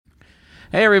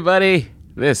Hey, everybody.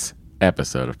 This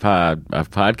episode of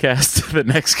podcast, The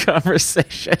Next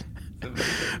Conversation.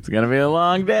 It's going to be a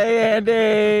long day,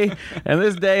 Andy. And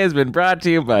this day has been brought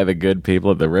to you by the good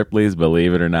people at the Ripley's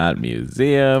Believe It or Not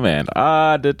Museum and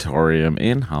Auditorium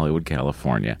in Hollywood,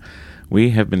 California.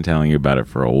 We have been telling you about it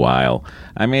for a while.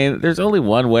 I mean, there's only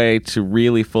one way to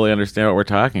really fully understand what we're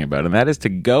talking about, and that is to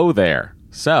go there.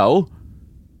 So,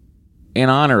 in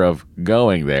honor of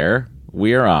going there,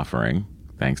 we are offering,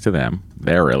 thanks to them,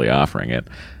 they're really offering it,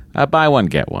 buy one,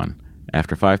 get one.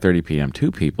 After 5:30 p.m., two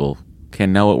people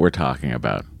can know what we're talking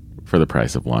about for the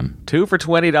price of one. Two for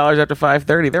 $20 after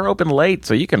 5:30. They're open late,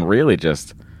 so you can really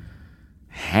just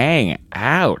hang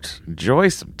out, enjoy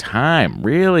some time,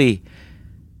 really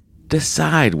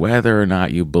decide whether or not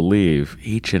you believe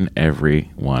each and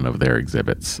every one of their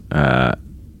exhibits. Why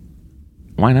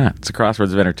not? It's a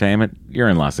crossroads of entertainment. You're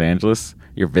in Los Angeles.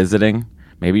 You're visiting.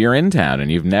 Maybe you're in town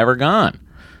and you've never gone.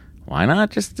 Why not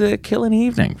just kill an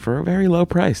evening for a very low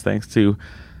price, thanks to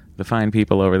the fine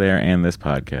people over there and this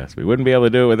podcast. We wouldn't be able to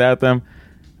do it without them.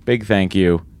 Big thank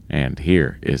you. And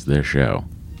here is the show.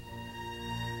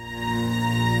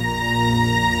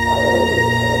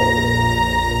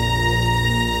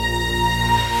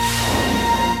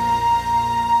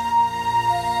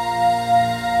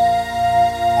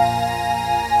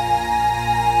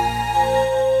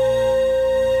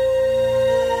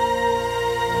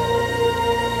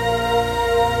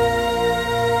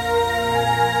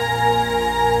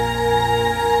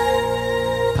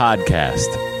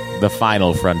 Podcast, The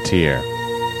Final Frontier.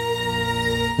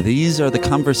 These are the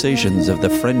conversations of the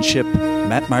friendship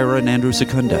Matt Myra and Andrew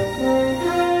Secunda.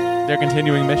 Their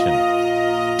continuing mission.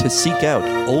 To seek out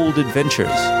old adventures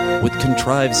with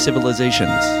contrived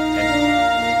civilizations.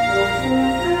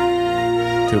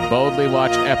 To boldly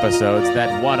watch episodes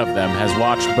that one of them has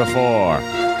watched before.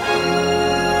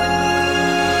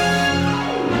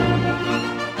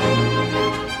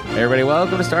 Hey everybody,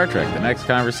 welcome to Star Trek, The Next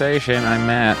Conversation. I'm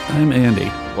Matt. I'm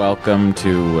Andy. Welcome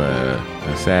to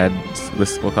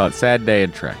we'll call it Sad Day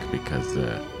in Trek, because,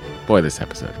 boy, this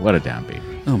episode, what a downbeat.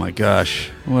 Oh my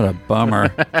gosh, what a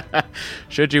bummer.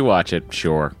 Should you watch it?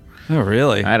 Sure. Oh,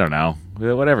 really? I don't know.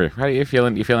 Whatever. How are you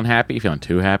feeling? You feeling happy? You feeling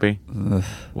too happy?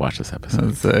 Watch this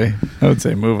episode. I would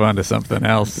say move on to something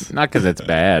else. Not because it's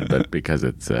bad, but because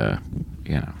it's, ugh,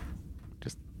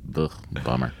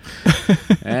 bummer.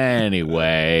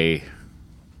 Anyway,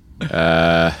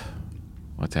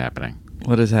 what's happening?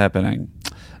 What is happening?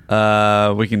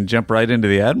 We can jump right into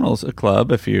the Admirals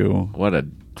Club if you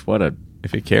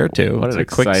if you care to. What it's an a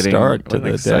quick exciting start to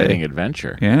the exciting day.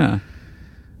 Adventure. Yeah.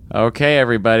 Okay,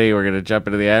 everybody, we're going to jump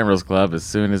into the Admirals Club as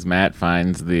soon as Matt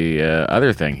finds the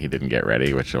other thing he didn't get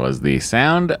ready, which was the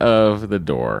sound of the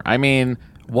door. I mean,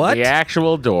 what? The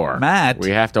actual door. Matt.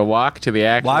 We have to walk to the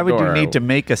actual door. Why would you need to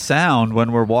make a sound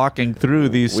when we're walking through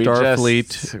these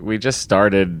Starfleet We just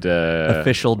started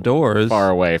official doors far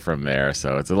away from there,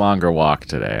 so it's a longer walk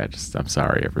today. I'm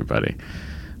sorry, everybody.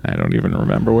 I don't even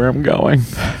remember where I'm going.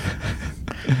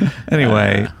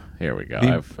 Anyway. Here we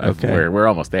go. Okay. We're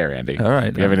almost there, Andy. All right.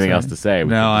 If you have anything else to say,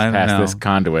 we can just pass this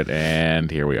conduit, and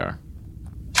here we are.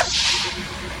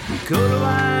 Go to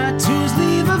iTunes,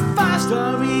 leave a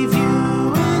 5-star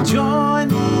review, and join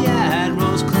the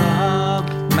Admirals Club.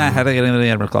 Matt, how do I get into the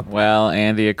Admirals Club? Well,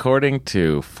 Andy, according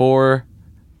to 4.c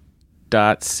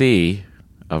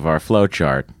of our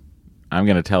flowchart, I'm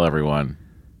going to tell everyone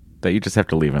that you just have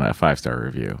to leave a 5-star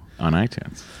review on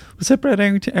iTunes. Was that Brad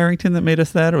Arrington that made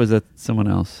us that, or was that someone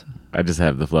else? I just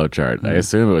have the flowchart. I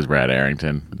assume it was Brad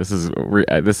Arrington. This is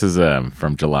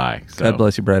from July. So God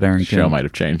bless you, Brad Arrington. The show might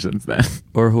have changed since then.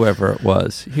 Or whoever it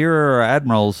was. Here are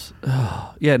admirals.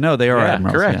 Oh, yeah, no, they are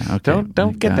admirals. Correct. Yeah, okay.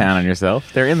 Don't get down on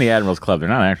yourself. They're in the Admirals Club. They're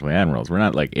not actually admirals. We're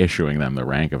not like issuing them the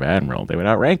rank of admiral. They would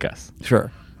outrank us.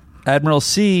 Sure. Admiral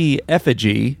C.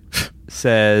 Effigy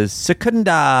says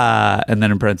Secunda, and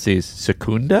then in parentheses,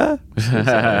 Secunda?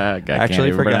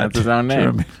 Actually forgot his own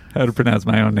name. How to pronounce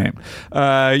my own name.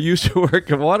 Used to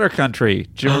work at Water Country.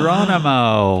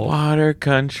 Geronimo. Water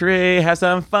Country. Have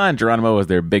some fun. Geronimo was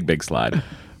their big slide.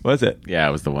 Was it? Yeah,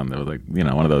 it was the one that was like,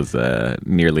 one of those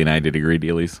nearly 90-degree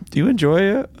dealies. Do you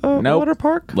enjoy a water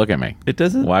park? Look at me. It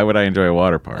doesn't? Why would I enjoy a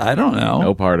water park? I don't know.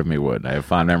 No part of me would. I have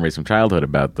fond memories from childhood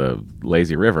about the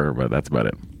lazy river, but that's about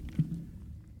it.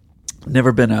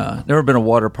 Never been a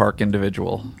water park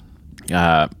individual.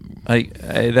 I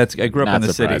grew up in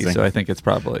the city, so I think it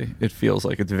feels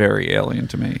like it's very alien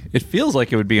to me. It feels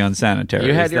like it would be unsanitary.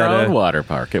 You had your own water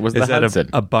park. It was the Hudson. Is that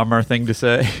a bummer thing to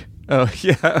say? Oh,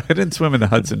 yeah. I didn't swim in the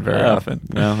Hudson very often.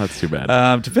 Well, that's too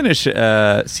bad. To finish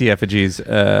C. Effigy's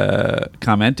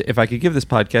comment, if I could give this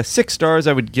podcast 6 stars,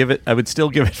 I would still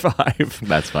give it 5.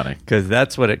 That's funny. Because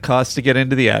that's what it costs to get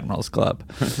into the Admirals Club.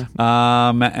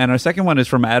 And our second one is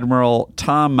from Admiral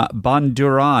Tom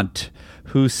Bondurant,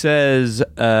 who says,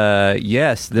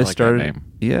 yes, this started...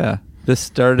 Yeah. This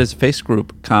started as a Face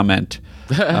Group comment.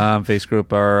 Face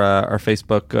Group, our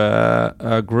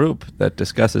Facebook group that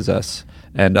discusses us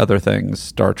and other things,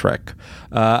 Star Trek.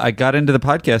 I got into the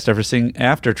podcast after seeing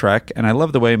After Trek, and I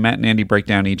love the way Matt and Andy break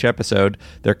down each episode.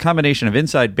 Their combination of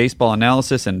inside baseball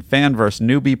analysis and fan versus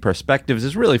newbie perspectives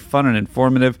is really fun and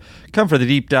informative. Come for the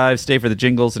deep dive, stay for the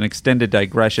jingles and extended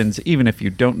digressions, even if you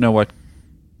don't know what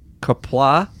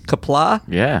Kapla?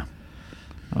 Yeah.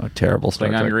 Oh, terrible Star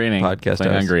Trek podcast.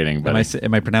 Klingon greeting, buddy.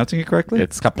 Am I pronouncing it correctly?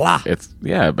 It's Kapla.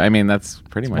 Yeah, I mean, that's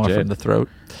pretty much more it. From the throat.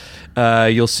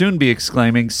 You'll soon be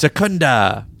exclaiming,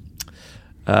 Secunda!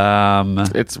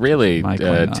 It's really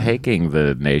taking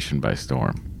the nation by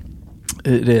storm.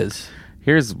 It is.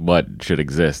 Here's what should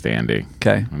exist, Andy.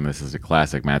 Okay. And this is a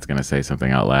classic. Matt's going to say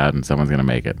something out loud, and someone's going to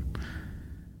make it.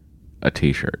 A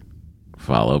T-shirt.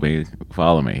 Follow me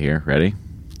here. Ready?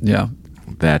 Yeah.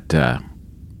 That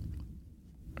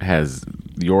has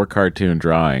your cartoon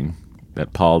drawing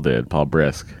that Paul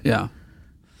Brisk. Yeah.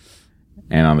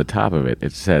 And on the top of it,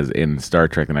 it says, in Star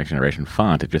Trek The Next Generation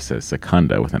font, it just says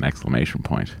Secunda with an exclamation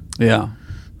point. Yeah.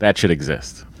 That should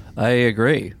exist. I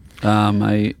agree.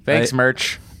 Thanks,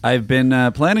 merch. I've been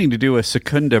planning to do a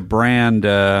Secunda brand.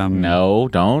 No,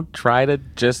 don't try to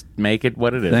just make it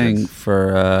what it is. Thing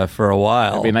for a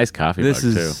while. It'd be a nice coffee mug,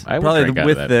 too. I would probably drink out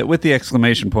of that. with the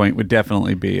exclamation point would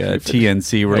definitely be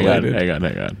TNC related. Hang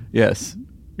on. Yes.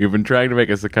 You've been trying to make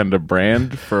a Secunda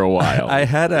brand for a while.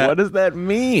 What does that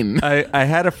mean? I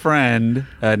had a friend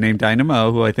named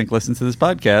Dynamo, who I think listens to this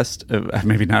podcast,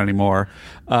 maybe not anymore,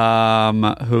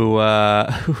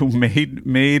 who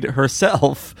made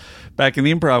herself, back in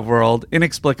the improv world,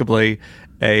 inexplicably,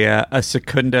 a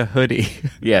Secunda hoodie.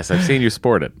 Yes, I've seen you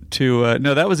sport it.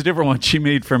 No, that was a different one she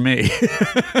made for me.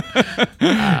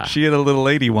 She had a little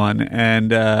lady one,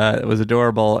 and it was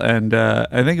adorable. And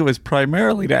I think it was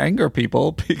primarily to anger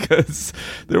people because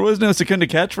there was no Secunda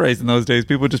catchphrase in those days.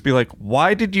 People would just be like,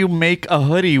 "Why did you make a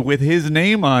hoodie with his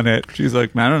name on it?" She's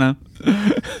like, "I don't know."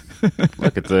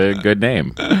 Look, it's a good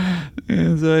name.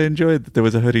 So I enjoyed that there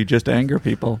was a hoodie just to anger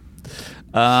people.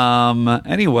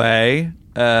 Anyway.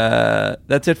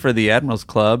 That's it for the Admirals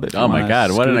Club. Oh my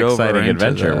God, what an exciting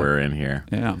adventure we're in here.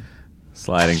 Yeah.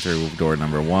 Sliding through door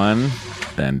number 1,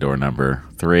 then door number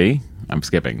 3. I'm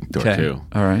skipping door 2.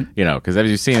 All right. You know, because as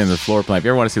you've seen in the floor plan, if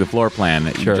you ever want to see the floor plan,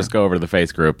 you just go over to the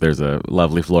Face Group. There's a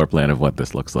lovely floor plan of what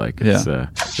this looks like. This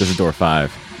is door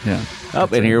 5. Yeah. Oh,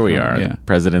 and here we are. Yeah.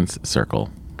 President's Circle.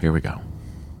 Here we go.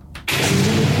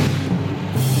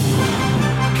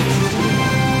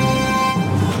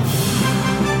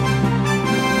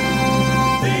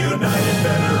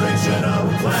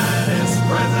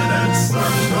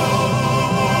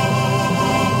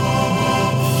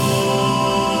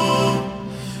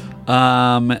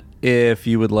 If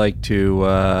you would like to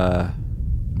oh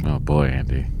boy,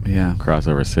 Andy. Yeah.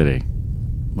 Crossover City.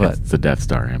 What? It's the Death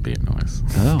Star ambient noise.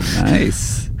 Oh,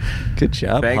 nice. Good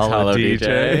job. Thanks, Hollow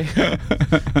DJ.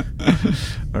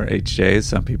 Or HJ, as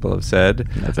some people have said.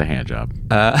 That's a hand job.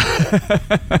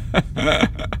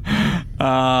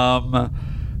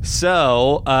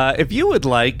 So, if you would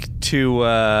like to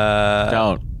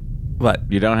don't. What?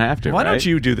 You don't have to. Why don't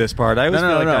you do this part? I always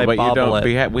feel like I but bobble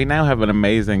you don't. it. We now have an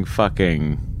amazing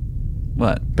fucking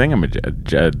what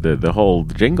thingamajig, the whole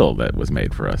jingle that was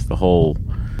made for us. The whole.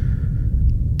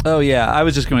 Oh yeah, I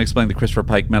was just going to explain the Christopher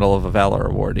Pike Medal of Valor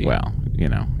awardee. Well, you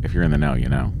know, if you're in the know, you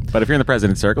know. But if you're in the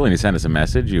President's Circle and you send us a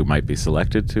message, you might be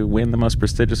selected to win the most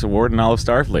prestigious award in all of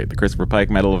Starfleet, the Christopher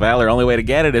Pike Medal of Valor. Only way to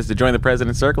get it is to join the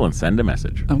President's Circle and send a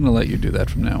message. I'm going to let you do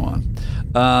that from now on.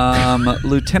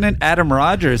 Lieutenant Adam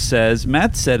Rogers says,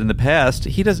 Matt said in the past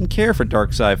he doesn't care for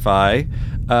dark sci-fi,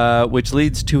 which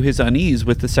leads to his unease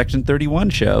with the Section 31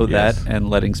 show, yes. and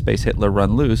letting Space Hitler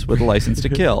run loose with a license to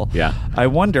kill. Yeah. I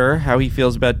wonder how he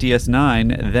feels about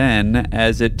DS9 then,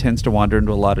 as it tends to wander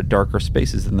into a lot of darker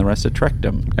spaces than the rest of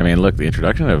Trekdom. I mean, look, the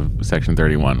introduction of Section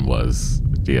 31 was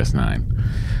DS9.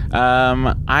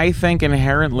 I think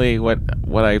inherently what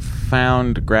I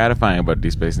found gratifying about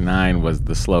Deep Space Nine was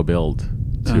the slow build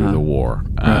to the war,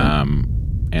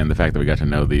 and the fact that we got to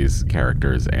know these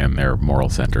characters and their moral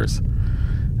centers.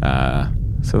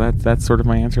 So that's sort of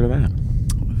my answer to that.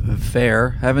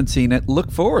 Fair. Haven't seen it.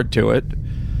 Look forward to it.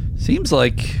 Seems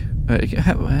like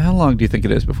how long do you think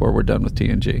it is before we're done with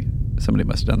TNG? Somebody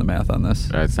must have done the math on this.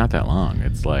 It's not that long.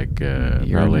 It's like Year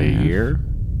probably and a a half. year.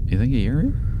 You think a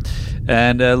year?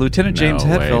 And Lieutenant James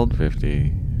No, Hetfield. wait,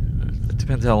 50. It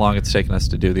depends how long it's taken us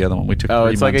to do the other one. We took. Oh,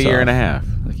 3 it's like a months year off. and a half.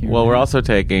 Like a year Well, and a we're half. also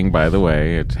taking, by the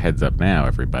way, it's heads up now,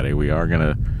 everybody. We are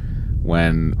gonna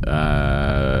when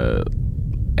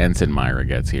Ensign Myra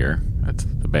gets here. That's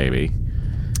the baby.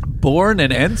 Born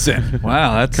an ensign.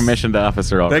 Wow, that's Commissioned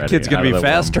officer already. That kid's out gonna of be the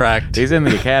fast womb. tracked. He's in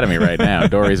the academy right now.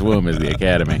 Dory's womb is the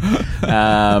academy.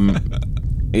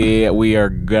 We are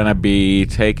gonna be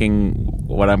taking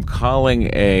what I'm calling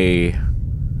a.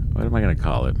 What am I gonna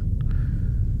call it?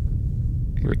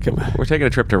 We're taking a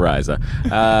trip to Riza.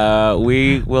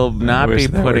 We will not wish be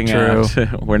that were putting true.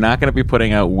 out. We're not going to be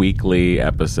putting out weekly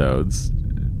episodes.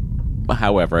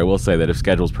 However, I will say that if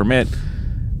schedules permit,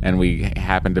 and we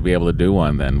happen to be able to do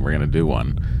one, then we're going to do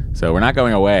one. So we're not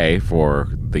going away for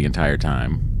the entire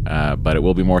time, but it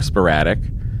will be more sporadic.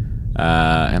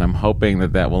 And I'm hoping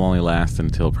that will only last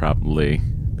until probably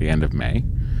the end of May.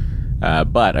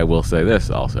 But I will say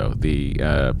this also: the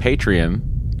Patreon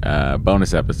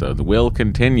bonus episodes will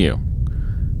continue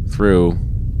through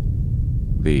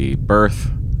the birth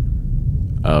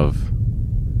of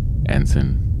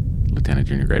Ensign Lieutenant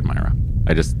Junior Grade Myra.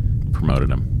 I just promoted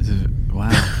him.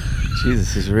 Wow.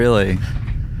 Jesus, he's really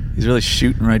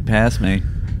shooting right past me.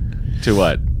 To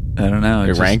what? I don't know.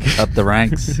 Your just rank? Up the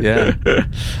ranks, yeah.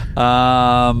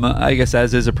 I guess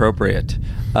as is appropriate.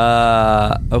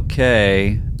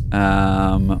 Okay.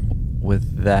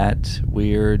 With that,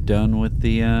 we're done with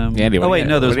the... Andy, oh, wait,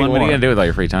 no, there's one more. What are you going to do with all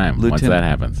your free time once that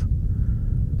happens?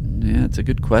 Yeah, it's a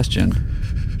good question.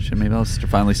 Maybe I'll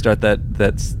finally start that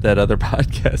other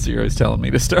podcast you're always telling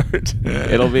me to start.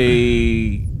 It'll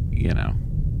be,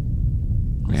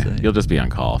 We'll see. you'll just be on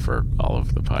call for all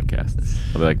of the podcasts.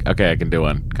 I'll be like, okay, I can do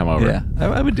one. Come over. Yeah,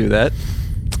 I would do that.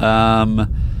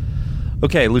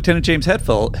 Okay, Lieutenant James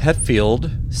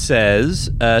Hetfield says,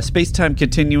 space-time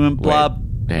continuum, blah...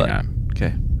 Hang on.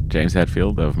 Okay. James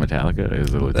Hetfield of Metallica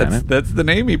is the lieutenant. That's the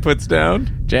name he puts down.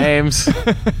 James,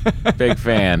 big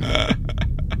fan.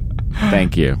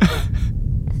 Thank you.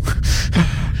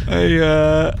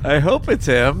 I hope it's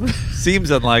him. Seems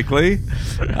unlikely.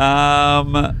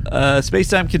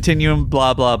 Space-time continuum,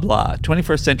 blah, blah, blah.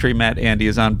 21st century Matt Andy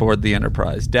is on board the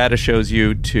Enterprise. Data shows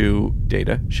you to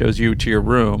your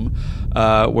room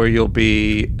where you'll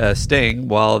be staying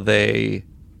while they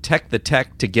tech the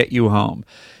tech to get you home.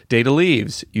 Data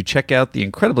leaves. You check out the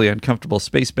incredibly uncomfortable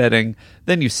space bedding.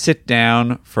 Then you sit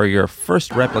down for your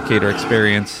first replicator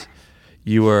experience.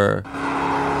 You were...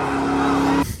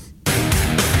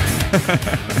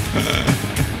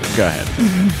 Go ahead.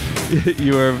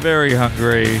 You are very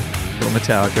hungry. For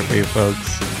Metallica for you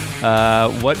folks.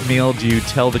 What meal do you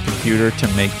tell the computer to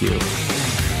make you?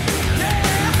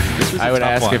 I would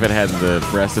ask if it had the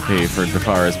recipe for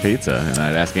DeFara's pizza, and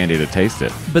I'd ask Andy to taste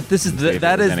it. But this is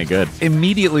that is any good.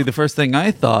 Immediately the first thing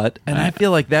I thought, and I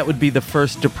feel like that would be the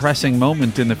first depressing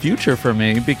moment in the future for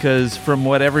me, because from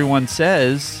what everyone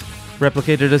says,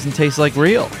 Replicator doesn't taste like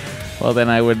real. Well, then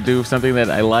I would do something that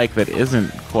I like that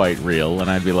isn't quite real, and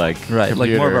I'd be like, Right,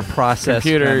 like more of a processed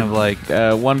computer, kind of like...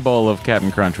 one bowl of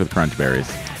Captain Crunch with crunch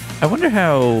berries. I wonder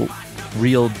how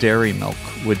real dairy milk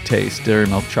would taste. Dairy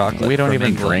milk chocolate. We don't from even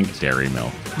England. drink dairy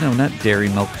milk. No, not dairy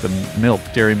milk, the milk.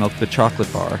 Dairy milk, the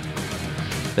chocolate bar.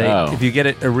 If you get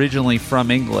it originally from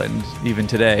England, even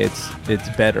today, it's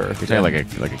better. You're talking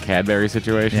like a Cadbury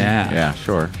situation? Yeah. Yeah,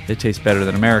 sure. It tastes better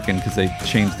than American because they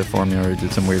changed the formula or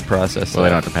did some weird process. Well,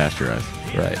 they don't have to pasteurize.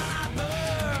 Right.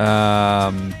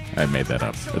 I made that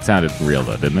up. It sounded real,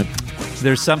 though, didn't it?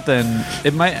 There's something.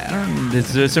 It might. I don't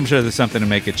know. I'm sure there's something to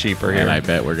make it cheaper here. And I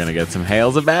bet we're going to get some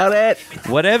hails about it.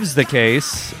 Whatev's the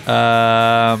case, or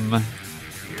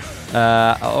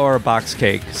a box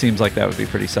cake. Seems like that would be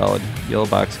pretty solid. Yellow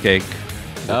box cake.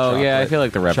 Oh, yeah, I feel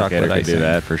like the replicator could do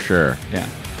that for sure. Yeah.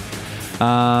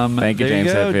 Thank you, there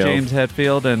James go, Hetfield. James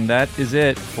Hetfield, and that is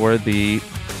it for the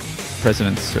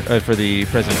president's Turn on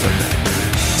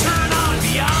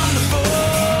beyond the phone.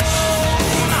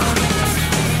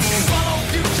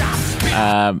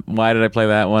 Why did I play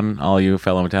that one? All you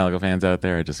fellow Metallica fans out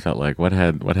there, I just felt like what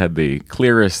had the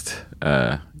clearest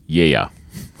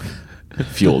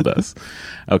fueled us.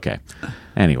 Okay.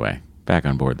 Anyway, back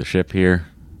on board the ship here.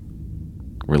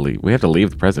 We have to leave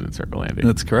the President's Circle, Andy.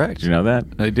 That's correct. Did you know that?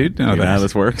 I do know You know that. how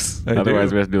this works? I Otherwise,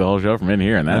 do. we have to do the whole show from in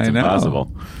here, and that's I know.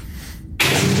 impossible.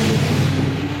 Back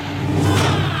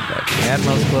to the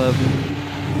Admirals Club.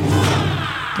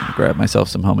 Gonna grab myself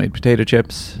some homemade potato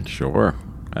chips. Sure.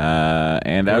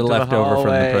 And We're out to left the over from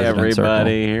the hallway, President's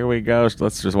everybody. Here we go.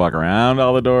 Let's just walk around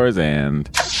all the doors, and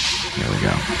here we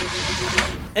go.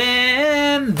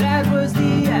 And that was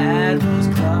the Admirals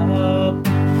Club.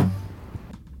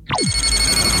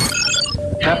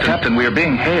 Captain, we are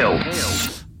being hailed.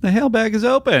 The hail bag is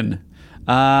open.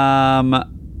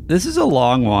 This is a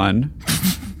long one.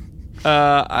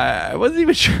 I wasn't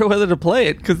even sure whether to play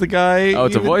it because the guy. Oh,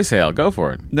 it's a voice hail. Go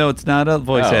for it. No, it's not a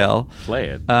voice hail. Play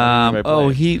it.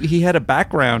 He had a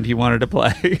background he wanted to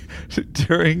play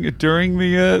during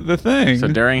the thing. So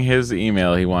during his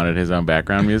email, he wanted his own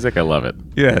background music. I love it.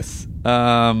 Yes.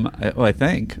 I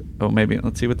think. Oh, maybe.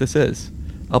 Let's see what this is.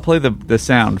 I'll play the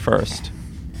sound first.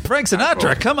 Frank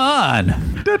Sinatra, come on!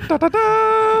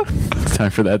 Da-da-da-da. It's time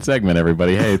for that segment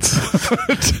everybody hates.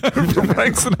 Time for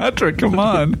Frank Sinatra, come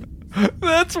on.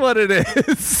 That's what it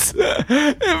is.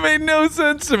 It made no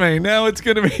sense to me. Now it's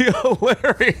going to be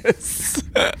hilarious.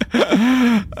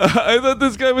 I thought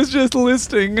this guy was just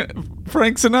listing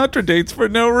Frank Sinatra dates for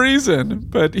no reason,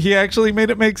 but he actually made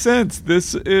it make sense.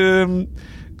 This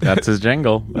That's his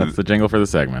jingle. That's the jingle for the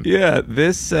segment. Yeah,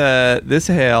 this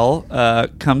hail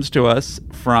comes to us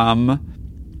from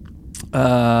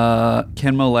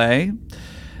Ken Mollet,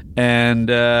 and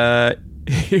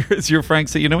here's your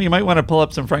Frank. You might want to pull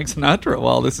up some Frank Sinatra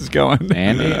while this is going.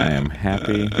 Andy, I am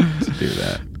happy to do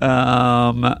that.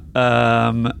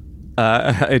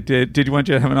 I did you want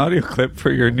you to have an audio clip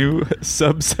for your new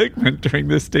sub-segment during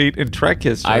this date in Trek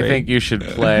history? I think you should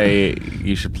play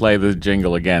the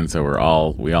jingle again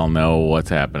so we all know what's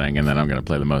happening, and then I'm going to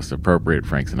play the most appropriate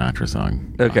Frank Sinatra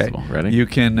song possible. Okay. Ready? You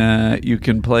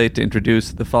can play it to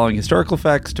introduce the following historical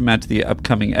facts to match the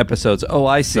upcoming episodes. Oh,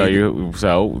 I see.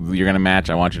 So you're going to match.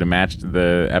 I want you to match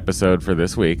the episode for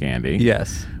this week, Andy.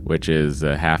 Yes. Which is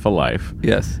Half a Life.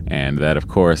 Yes. And that, of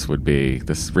course, would be,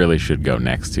 this really should go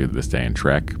next to This Day in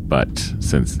Trek, but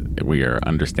since we are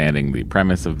understanding the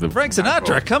premise of the... Frank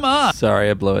Sinatra, come on!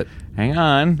 Sorry, I blew it. Hang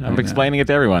on. I'm explaining it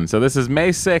to everyone. So this is May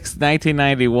 6th,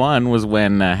 1991 was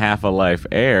when Half a Life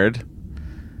aired.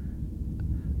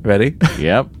 Ready?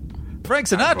 Yep. Frank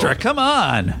Sinatra, come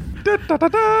on!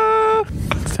 Da-da-da-da.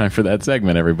 It's time for that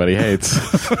segment everybody hates.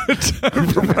 Time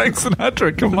for Frank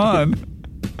Sinatra, come on.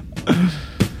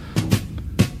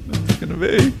 What's it gonna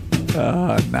be?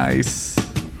 Ah, nice.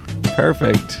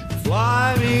 Perfect.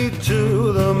 Fly me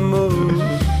to the moon.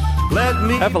 Let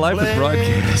me Half a Life was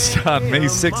broadcast on May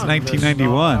 6,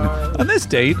 1991. On this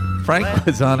date, Frank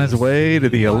was on his way to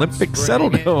the Olympic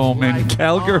Settled Home in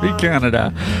Calgary,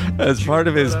 Canada, as part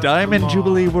of his Diamond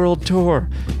Jubilee World Tour.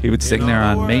 He would sing there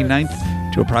on May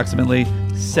 9th to approximately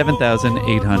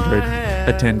 7,800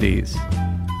 attendees.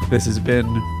 This has been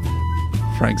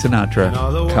Frank Sinatra.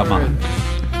 Come on.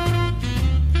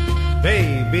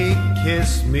 Baby,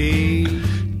 kiss me.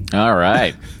 All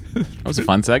right. That was a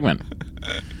fun segment.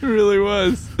 It really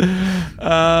was.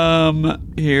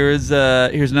 Here's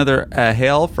another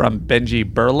hail from Benji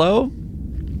Burlow,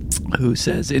 who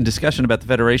says, in discussion about the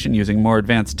Federation using more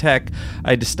advanced tech, I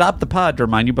had to stop the pod to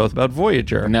remind you both about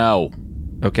Voyager. No.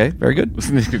 Okay, very good.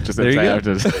 Just There you go. I'm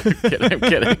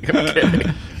kidding.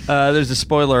 There's a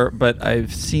spoiler, but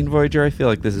I've seen Voyager. I feel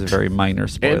like this is a very minor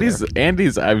spoiler.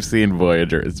 Andy's I've seen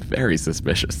Voyager is very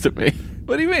suspicious to me.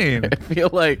 What do you mean? I feel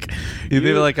like You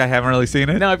feel like I haven't really seen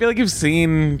it? No, I feel like you've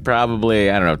seen probably,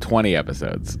 20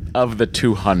 episodes of the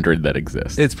 200 that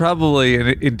exist. It's probably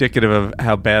indicative of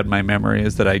how bad my memory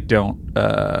is that I don't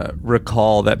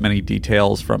recall that many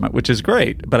details from it, which is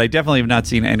great. But I definitely have not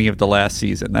seen any of the last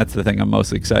season. That's the thing I'm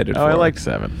most excited for. I liked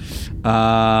 7.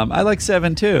 I like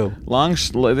 7 too.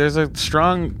 There's a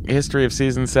strong history of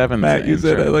season 7. Matt, you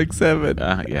said I like 7.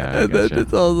 Yeah, I gotcha.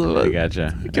 That's also I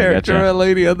gotcha. character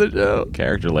lady on the show.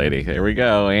 Character lady. There we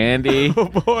go, Andy. Oh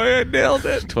boy, I nailed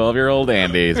it. 12-year-old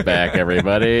Andy's back,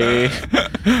 everybody.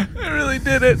 I really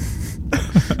did it.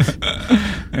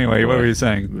 Anyway, what were you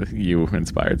saying? You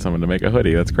inspired someone to make a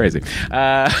hoodie. That's crazy.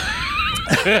 God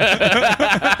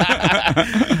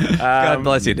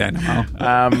bless you, Dynamo.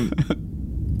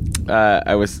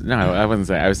 I wasn't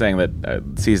saying. I was saying that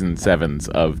season 7s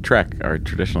of Trek are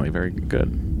traditionally very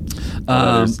good.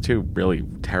 There's 2 really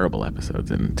terrible episodes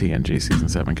in TNG season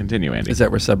 7. Continue, Andy. Is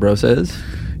that where Sub Rosa is?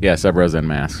 Yeah, Sub Rosa and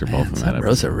Mask are both in that Sub episode.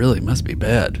 Rosa really must be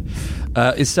bad.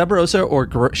 Is Sub Rosa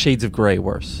or Shades of Grey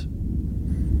worse?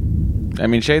 I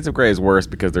mean, Shades of Grey is worse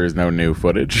because there is no new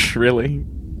footage, really.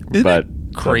 Isn't but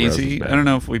it crazy? I don't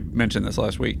know if we mentioned this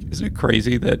last week. Isn't it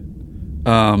crazy that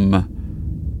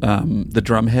the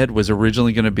Drumhead was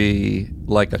originally going to be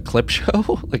like a clip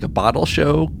show, like a bottle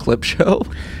show, clip show?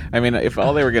 I mean, if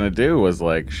all they were going to do was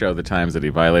like show the times that he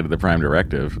violated the Prime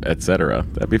Directive, etc.,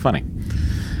 that'd be funny.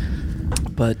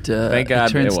 But Thank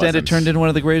God it instead, it wasn't. turned into one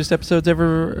of the greatest episodes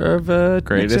ever of Next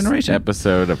Greatest Generation.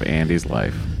 episode of Andy's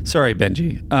life. Sorry,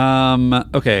 Benji.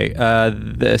 Okay.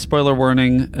 The spoiler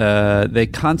warning. They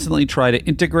constantly try to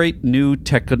integrate new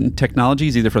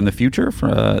technologies, either from the future,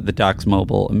 the Doc's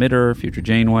mobile emitter, future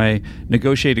Janeway,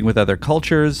 negotiating with other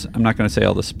cultures. I'm not going to say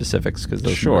all the specifics because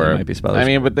those really might be spoilers. I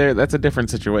mean, but that's a different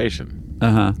situation.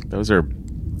 Uh-huh.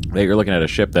 You're looking at a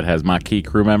ship that has Maquis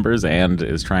crew members and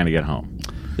is trying to get home.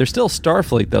 They're still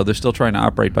Starfleet, though. They're still trying to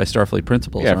operate by Starfleet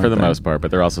principles. Yeah, for the most part,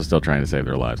 but they're also still trying to save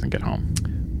their lives and get home.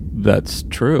 That's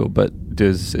true, but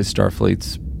is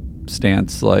Starfleet's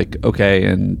stance like, okay,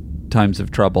 in times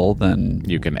of trouble, then...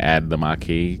 You can add the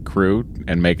Maquis crew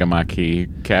and make a Maquis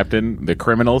captain, the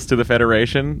criminals to the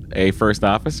Federation, a first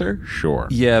officer? Sure.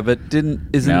 Yeah, but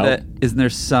isn't there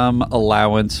some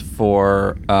allowance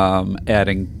for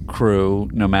adding crew,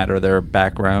 no matter their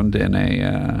background, in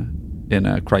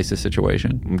a crisis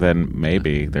situation? Then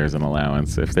maybe there's an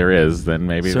allowance. If there is, then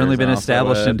maybe certainly there's been also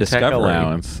established a in tech Discovery.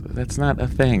 allowance. That's not a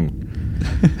thing.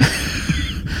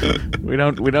 We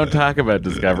don't talk about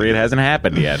Discovery. It hasn't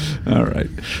happened yet. All right.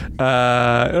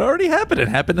 It already happened. It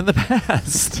happened in the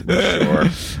past.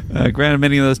 Sure. Granted,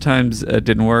 many of those times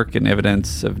didn't work, and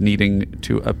evidence of needing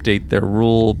to update their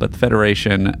rule, but the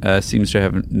Federation seems to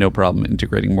have no problem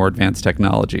integrating more advanced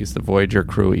technologies. The Voyager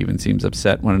crew even seems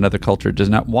upset when another culture does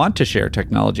not want to share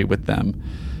technology with them,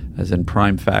 as in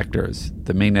prime factors.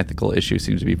 The main ethical issue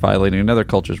seems to be violating another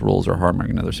culture's rules or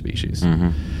harming another species. Mm-hmm.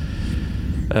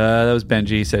 That was Benji.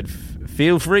 He said,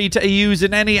 feel free to use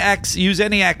any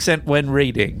accent when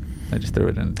reading. I just threw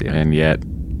it in at the end. And yet,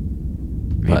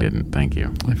 he didn't. Thank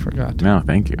you. I forgot. No,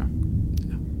 thank you.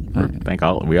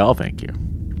 Yeah. We all thank you.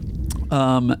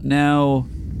 Now,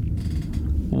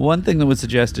 one thing that was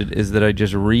suggested is that I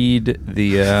just read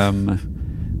the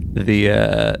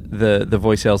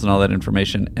voicemails and all that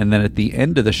information, and then at the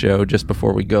end of the show, just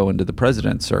before we go into the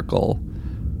President's Circle,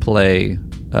 play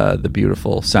the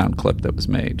beautiful sound clip that was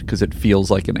made, because it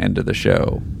feels like an end of the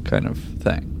show kind of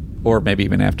thing, or maybe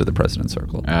even after the President's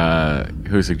Circle.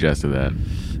 Who suggested that?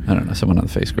 I don't know, someone on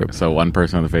the face group. So one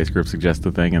person on the face group suggests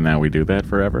the thing, and now we do that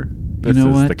forever? This You know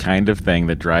is what? the kind of thing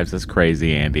that drives us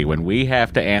crazy, Andy. When we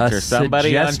have to answer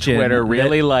somebody on suggestion Twitter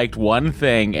really that- liked one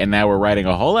thing, and now we're writing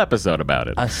a whole episode about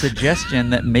it. A suggestion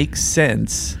that makes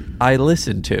sense, I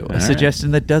listen to. A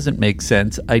suggestion that doesn't make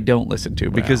sense, I don't listen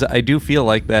to, because I do feel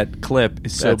like that clip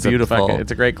is so That's beautiful.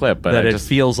 it's a great clip, but that I it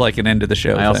feels like an end of the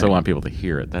show. I also thing. want people to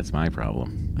hear it. That's my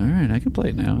problem. All right, I can play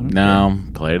it now. I don't No,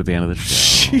 play it at the end of the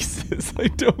show. care. Jesus, I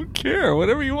don't care.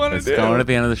 Whatever you want It's to do. going at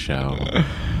the end of the show.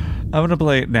 I'm going to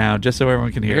play it now, just so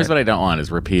everyone can hear Here's it. what I don't want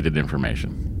is repeated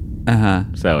information. Uh-huh.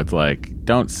 So it's like,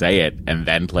 don't say it and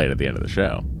then play it at the end of the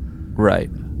show. Right.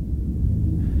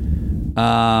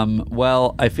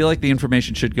 Well, I feel like the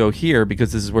information should go here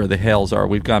because this is where the hails are.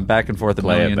 We've gone back and forth a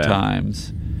Play it million then.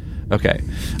 times. Okay.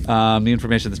 The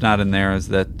information that's not in there is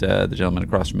that the gentleman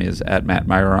across from me is at Matt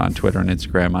Myra on Twitter and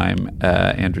Instagram. I'm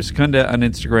Andrew Secunda on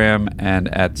Instagram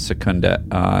and at Secunda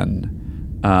on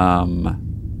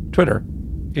Twitter.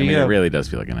 I mean, it really does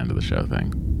feel like an end of the show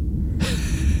thing.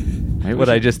 Maybe What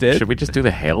I just did? Should we just do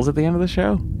the hails at the end of the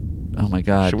show? Oh my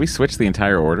God. Should we switch the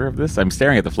entire order of this? I'm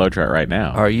staring at the flowchart right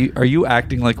now. Are you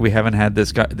acting like we haven't had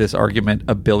this argument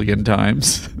a billion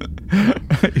times?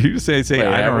 You say Wait,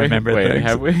 I don't remember things.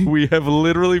 Have we? We have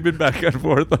literally been back and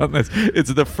forth on this.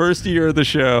 It's the first year of the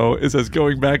show. Is us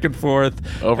going back and forth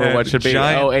Over and what should be.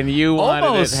 giant- Oh, and you wanted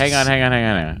Almost. it. Hang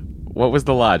on. What was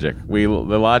the logic? The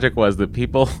logic was that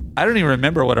people. I don't even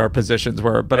remember what our positions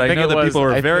were, but I think know it that was- people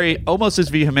were I very almost as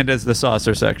vehement as the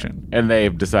saucer section. And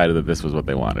they've decided that this was what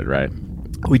they wanted, right?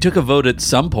 We took a vote at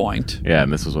some point. Yeah,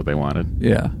 and this was what they wanted.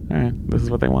 Yeah, All right, this is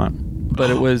what they want. but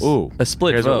it was Ooh, a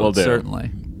split here's what vote, we'll do. certainly.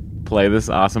 Play this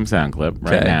awesome sound clip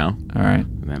right Okay. now, All right.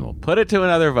 and then we'll put it to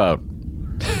another vote.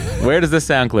 Where does this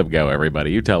sound clip go,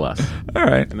 everybody? You tell us. All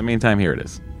right. In the meantime, here it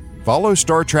is. Follow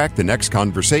Star Trek The Next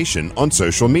Conversation on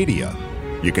social media.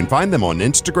 You can find them on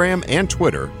Instagram and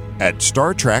Twitter at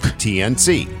Star Trek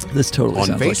TNC. This totally On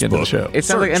sounds like end of the Facebook, show. It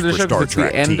sounds like end of the search show for 'cause it's the Star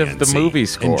Trek end of the TNC movie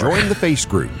score. and join the face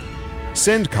group.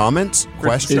 Send comments,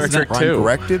 questions, Star Trek prime 2.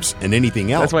 correctives, and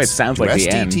anything else That's why it sounds to like the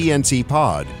end.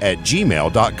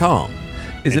 sttncpod@gmail.com.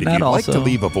 Is and it if not you'd like also- to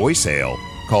leave a voicemail,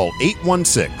 call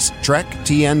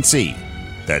 816-TREK-TNC.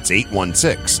 That's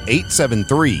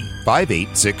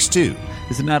 816-873-5862.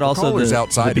 Is it not For also callers the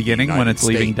outside of the beginning when United it's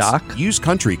leaving States, dock? Use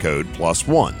country code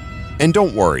 +1. And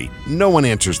don't worry, no one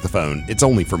answers the phone. It's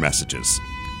only for messages.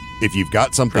 If you've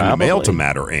got something to mail to Probably.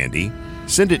 Matt or Andy,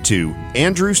 send it to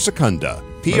Andrew Secunda,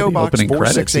 P.O. the Box opening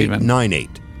credits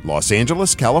 46898, Los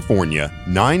Angeles, California,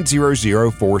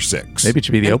 90046. Maybe it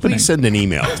should be the And opening. Please send an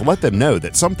email to let them know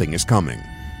that something is coming.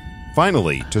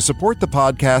 Finally, to support the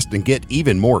podcast and get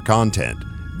even more content,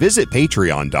 visit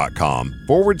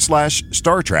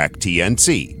patreon.com/Star Trek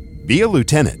TNC. Be a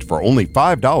lieutenant for only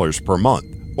 $5 per month,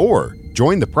 or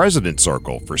join the President's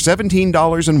Circle for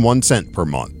 $17.01 per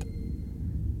month.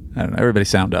 I don't know. Everybody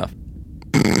sound off.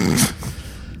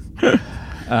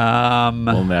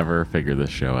 We'll never figure this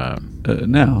show out.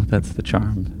 No, that's the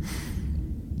charm.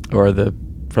 Or the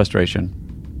frustration.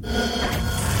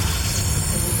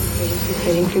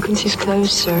 Rating frequencies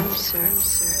closed, sir.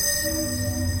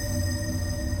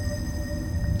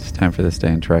 It's time for this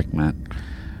day in Trek, Matt.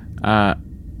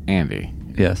 Andy,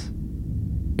 Yes.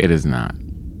 it is not.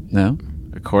 No?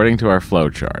 According to our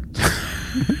flowchart,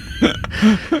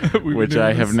 which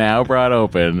I have now brought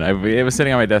open. It was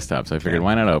sitting on my desktop, so I figured,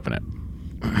 why not open it?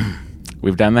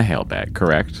 We've done the hail bag,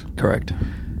 correct? Correct.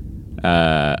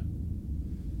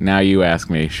 Now you ask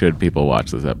me, should people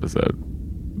watch this episode?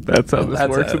 That's how this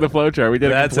works in the flowchart. We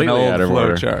did it completely out of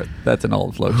order. Flowchart. That's an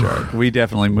old flowchart. We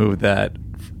definitely moved that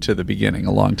to the beginning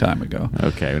a long time ago.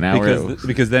 Okay, now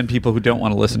Because then people who don't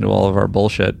want to listen to all of our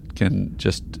bullshit can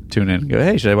just tune in and go,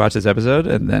 hey, should I watch this episode?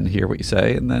 And then hear what you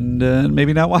say, and then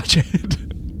maybe not watch it.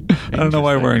 I don't know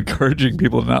why we're encouraging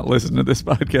people to not listen to this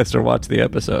podcast or watch the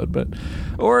episode,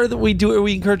 are we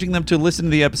encouraging them to listen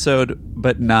to the episode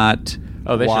but not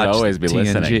they watch should always be TNG.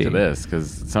 listening to this, because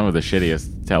some of the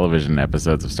shittiest television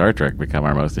episodes of Star Trek become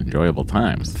our most enjoyable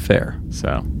times. Fair.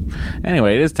 So,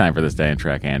 anyway, it is time for this day in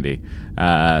Trek, Andy.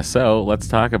 So, let's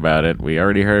talk about it. We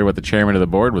already heard what the chairman of the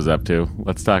board was up to.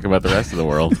 Let's talk about the rest of the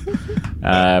world.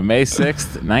 May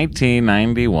 6th,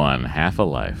 1991, half a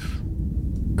life.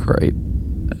 Great.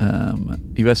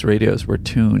 U.S. radios were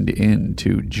tuned in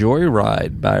to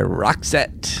Joyride by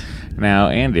Roxette. Now,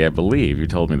 Andy, I believe you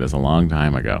told me this a long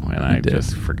time ago, and I did.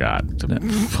 just forgot to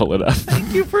pull it up.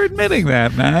 Thank you for admitting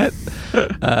that, Matt.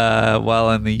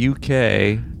 While in the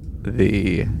UK,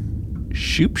 the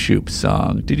Shoop Shoop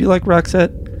song. Did you like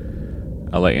Roxette?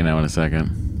 I'll let you know in a second.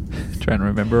 Trying to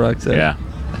remember Roxette? Yeah.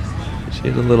 She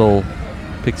had a little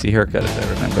pixie haircut, if I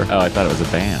remember. Oh, I thought it was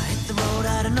a band.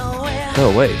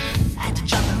 Oh, wait.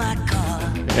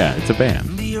 Yeah, it's a band.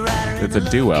 It's a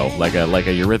duo, like a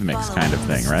Eurythmics kind of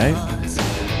thing, right?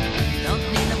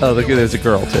 Oh, there's a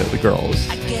girl, too. The girls.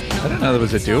 I didn't know there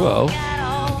was a duo.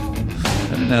 I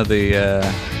didn't know the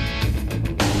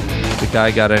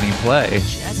guy got any play.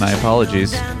 My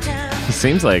apologies. It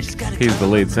seems like he's the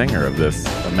lead singer of this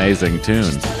amazing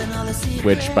tune,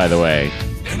 which, by the way,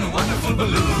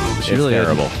 is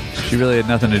terrible. She really had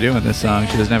nothing to do in this song.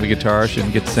 She doesn't have a guitar. She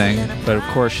didn't get to sing. But, of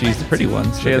course, she's the pretty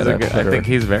one. So She has I think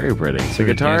he's very pretty. The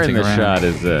guitar in this shot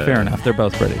is... Fair enough. They're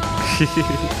both pretty.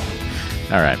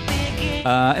 All right.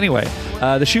 Anyway,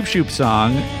 the Shoop Shoop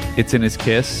song, It's in His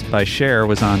Kiss by Cher,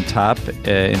 was on top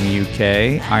in the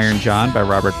UK. Iron John by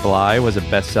Robert Bly was a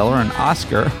bestseller, and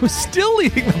Oscar was still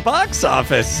leading the box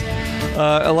office.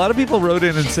 A lot of people wrote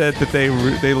in and said that they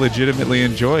legitimately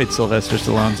enjoyed Sylvester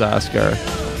Stallone's Oscar.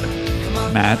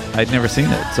 Matt, I'd never seen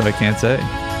it, so I can't say.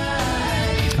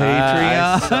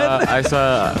 Patreon. I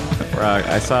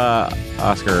saw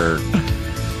Oscar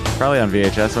probably on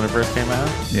VHS when it first came out.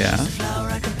 Yeah.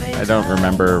 I don't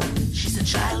remember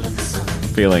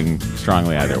feeling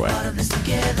strongly either way.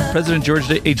 President George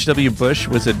H.W. Bush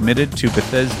was admitted to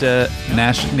Bethesda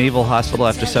Naval Hospital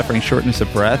after suffering shortness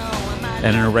of breath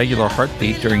and an irregular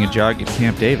heartbeat during a jog at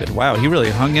Camp David. Wow, he really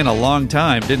hung in a long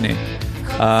time, didn't he?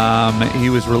 He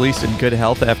was released in good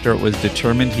health after it was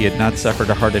determined he had not suffered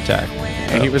a heart attack.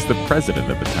 And he was the president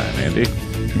at the time, Andy.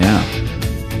 Yeah.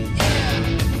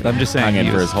 I'm just saying Hung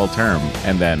in for his whole term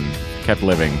and then kept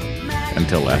living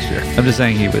until last year. I'm just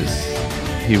saying he was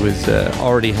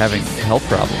already having health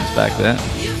problems back then.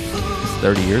 It's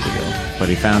 30 years ago. But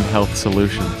he found health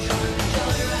solutions.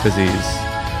 Because he's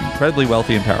incredibly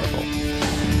wealthy and powerful.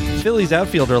 Phillies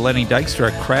outfielder Lenny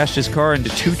Dykstra crashed his car into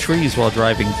two trees while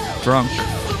driving drunk.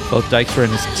 Both Dykstra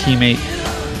and his teammate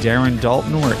Darren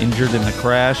Dalton were injured in the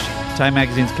crash. Time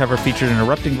magazine's cover featured an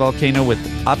erupting volcano with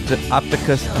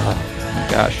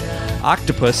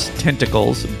octopus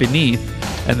tentacles beneath,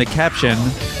 and the caption,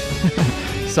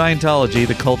 Scientology,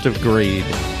 the cult of greed.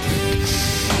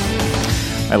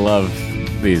 I love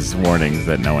these warnings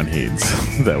that no one heeds,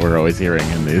 that we're always hearing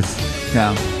in these.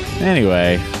 Yeah.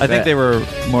 Anyway. I think they were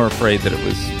more afraid that it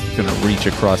was going to reach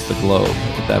across the globe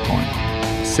at that point.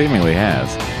 Seemingly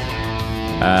has.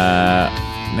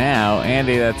 Now,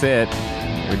 Andy, that's it.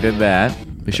 We did that.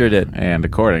 We sure did. And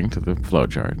according to the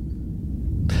flowchart.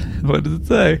 What does it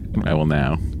say? I will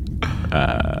now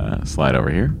slide over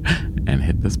here and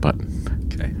hit this button.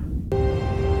 Okay.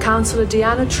 Counselor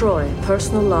Deanna Troy,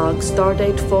 personal log,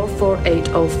 stardate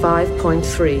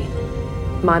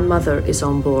 44805.3. My mother is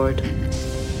on board.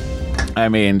 I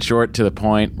mean, short to the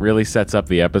point, really sets up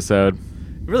the episode.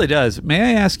 It really does. May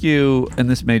I ask you, and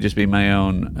this may just be my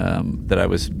own, that I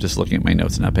was just looking at my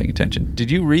notes and not paying attention. Did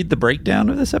you read the breakdown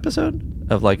of this episode?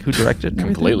 Of like who directed and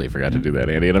Completely forgot to do that,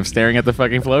 Andy, and I'm staring at the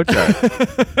fucking flowchart.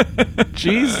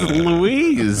 Jeez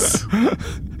Louise.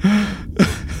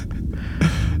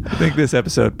 I think this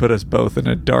episode put us both in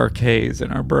a dark haze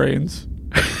in our brains.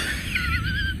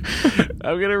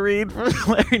 I'm going to read from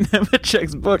Larry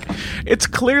Nemechek's book. It's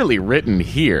clearly written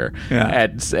here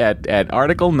at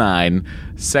Article 9,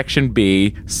 Section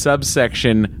B,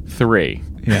 Subsection 3.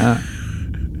 Yeah.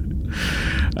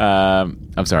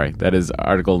 I'm sorry. That is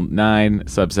Article 9,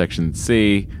 Subsection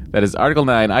C. That is Article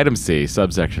 9, Item C,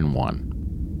 Subsection 1.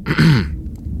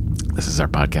 This is our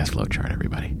podcast flowchart,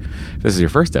 everybody. If this is your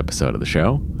first episode of the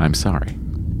show, I'm sorry.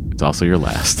 It's also your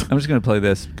last. I'm just going to play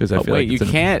this because I feel like you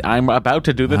can't. I'm about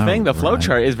to do the thing. The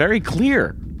flowchart is very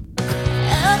clear. I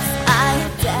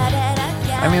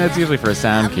mean, that's usually for a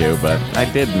sound cue, but I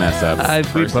did mess up.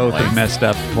 We both have messed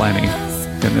up plenty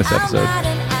in this episode.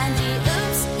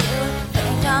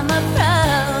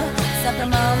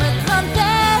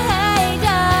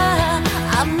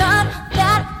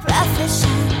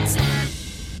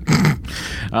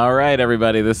 All right,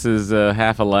 everybody. This is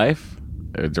Half a Life,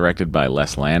 directed by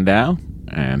Les Landau,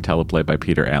 and teleplay by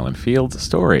Peter Allen Fields.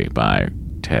 Story by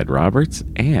Ted Roberts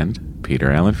and Peter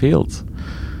Allen Fields.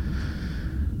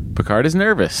 Picard is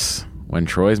nervous when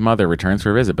Troy's mother returns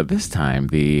for a visit, but this time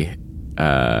the...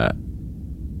 God,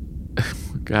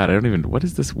 I don't even... What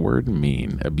does this word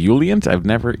mean? Ebullient? I've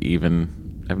never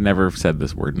said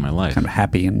this word in my life. Kind of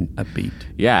happy and upbeat.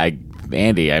 Yeah,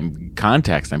 Andy,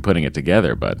 context. I'm putting it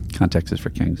together, but context is for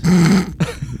kings.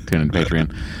 Tune in to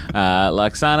Patreon.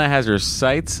 Lwaxana has her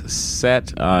sights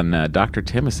set on Dr.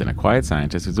 Timothy, a quiet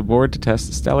scientist who's aboard to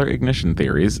test stellar ignition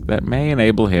theories that may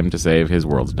enable him to save his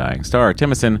world's dying star.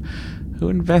 Timothy, who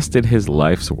invested his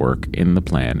life's work in the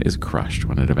plan, is crushed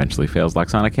when it eventually fails.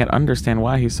 Lwaxana can't understand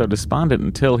why he's so despondent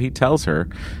until he tells her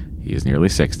he is nearly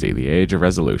 60, the age of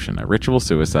resolution, a ritual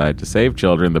suicide to save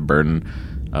children the burden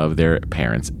of their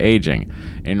parents' aging.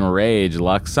 Enraged,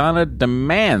 Lwaxana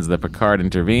demands that Picard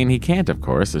intervene. He can't, of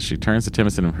course, as she turns to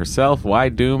Timothy herself. Why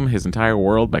doom his entire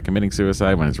world by committing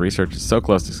suicide when his research is so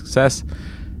close to success?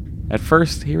 At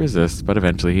first, he resists, but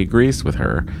eventually he agrees with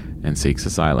her and seeks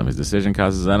asylum. His decision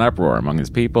causes an uproar among his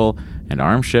people, and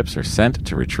armed ships are sent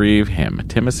to retrieve him.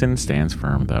 Timothy stands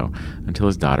firm, though, until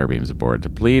his daughter beams aboard to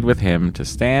plead with him to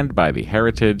stand by the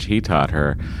heritage he taught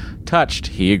her. Touched,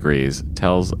 he agrees,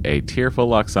 tells a tearful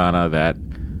Lwaxana that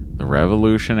the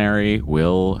revolutionary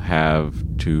will have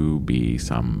to be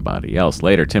somebody else.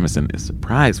 Later, Timothy is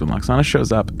surprised when Lwaxana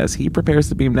shows up as he prepares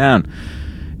to beam down.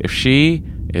 If she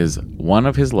is one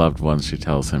of his loved ones, she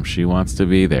tells him she wants to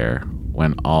be there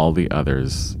when with all the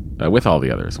others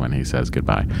when he says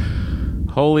goodbye.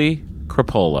 Holy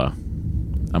crapola.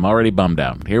 I'm already bummed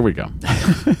out. Here we go.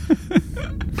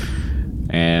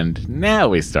 And now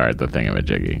we start the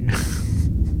thingamajiggy.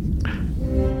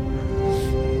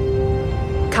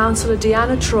 Counselor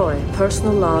Deanna Troy,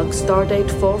 personal log, stardate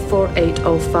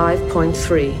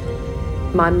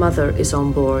 44805.3. My mother is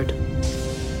on board.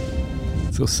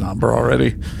 So somber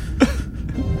already.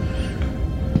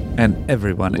 And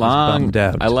everyone is bummed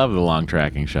out. I love the long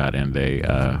tracking shot and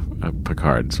a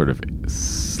Picard sort of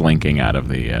slinking out of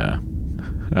the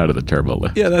turbo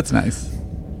lift. Yeah, that's nice.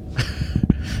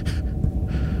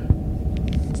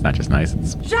 It's not just nice,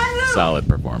 it's solid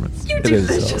performance. You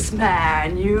delicious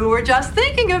man. You were just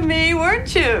thinking of me,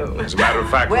 weren't you? As a matter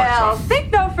of fact, well, Lwaxana.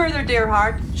 think no further, dear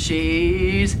heart.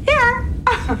 She's here.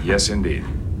 Yes, indeed.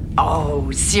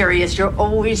 Oh, serious. You're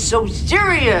always so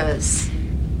serious.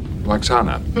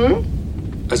 Lwaxana.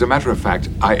 As a matter of fact,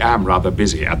 I am rather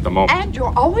busy at the moment. And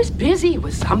you're always busy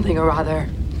with something or other.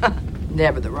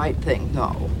 Never the right thing,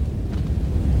 though.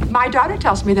 My daughter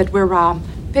tells me that we're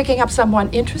picking up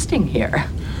someone interesting here.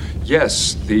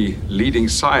 Yes, the leading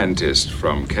scientist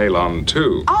from Kalon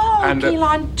 2. Oh,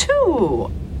 Kalon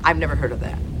 2. I've never heard of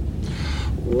that.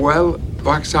 Well,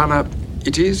 Lwaxana,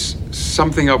 it is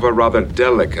something of a rather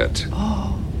delicate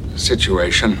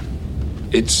situation.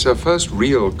 It's a first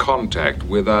real contact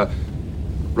with a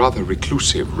rather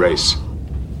reclusive race.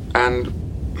 And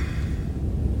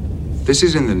this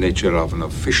is in the nature of an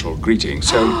official greeting,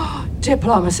 so...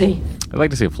 Diplomacy. I'd like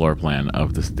to see a floor plan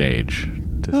of the stage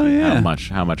to see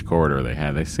how much corridor they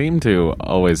have. They seem to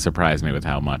always surprise me with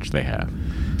how much they have.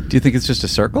 Do you think it's just a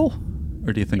circle?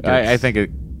 Or do you think I think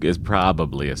it is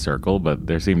probably a circle, but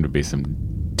there seem to be some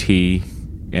T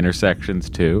intersections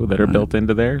too that are built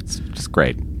into there. It's just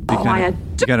great. It'd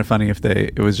be kind of funny if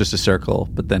it was just a circle,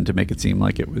 but then to make it seem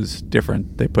like it was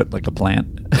different, they put like a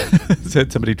plant.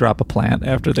 Said somebody drop a plant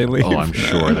after they leave. Oh, I'm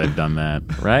sure they've done that,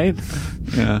 right?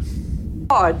 Yeah.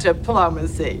 Oh,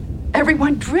 diplomacy.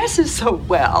 Everyone dresses so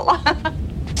well.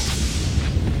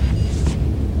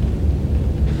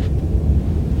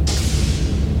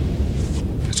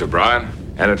 Mr. O'Brien,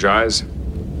 energize.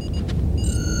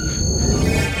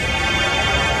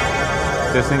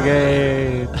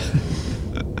 Disengage.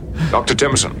 Dr.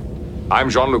 Timerson, I'm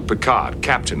Jean-Luc Picard,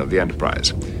 captain of the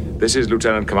Enterprise. This is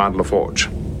Lieutenant Commander LaForge.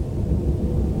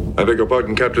 I beg your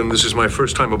pardon, Captain. This is my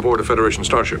first time aboard a Federation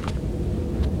starship.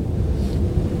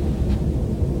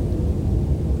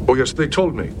 Oh, yes, they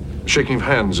told me. Shaking of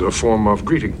hands, a form of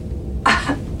greeting.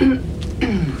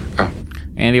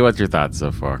 Andy, what's your thoughts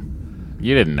so far?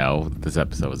 You didn't know this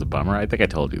episode was a bummer. I think I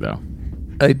told you, though.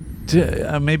 I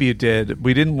did. Maybe you did.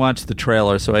 We didn't watch the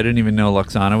trailer, so I didn't even know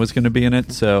Luxana was going to be in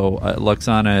it. So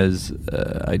Luxana is,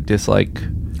 I dislike.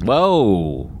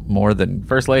 Whoa. More than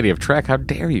First Lady of Trek. How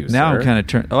dare you, now sir? I'm kind of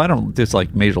turned. Oh, I don't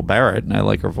dislike Majel Barrett, and I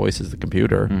like her voice as the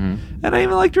computer. And I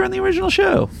even liked her in the original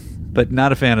show. But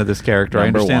not a fan of this character. I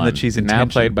understand that she's now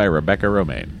played by Rebecca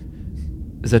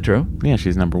Romaine. Is that true? Yeah,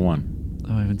 she's number 1.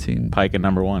 Oh, I haven't seen Pike at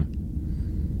number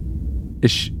 1.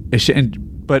 Is she,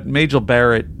 but Majel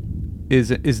Barrett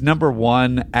is number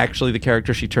 1 actually the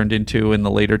character she turned into in the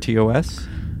later TOS,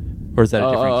 or is that a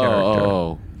different character?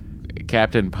 Oh,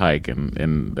 Captain Pike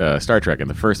in Star Trek, in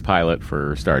the first pilot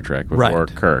for Star Trek before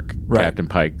Kirk. Right. Captain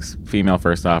Pike's female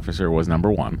first officer was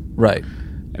number 1. Right.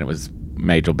 And it was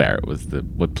Majel Barrett was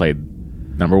what played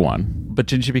number 1. But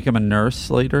didn't she become a nurse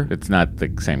later? It's not the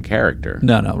same character.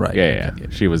 No, right. Yeah.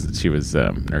 She was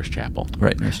Nurse Chapel.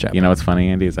 Right, Nurse Chapel. You know what's funny,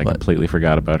 Andy, is I completely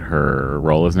forgot about her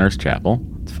role as Nurse Chapel.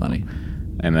 It's funny.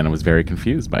 And then I was very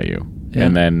confused by you. Yeah.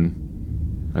 And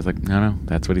then I was like, no,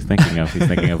 that's what he's thinking of. He's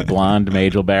thinking of blonde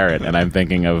Majel Barrett, and I'm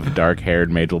thinking of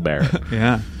dark-haired Majel Barrett.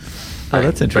 Yeah. Oh,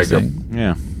 that's interesting.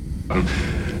 Yeah.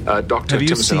 Dr. Have you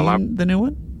Timerson, seen the new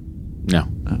one? No.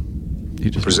 Oh. You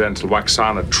just present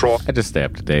Waxana Troy. I just stay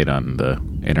up to date on the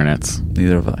internets.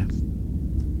 Neither have I.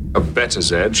 Of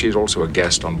Betazed, she's also a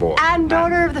guest on board. And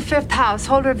daughter of the 5th house,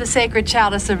 holder of the sacred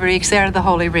chalice of Reeks, heir of the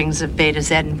holy rings of Beta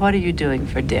Z. And what are you doing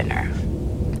for dinner?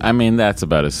 I mean, that's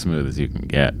about as smooth as you can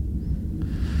get.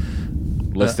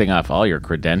 Listing off all your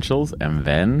credentials and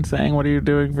then saying, what are you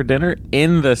doing for dinner?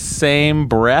 In the same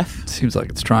breath? Seems like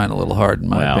it's trying a little hard, in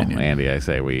my opinion. Well, Andy, I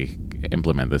say we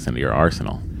implement this into your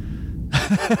arsenal.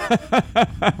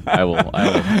 I will.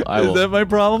 Is that my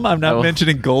problem? I'm not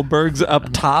mentioning Goldberg's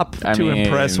up top to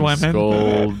impress women.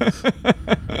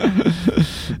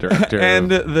 Director and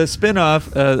the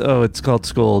spin-off, it's called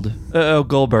Scold.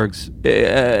 Goldberg's.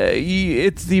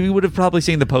 You would have probably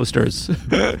seen the posters.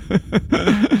 That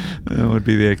would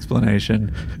be the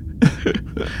explanation.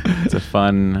 It's a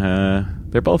fun.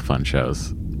 They're both fun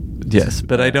shows. Yes,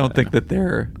 but I don't think that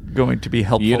they're going to be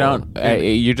helpful. You don't.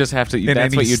 You just have to.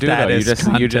 That's what you do, though.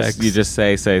 You just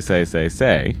say.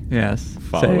 Yes.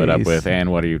 Follow it up with,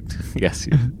 and what do you? Yes,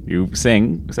 you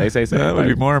sing. Say. That would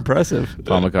be more impressive.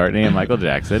 Paul McCartney and Michael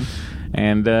Jackson,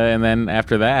 and then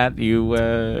after that,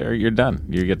 you're done.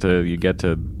 You get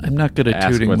to. I'm not good at ask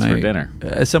tooting what's my for dinner.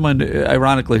 As someone,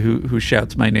 ironically, who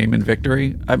shouts my name in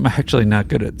victory, I'm actually not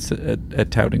good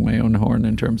at touting my own horn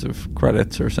in terms of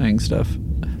credits or saying stuff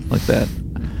like that.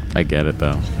 I get it,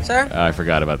 though. Sir? I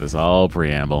forgot about this all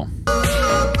preamble. Now,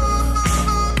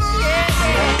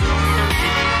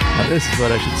 this is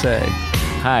what I should say.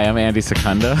 Hi, I'm Andy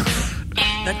Secunda.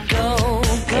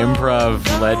 Improv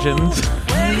legend.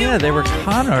 Yeah, they were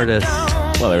con artists.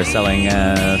 Well, they were selling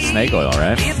snake oil,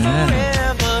 right?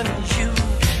 Yeah.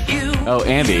 Oh,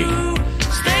 Andy.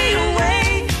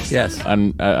 Yes.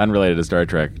 Unrelated to Star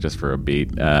Trek, just for a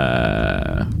beat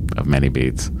of many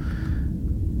beats.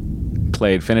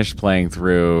 Finished playing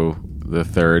through my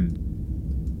third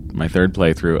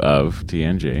playthrough of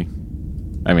TNG.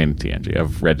 I mean TNG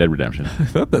of Red Dead Redemption. I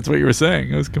thought that's what you were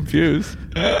saying. I was confused.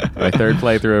 My third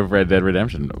playthrough of Red Dead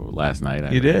Redemption last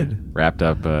night. You did. Wrapped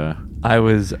up. I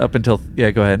was up until. Yeah,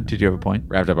 go ahead. Did you have a point?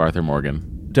 Wrapped up Arthur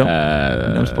Morgan.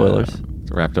 No spoilers.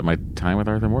 Wrapped up my time with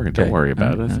Arthur Morgan. Don't worry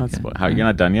about it. It's not you're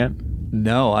not done yet?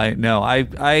 No,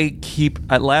 I keep.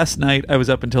 Last night I was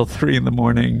up until 3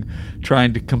 a.m.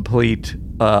 trying to complete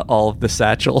all of the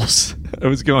satchels. I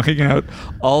was going out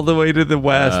all the way to the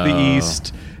west, the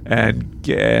east,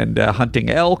 and hunting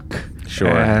elk.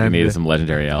 Sure, you needed some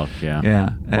legendary elk. Yeah,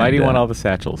 yeah. Why do you want all the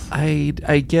satchels? I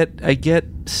get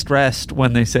stressed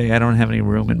when they say I don't have any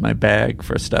room in my bag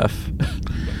for stuff.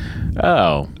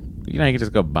 Oh. You know, you can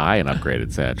just go buy an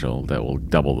upgraded satchel that will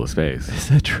double the space. Is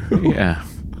that true? Yeah.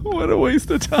 What a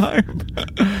waste of time.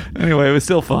 Anyway, it was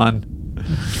still fun.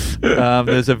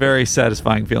 There's a very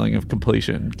satisfying feeling of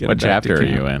completion. What chapter are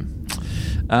you in?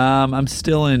 I'm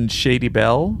still in Shady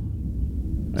Bell.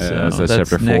 So that's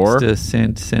chapter 4? Next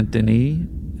to Saint Denis.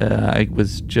 I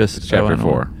was just... It's chapter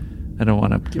 4. I don't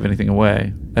want to give anything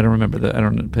away. I don't remember I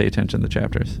don't pay attention to the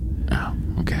chapters. Oh,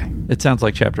 okay. It sounds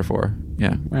like chapter 4.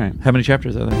 Yeah. Right. How many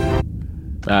chapters are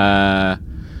there?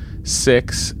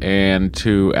 6 and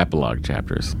 2 epilogue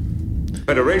chapters.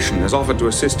 Federation has offered to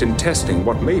assist in testing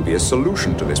what may be a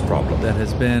solution to this problem. That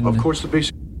has been, Of course, the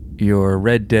basic. your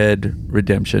Red Dead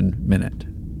Redemption Minute.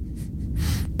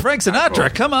 Frank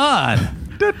Sinatra, come on!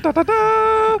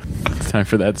 It's time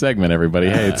for that segment everybody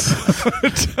hates.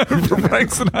 Time for Frank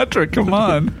Sinatra, come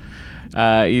on.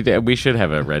 We should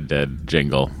have a Red Dead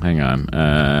jingle. Hang on.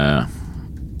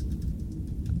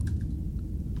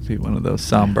 Be one of those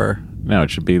somber. No, it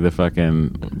should be the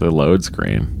load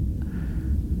screen.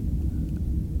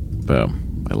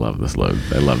 Boom. I love this load.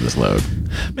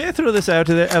 May I throw this out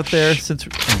there since...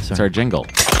 It's our jingle.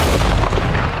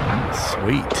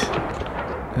 Sweet.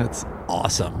 That's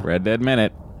awesome. Red Dead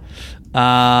Minute.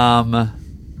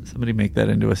 Somebody make that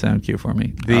into a sound cue for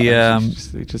me.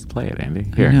 Just play it, Andy.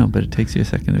 Here. I know, but it takes you a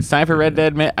second. It's time for Red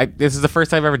Dead Minute. This is the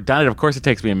first time I've ever done it. Of course it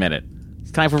takes me a minute.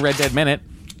 It's time for Red Dead Minute.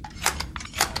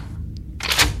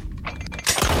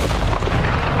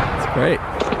 That's great.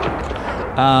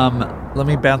 Let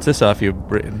me bounce this off you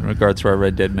in regards to our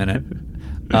Red Dead Minute.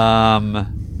 I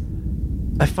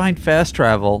find fast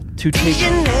travel to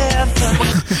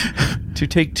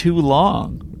take too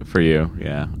long. For you,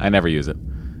 yeah. I never use it.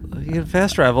 You get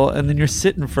fast travel, and then you're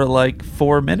sitting for like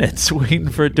 4 minutes waiting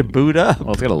for it to boot up.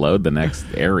 Well, it's got to load the next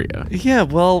area. Yeah,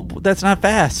 well, that's not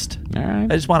fast. All right.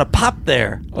 I just want to pop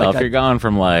there. Well, if you're going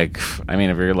from if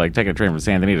you're taking a train from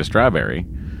San Denis to Strawberry,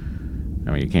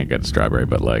 you can't get to Strawberry,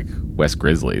 but West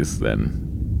Grizzlies,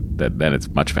 then it's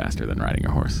much faster than riding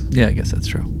a horse. Yeah, I guess that's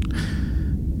true.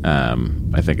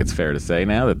 I think it's fair to say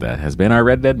now that has been our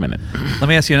Red Dead Minute. Let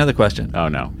me ask you another question. Oh,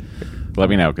 no. Let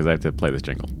me know, because I have to play this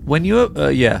jingle. When you...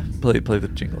 play the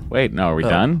jingle. Wait, no, are we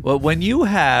done? Well, when you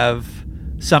have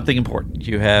something important,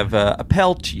 you have a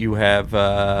pelt, you have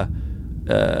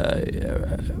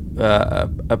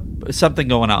something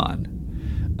going on,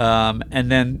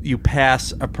 and then you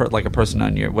pass a person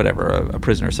on your... whatever, a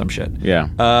prisoner or some shit. Yeah.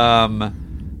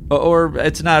 Or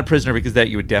it's not a prisoner because that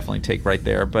you would definitely take right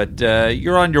there. But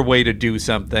you're on your way to do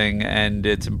something, and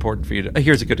it's important for you to...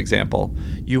 Here's a good example.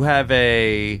 You have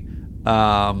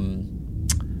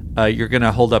you're going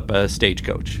to hold up a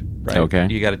stagecoach, right? Okay.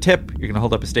 You got a tip. You're going to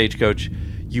hold up a stagecoach.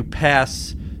 You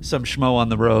pass some schmo on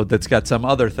the road that's got some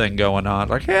other thing going on.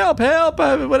 Like, help,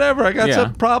 whatever. I got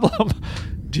some problem.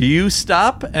 Do you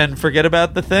stop and forget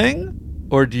about the thing?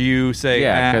 Or do you say,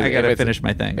 I got to finish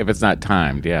my thing? If it's not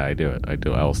timed, yeah, I do it. I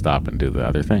will stop and do the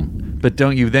other thing. But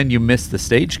don't you then you miss the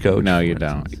stagecoach? No, you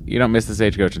don't. You don't miss the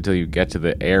stagecoach until you get to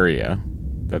the area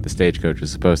that the stagecoach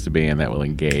is supposed to be in that will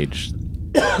engage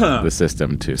the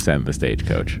system to send the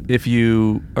stagecoach. If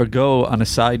you go on a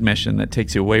side mission that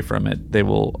takes you away from it, they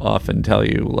will often tell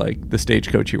you, the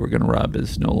stagecoach you were going to rob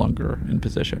is no longer in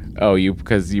position. Oh,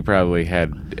 because you probably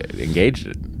had engaged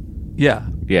it. Yeah.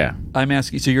 Yeah. I'm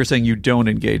asking, so you're saying you don't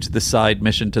engage the side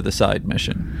mission to the side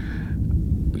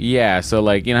mission? Yeah,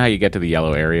 so you know how you get to the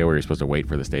yellow area where you're supposed to wait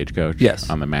for the stagecoach? Yes.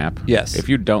 On the map? Yes. If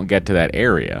you don't get to that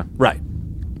area, right,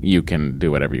 you can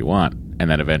do whatever you want, and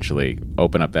then eventually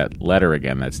open up that letter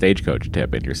again, that stagecoach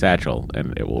tip in your satchel,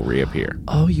 and it will reappear.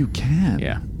 Oh, you can?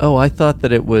 Yeah. Oh, I thought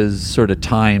that it was sort of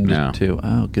timed to...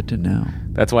 Oh, good to know.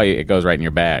 That's why it goes right in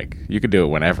your bag. You could do it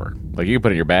whenever. You can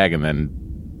put it in your bag and then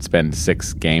spend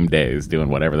 6 game days doing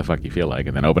whatever the fuck you feel like,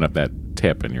 and then open up that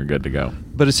tip and you're good to go.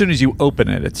 But as soon as you open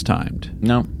it, it's timed.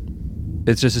 No.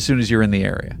 It's just as soon as you're in the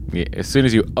area. Yeah, as soon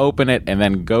as you open it and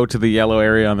then go to the yellow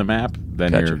area on the map,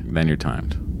 then you're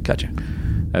timed. Gotcha.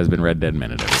 That has been Red Dead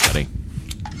Minute, everybody.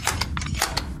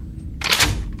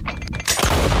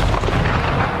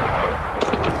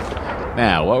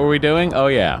 Now, what were we doing? Oh,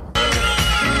 yeah.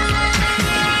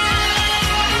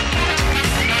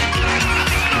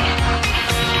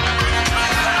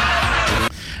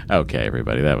 Okay,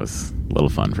 everybody, that was a little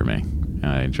fun for me.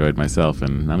 I enjoyed myself,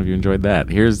 and none of you enjoyed that.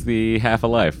 Here's the Half a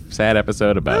Life sad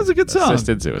episode about that was a good song.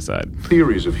 Assisted suicide.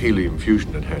 Theories of helium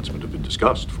fusion enhancement have been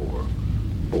discussed for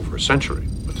over a century,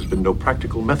 but there's been no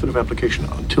practical method of application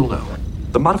until now.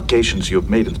 The modifications you have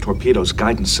made in the torpedo's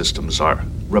guidance systems are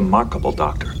remarkable,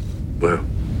 Doctor. Well,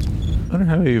 I wonder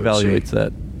how he evaluates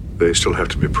that. They still have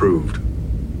to be proved.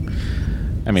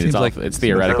 I mean, Seems it's like- it's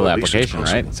theoretical At least it's application,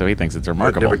 right? possible. So he thinks it's I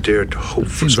remarkable. never dared to hope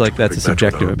for Seems such like that's a perfect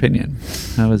match subjective without- opinion.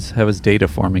 How is Data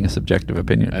forming a subjective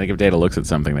opinion? I think if Data looks at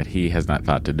something that he has not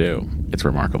thought to do, it's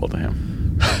remarkable to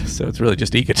him. So it's really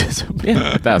just egotism.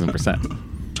 Yeah, 1,000%.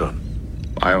 Son.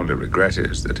 My only regret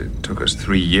is that it took us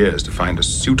 3 years to find a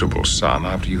suitable son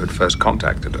after you had first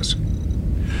contacted us.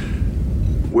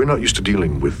 We're not used to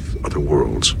dealing with other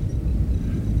worlds.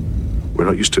 We're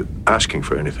not used to asking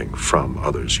for anything from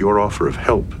others. Your offer of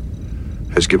help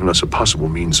has given us a possible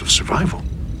means of survival.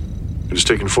 It has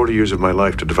taken 40 years of my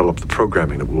life to develop the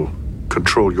programming that will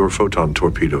control your photon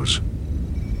torpedoes.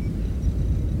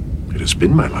 It has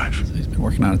been my life. He's been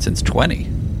working on it since 20.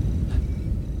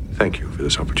 Thank you for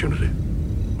this opportunity.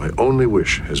 My only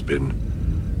wish has been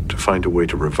to find a way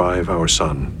to revive our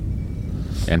son.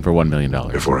 And for $1 million.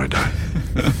 Before I die.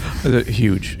 A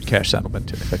huge cash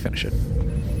settlement if I finish it.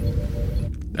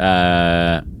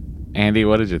 Andy,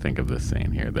 what did you think of this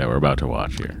scene here that we're about to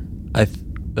watch here?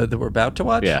 That we're about to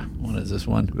watch? Yeah. What is this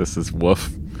one? This is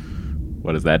Woof.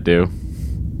 What does that do?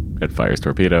 It fires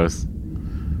torpedoes.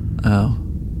 Oh.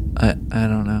 I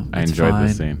don't know. I It's enjoyed fine.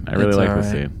 this scene. I really It's like all this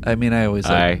right. scene. I mean, I always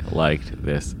liked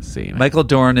this scene. Michael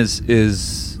Dorn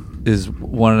is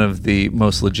one of the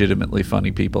most legitimately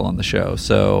funny people on the show.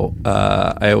 So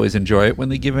I always enjoy it when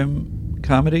they give him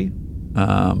comedy.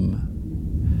 I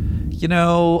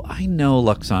know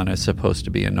Luxana is supposed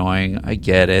to be annoying. I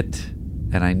get it,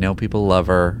 and I know people love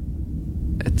her.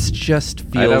 It just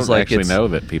feels I don't like actually it's... know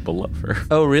that people love her.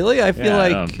 Oh, really? I feel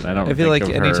like I don't I feel like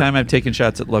think of her anytime I've taken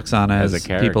shots at Luxana, as a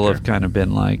people character. have kind of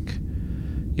been like,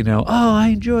 oh, I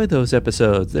enjoy those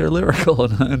episodes. They're lyrical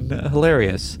and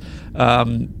hilarious.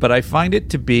 But I find it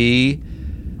to be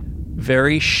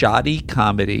very shoddy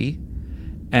comedy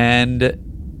and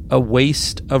a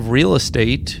waste of real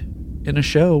estate in a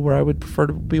show where I would prefer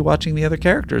to be watching the other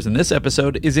characters. And this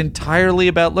episode is entirely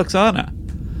about Luxana.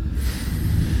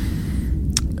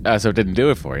 So it didn't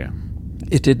do it for you?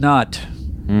 It did not.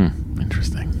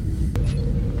 Interesting.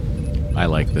 I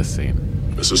like this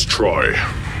scene. Mrs. Troy,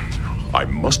 I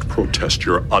must protest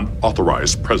your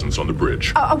unauthorized presence on the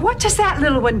bridge. What does that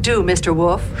little one do, Mr.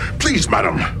 Wolf? Please,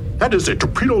 madam. That is a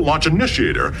torpedo launch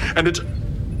initiator, and it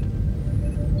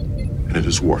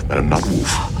is Worf, madam, not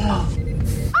Wolf.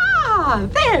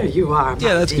 There you are, my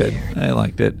Yeah, that's dear. good. I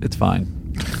liked it. It's fine.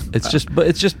 It's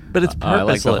purposeless. I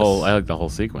like the whole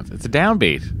sequence. It's a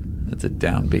downbeat. It's a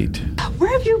downbeat.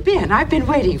 Where have you been? I've been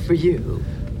waiting for you.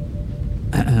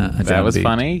 That was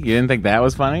funny. You didn't think that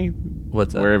was funny?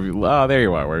 What's that? Where have you? Oh, there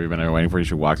you are. Where have you been waiting for you?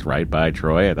 She walked right by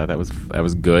Troy. I thought that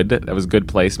was good. That was good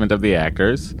placement of the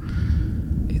actors.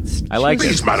 I like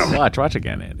Please, it. madam. Watch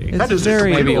again, Andy. That is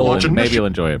very maybe launch you'll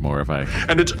enjoy it more if I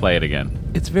play it again.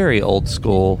 It's very old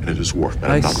school. And it is Worf,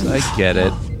 I madam, not Wolf. get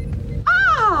it.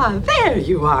 There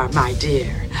you are, my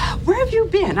dear. Where have you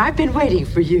been? I've been waiting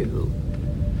for you.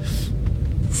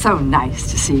 So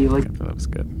nice to see you again. That was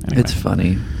good. It's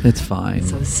funny. It's fine.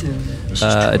 So soon.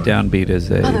 A downbeat is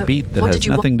a Mother, beat that what has did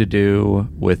you nothing to do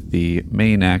with the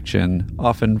main action,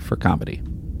 often for comedy.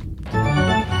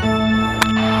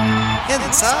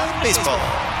 Inside baseball.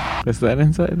 Is that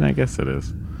inside? I guess it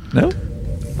is. No?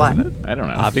 What? I don't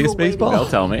know. Obvious baseball? They'll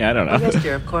tell me. I don't know. Yes,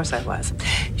 dear, of course I was.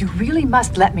 You really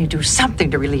must let me do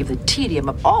something to relieve the tedium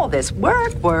of all this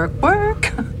work.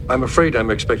 I'm afraid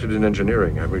I'm expected in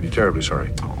engineering. I'm really terribly sorry.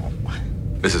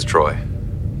 Mrs. Troy,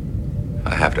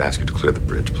 I have to ask you to clear the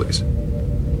bridge, please.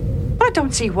 But I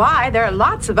don't see why. There are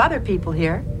lots of other people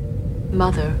here.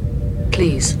 Mother,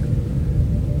 please.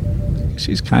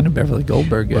 She's kind of Beverly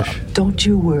Goldberg-ish. Don't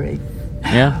you worry.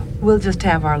 Yeah. We'll just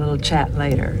have our little chat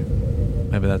later.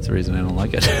 Maybe that's the reason I don't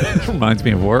like it. It reminds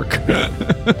me of work.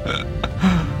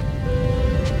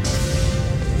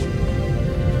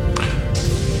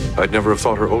 I'd never have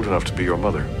thought her old enough to be your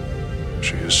mother.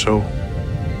 She is so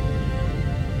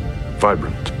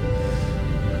vibrant.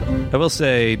 I will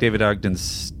say David Ogden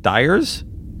Stiers,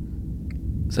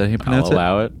 is that how you pronounce it? I'll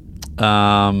allow it.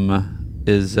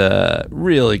 Is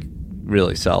really,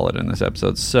 really solid in this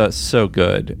episode. So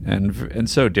good and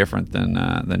so different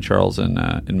than Charles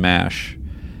in MASH,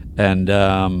 and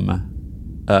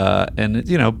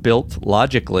built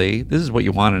logically. This is what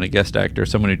you want in a guest actor: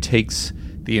 someone who takes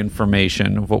the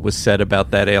information of what was said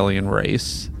about that alien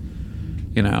race.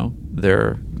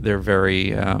 They're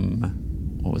very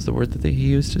what was the word that he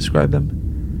used to describe them?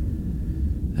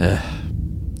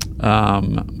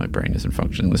 My brain isn't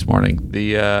functioning this morning.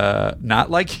 The not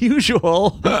like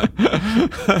usual. They're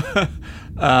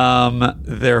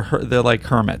like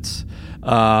hermits,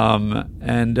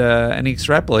 and he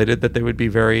extrapolated that he would be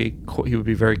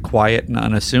very quiet and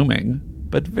unassuming,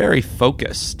 but very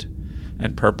focused,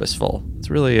 and purposeful. It's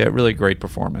really a really great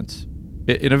performance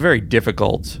in a very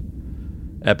difficult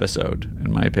episode,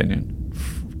 in my opinion,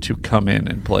 to come in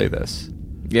and play this.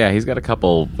 Yeah, he's got a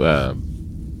couple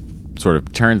sort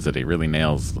of turns that he really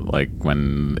nails, like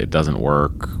when it doesn't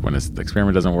work, when his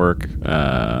experiment doesn't work.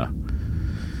 A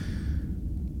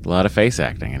lot of face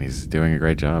acting, and he's doing a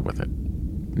great job with it.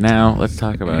 Now, let's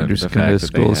talk about Andrew's the going fact to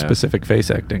that they school have specific face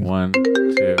acting. 1, 2.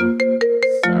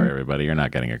 Sorry, everybody, you're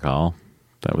not getting a call.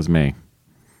 That was me.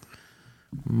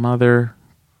 Mother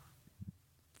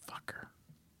fucker.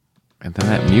 And then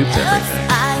that mutes everything.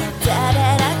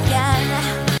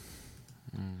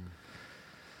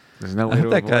 There's no way to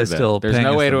avoid that. Still There's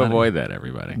no way to avoid that,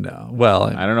 everybody. No. Well,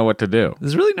 I don't know what to do.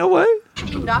 There's really no way.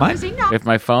 If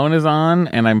my phone is on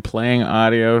and I'm playing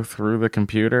audio through the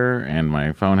computer and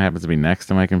my phone happens to be next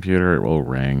to my computer, it will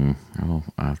ring.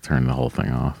 I'll turn the whole thing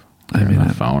off. Turn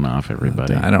the phone off,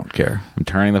 everybody. I don't care. I'm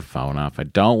turning the phone off. I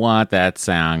don't want that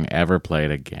song ever played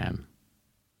again.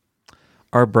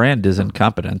 Our brand is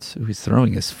incompetence. He's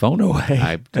throwing his phone away.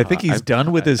 I think he's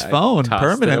done with his phone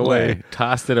permanently.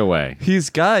 Tossed it away. He's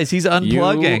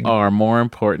unplugging. You are more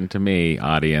important to me,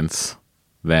 audience,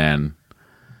 than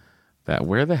that.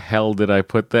 Where the hell did I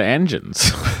put the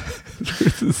engines?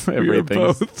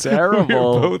 Everything's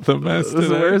terrible. We're both a mess today.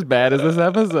 We're as bad as this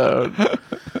episode.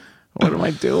 What am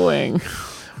I doing?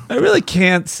 I really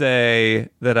can't say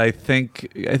that I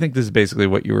think this is basically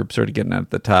what you were sort of getting at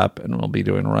the top, and we'll be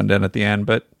doing a rundown at the end,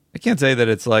 but I can't say that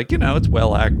it's like, it's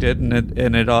well acted and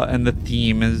the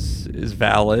theme is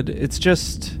valid. It's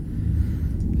just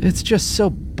so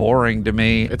boring to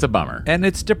me. It's a bummer. And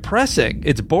it's depressing.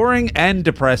 It's boring and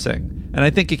depressing. And I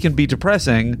think it can be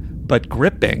depressing but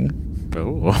gripping.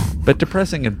 Ooh. But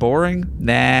depressing and boring?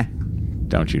 Nah.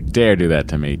 Don't you dare do that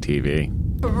to me, TV.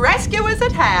 Rescue is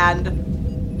at hand.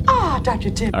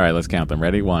 Dr. Tim. All right, let's count them.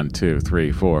 Ready? 1, 2,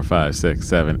 3, 4, 5, 6,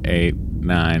 7, 8,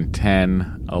 9,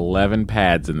 10, 11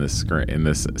 pads in this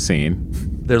scene.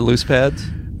 They're loose pads?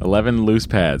 11 loose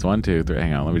pads. 1, 2, 3.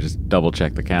 Hang on, let me just double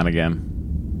check the count again.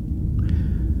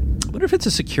 I wonder if it's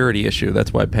a security issue.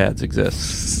 That's why pads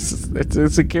exist. It's a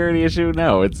security issue?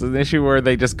 No, it's an issue where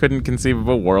they just couldn't conceive of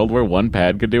a world where one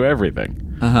pad could do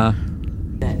everything. Uh-huh.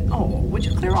 Would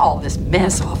you clear all this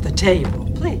mess off the table,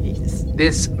 please?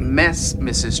 This mess,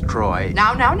 Mrs. Troy.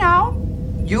 Now.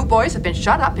 You boys have been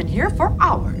shut up in here for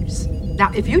hours.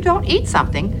 Now, if you don't eat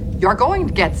something, you're going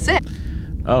to get sick.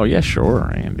 Oh, yeah,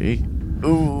 sure, Andy.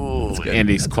 Ooh.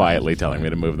 Andy's quietly telling me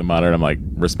to move the monitor. I'm like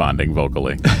responding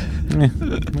vocally. I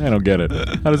don't get it.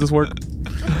 How does this work?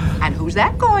 And who's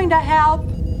that going to help?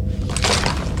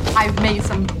 I've made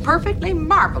some perfectly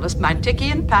marvelous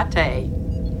Mantiquian pate.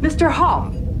 Mr.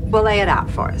 Holm will lay it out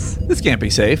for us. This can't be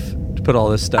safe to put all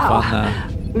this stuff on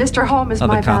Mr. Holm is on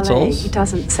the my valet. consoles. He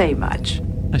doesn't say much.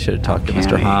 I should have talked to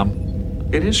Mr. Holm.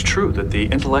 It is true that the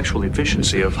intellectual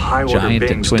efficiency of high-order Giant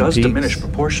beings Twin does Peaks. diminish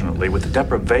proportionately with the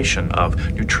deprivation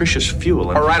of nutritious fuel.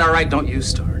 And All right, don't you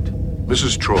start.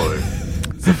 Mrs. Troy.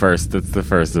 It's the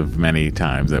first of many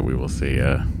times that we will see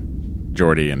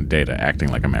Geordi and Data acting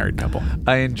like a married couple.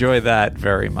 I enjoy that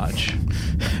very much.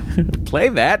 Play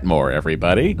that more,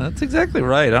 everybody. That's exactly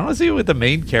right. I want to see it with the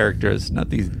main characters, not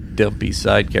these dumpy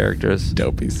side characters.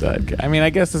 I mean, I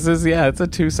guess this is, it's a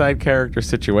two-side character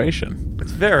situation.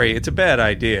 It's a bad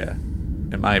idea,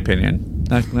 in my opinion.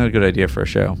 Not a good idea for a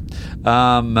show.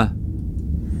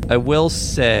 I will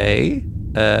say,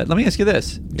 let me ask you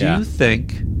this. Do you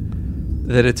think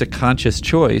that it's a conscious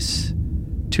choice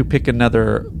to pick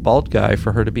another bald guy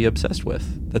for her to be obsessed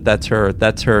with? That's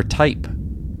her type?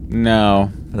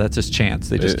 No. That's his chance.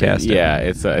 They just cast it. Yeah,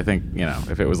 it's. I think,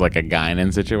 if it was like a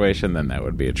Guinan situation, then that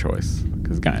would be a choice.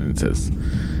 Because Guinan says,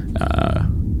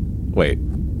 wait,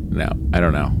 no, I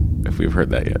don't know if we've heard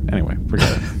that yet. Anyway, forget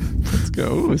it. Let's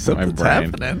go. Something's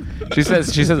happening. She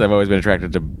says I've always been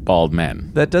attracted to bald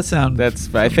men. That does sound. I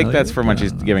think that's from when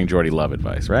she's giving Geordi love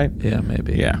advice, right? Yeah,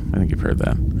 maybe. Yeah, I think you've heard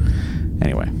that.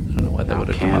 Anyway, I don't know why that would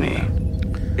have come up.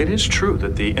 It is true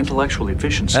that the intellectual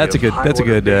efficiency That's a of good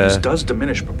high-order beings does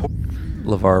diminish proportionally.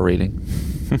 LeVar reading.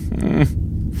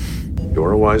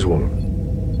 You're a wise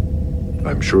woman.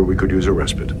 I'm sure we could use a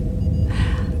respite.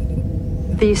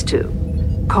 These two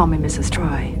call me Mrs.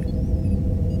 Troy.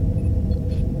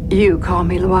 You call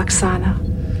me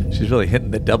Luoxana. She's really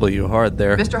hitting the W hard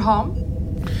there. Mr. Holm?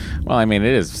 Well, I mean,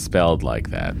 it is spelled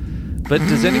like that. But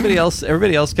does everybody else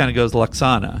kind of goes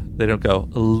Luoxana. They don't go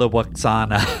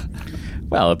Luoxana.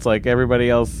 Well, it's like everybody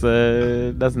else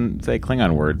doesn't say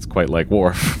Klingon words quite like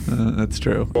Worf. That's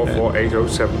true.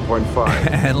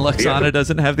 44807.5. And Luoxana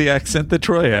doesn't have the accent that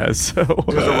Troy has. So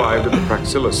has arrived at the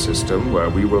Praxilla system, where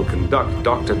we will conduct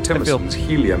Dr. Timmerson's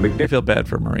helium ignition. I feel bad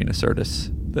for Marina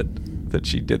Sirtis that that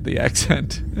she did the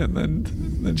accent, and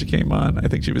then she came on. I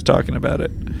think she was talking about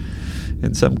it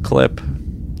in some clip,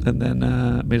 and then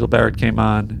Majel Barrett came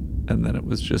on, and then it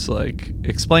was just like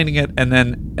explaining it, and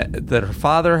then that her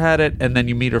father had it, and then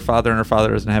you meet her father, and her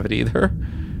father doesn't have it either.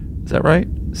 Is that right?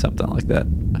 Something like that.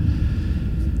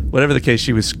 Whatever the case,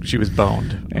 she was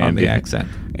boned on the accent.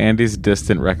 Andy's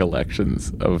distant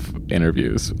recollections of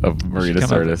interviews of Marina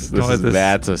Sirtis.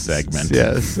 That's a segment.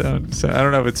 Yes. So I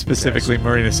don't know if it's specifically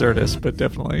Marina Sirtis, but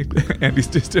definitely Andy's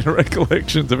distant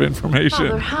recollections of information.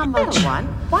 Mother, how much?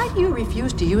 Why do you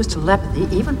refuse to use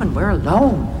telepathy even when we're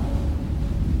alone?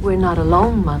 We're not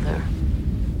alone, Mother.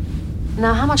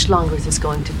 Now, how much longer is this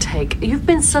going to take? You've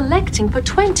been selecting for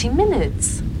 20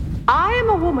 minutes. I am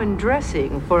a woman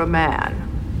dressing for a man.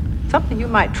 Something you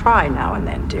might try now and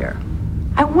then, dear.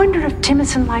 I wonder if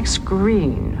Timothy likes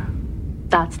green.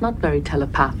 That's not very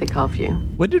telepathic of you.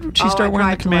 When did she start wearing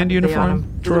the command uniform?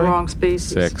 The wrong species.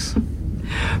 6.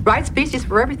 Right species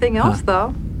for everything else,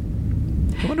 though.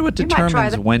 I wonder what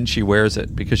determines when she wears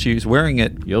it, because she's wearing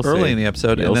it early in the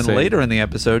episode, and then later in the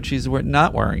episode she's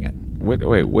not wearing it.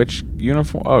 Wait, which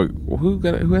uniform? Oh, who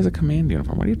has a command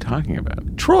uniform? What are you talking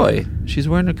about? Troy. She's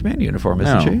wearing a command uniform,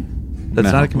 isn't she?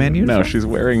 That's not a command uniform? No, she's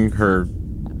wearing her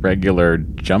regular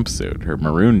jumpsuit, her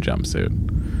maroon jumpsuit.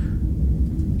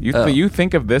 You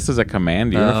think of this as a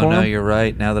command uniform? Oh, no, you're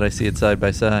right. Now that I see it side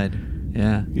by side.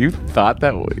 Yeah. You've thought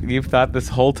this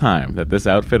whole time that this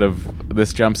outfit of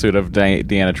this jumpsuit of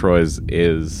Deanna Troy's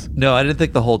is... No, I didn't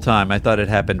think the whole time. I thought it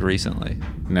happened recently.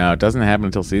 No, it doesn't happen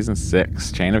until season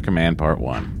 6, Chain of Command Part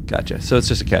 1. Gotcha. So it's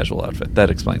just a casual outfit. That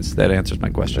answers my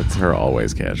question. It's her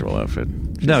always casual outfit.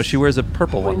 No, she wears a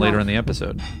purple one later in the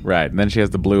episode. Right, and then she has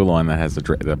the blue one that has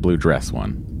the blue dress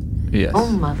one. Yes.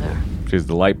 Oh, Mother. She has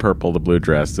the light purple, the blue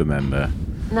dress, and then the...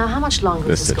 Now, how much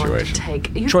longer is this going to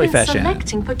take? You've Troy been Fashion.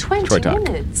 selecting for 20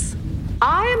 minutes.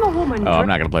 I am a woman. Oh, I'm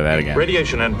not going to play that again.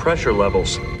 Radiation and pressure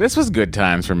levels. This was good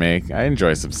times for me. I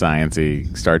enjoy some science-y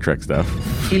Star Trek stuff.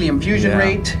 Helium fusion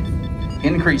rate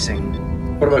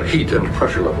increasing. What about heat and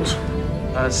pressure levels?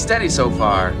 Steady so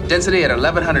far. Density at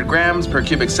 1,100 grams per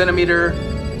cubic centimeter.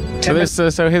 So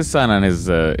his son on his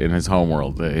in his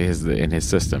homeworld, in his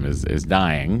system is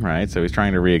dying, right? So he's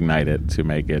trying to reignite it to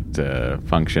make it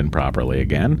function properly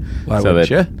again. Why would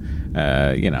you? So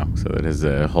that his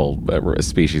whole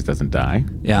species doesn't die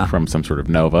from some sort of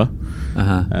nova.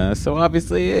 So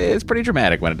obviously it's pretty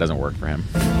dramatic when it doesn't work for him.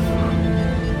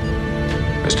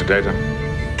 Mr. Data,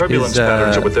 turbulence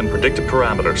patterns are within predicted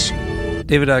parameters.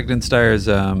 David Ogden Steyer's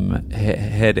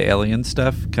head alien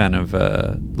stuff kind of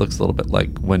looks a little bit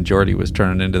like when Geordi was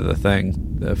turning into the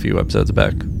Thing a few episodes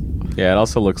back. Yeah, it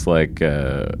also looks like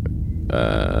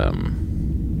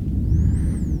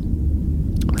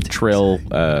trill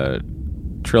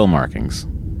markings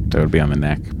that would be on the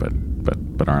neck, but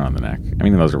aren't on the neck. I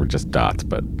mean, those are just dots,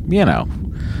 but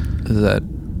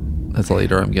that's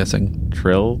later, I'm guessing.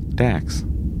 Trill Dax.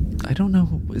 I don't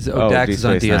know. Dax is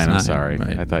on DS9. I'm sorry.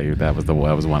 Right. I thought that was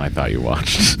one I thought you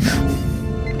watched.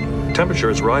 Temperature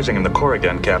is rising in the core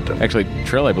again, Captain. Actually,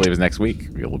 Trill, I believe, is next week.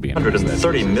 It'll be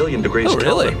 130 million degrees. Oh,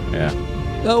 really? Yeah.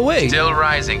 Oh, wait. Still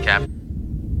rising, Captain.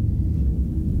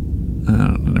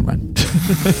 Never mind.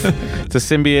 It's a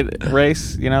symbiote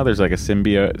race. There's like a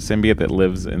symbiote that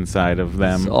lives inside of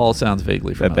them. This all sounds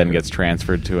vaguely familiar. That then gets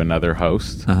transferred to another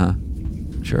host.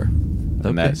 Sure.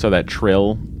 And that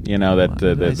Trill, the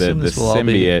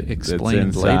symbiote that's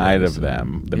inside of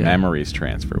them, the memories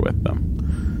transfer with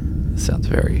them. Sounds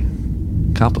very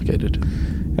complicated.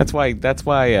 That's why Dax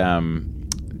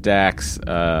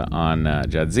on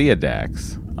Jadzia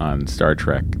Dax on Star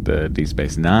Trek, the Deep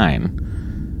Space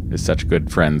Nine, is such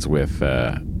good friends with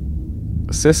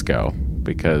Cisco,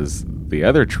 because the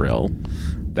other Trill,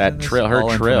 her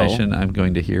Trill, I'm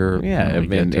going to hear. Yeah,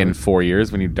 in 4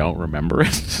 years when you don't remember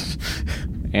it.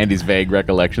 Andy's vague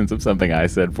recollections of something I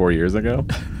said 4 years ago.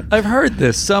 I've heard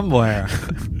this somewhere.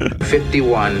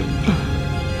 51.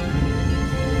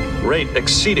 Rate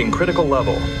exceeding critical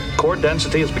level. Core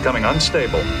density is becoming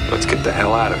unstable. Let's get the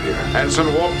hell out of here.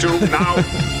 Hanson, warp 2, now!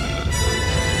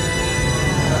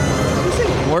 Is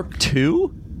it warp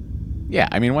 2? Yeah,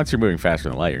 I mean, once you're moving faster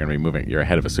than light, you're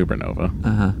ahead of a supernova.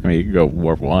 I mean, you can go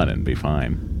warp 1 and be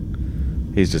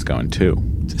fine. He's just going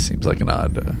 2. Just seems like an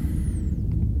odd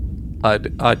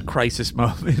crisis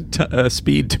moment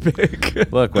speed to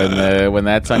pick. Look, when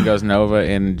that sun goes nova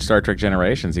in Star Trek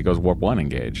Generations, he goes warp 1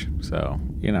 engage. So,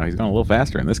 he's going a little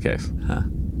faster in this case.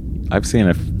 I've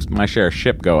seen my share of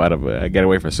ship go get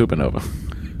away from a supernova.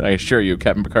 I assure you,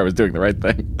 Captain Picard was doing the right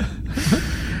thing.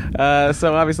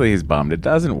 So obviously he's bummed. It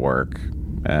doesn't work.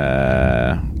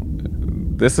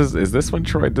 this is when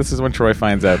Troy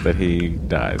finds out that he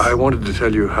dies. I wanted to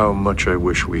tell you how much I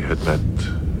wish we had met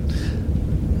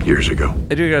years ago.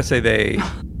 I do gotta say they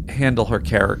handle her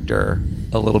character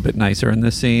a little bit nicer in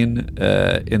this scene,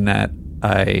 in that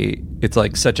it's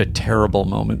like such a terrible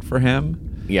moment for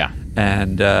him. Yeah.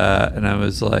 And I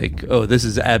was like, oh, this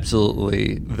is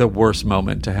absolutely the worst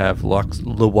moment to have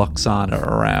Lwaxana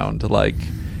around, like,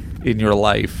 in your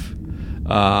life,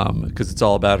 because it's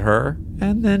all about her.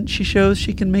 And then she shows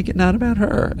she can make it not about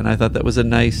her. And I thought that was a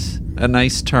nice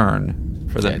turn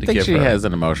for them to give her. I think she has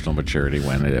an emotional maturity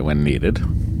when needed.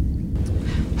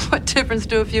 What difference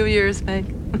do a few years make?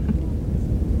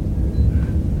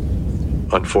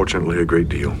 Unfortunately, a great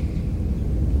deal.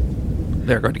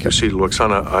 They're going to You see,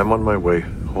 Lwaxana, I'm on my way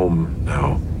home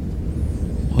now.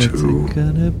 What's it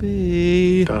gonna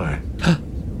be? Die.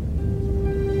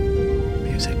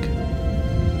 Music.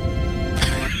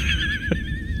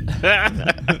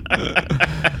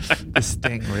 This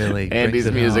thing really. Andy's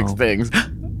music stings.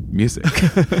 Music.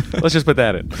 Let's just put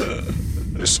that in.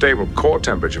 A stable core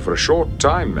temperature for a short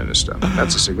time, Minister.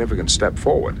 That's a significant step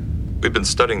forward. We've been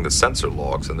studying the sensor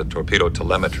logs and the torpedo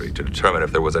telemetry to determine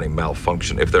if there was any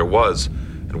malfunction. If there was,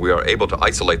 and we are able to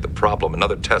isolate the problem,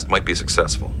 another test might be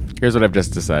successful. Here's what I've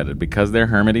just decided. Because they're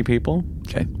hermity people,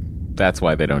 okay, that's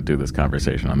why they don't do this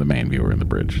conversation on the main viewer in the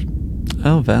bridge.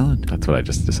 Oh, valid. That's what I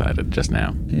just decided just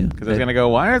now. Yeah. Because I was going to go,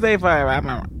 why are they five? I don't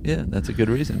know. Yeah, that's a good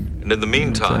reason. And in the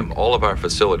meantime, all of our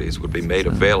facilities would be made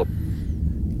available.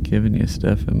 Giving you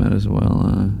stuff, I might as well,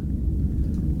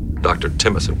 Dr.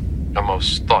 Timmerson. A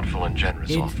most thoughtful and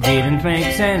generous offer. It didn't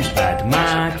make sense, but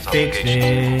Mike fixed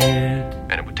it.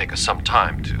 And it would take us some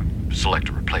time to select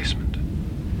a replacement.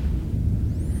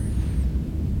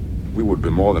 We would be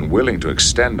more than willing to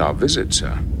extend our visit,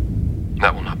 sir.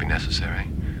 That will not be necessary.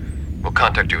 We'll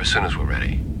contact you as soon as we're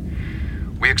ready.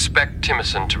 We expect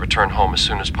Timmerson to return home as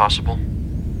soon as possible.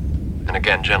 And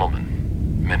again,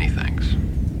 gentlemen, many thanks.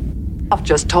 I've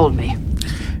just told me.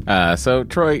 So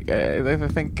Troy, I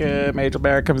think Major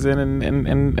Barrett comes in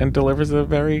and delivers a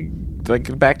very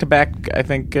back to back. I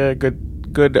think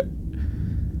good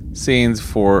scenes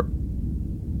for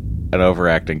an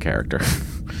overacting character.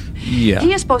 Yeah,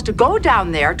 he is supposed to go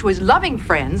down there to his loving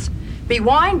friends, be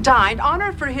wined, dined,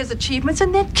 honored for his achievements,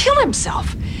 and then kill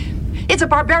himself. It's a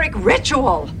barbaric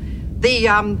ritual.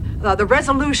 The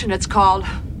resolution, it's called.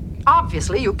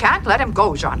 Obviously, you can't let him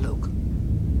go, Jean-Luc.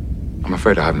 I'm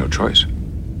afraid I have no choice.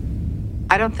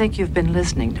 I don't think you've been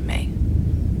listening to me.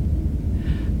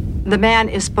 The man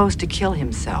is supposed to kill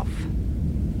himself.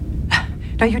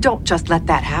 Now, you don't just let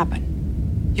that happen.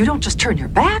 You don't just turn your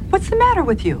back. What's the matter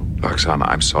with you? Lwaxana,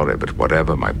 I'm sorry, but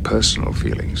whatever my personal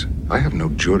feelings, I have no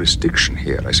jurisdiction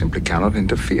here. I simply cannot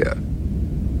interfere.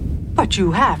 But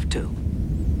you have to.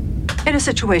 In a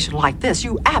situation like this,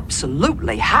 you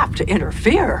absolutely have to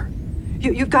interfere.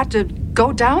 You've got to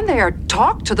go down there,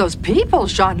 talk to those people,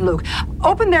 Jean-Luc.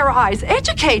 Open their eyes,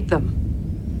 educate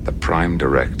them. The Prime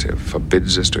Directive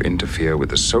forbids us to interfere with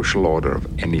the social order of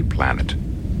any planet.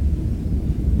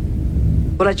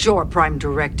 Well, it's your Prime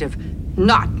Directive,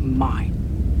 not mine.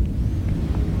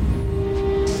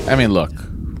 I mean, look,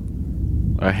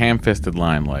 a ham-fisted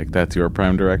line like, that's your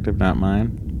Prime Directive, not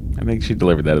mine. I think she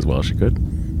delivered that as well as she could.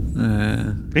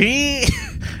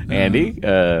 Andy,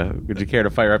 would you care to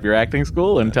fire up your acting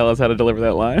school and tell us how to deliver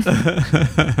that line?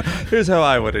 Here's how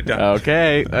I would have done.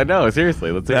 Okay. No,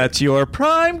 seriously. Let's. That's your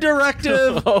Prime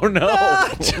Directive. Oh no,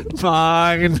 not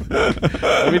mine.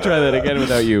 Let me try that again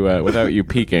without you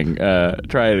peeking.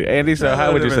 Try it, Andy. So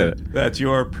how would you say it? That's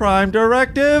your Prime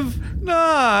Directive,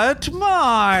 not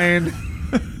mine.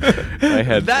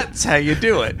 That's how you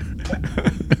do it.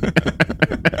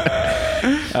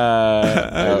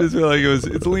 I just feel like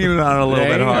it's leaning on it a little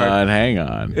bit hard. Hang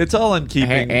on. It's all in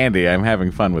keeping. Andy, I'm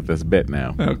having fun with this bit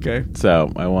now. Okay.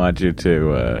 So I want you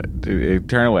to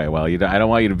turn away while you. I don't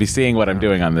want you to be seeing what I'm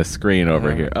doing on this screen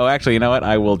over here. Oh, actually, you know what?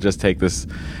 I will just take this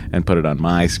and put it on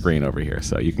my screen over here,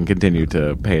 so you can continue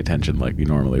to pay attention like you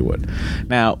normally would.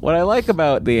 Now, what I like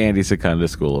about the Andy Secunda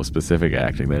School of Specific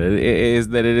Acting that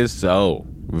it is so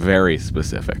very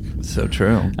specific. So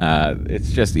true.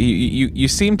 It's just you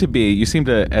seem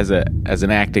to as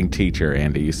an acting teacher,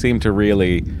 Andy, you seem to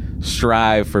really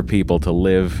strive for people to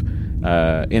live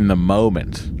in the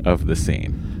moment of the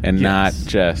scene and not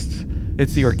just.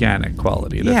 It's the organic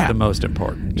quality that's the most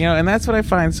important. You know, and that's what I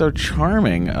find so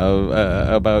charming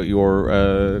about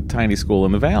your tiny school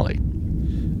in the valley.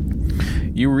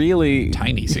 You really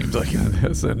tiny seems like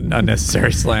that's an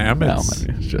unnecessary slam. It's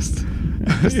just.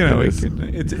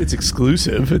 It's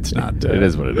exclusive. It's not. It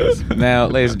is what it is. Now,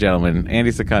 ladies and gentlemen,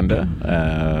 Andy Secunda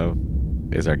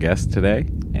is our guest today,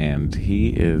 and he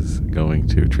is going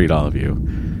to treat all of you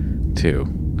to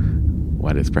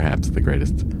what is perhaps the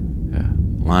greatest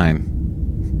line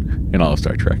in all of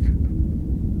Star Trek.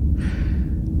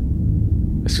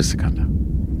 Mr. Secunda.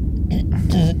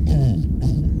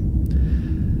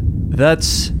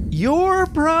 That's your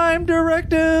prime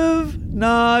directive,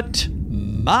 not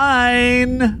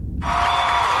mine.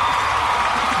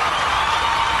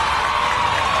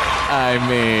 I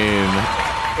mean,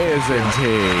 isn't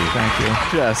he? Thank you.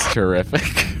 Just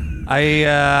terrific.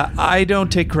 I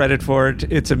don't take credit for it.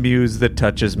 It's a muse that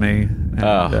touches me. And,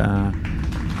 thank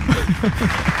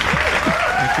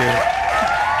you.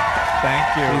 Thank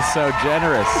you. He's so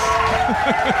generous.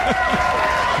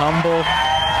 Humble,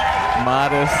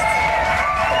 modest,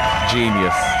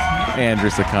 genius.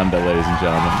 Andrew Secunda, ladies and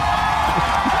gentlemen.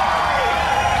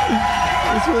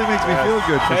 This really makes me feel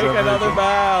good. For Take another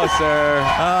bow, sir.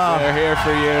 They're here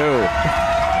for you.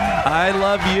 I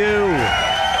love you.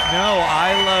 No,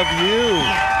 I love you.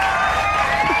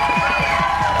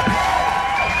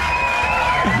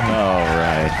 All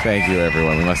right. Thank you,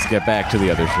 everyone. We must get back to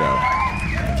the other show.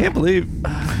 I can't believe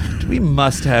we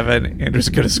must have an Andrew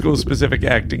Secunda School specific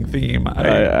acting theme.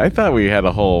 I thought we had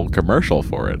a whole commercial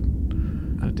for it.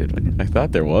 Did we? I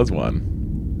thought there was one.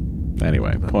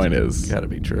 Anyway, point is, gotta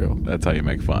be true. That's how you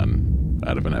make fun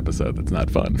out of an episode that's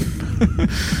not fun.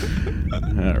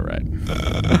 All right.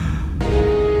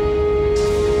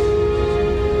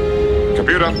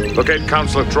 Computer, locate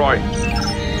Counselor Troy.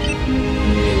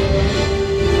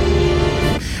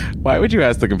 Why would you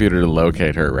ask the computer to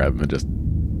locate her rather than just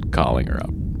calling her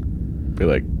up? Be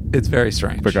like, it's very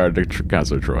strange. Picard to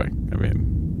Counselor Troy. I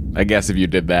mean, I guess if you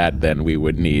did that, then we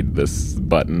would need this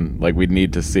button. Like, we'd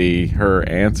need to see her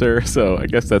answer. So I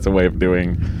guess that's a way of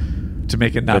doing... To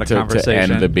make it not a conversation.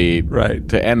 To end the beat. Right.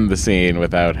 To end the scene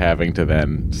without having to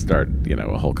then start,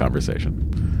 a whole conversation.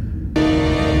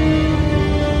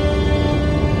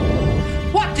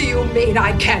 What do you mean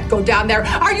I can't go down there?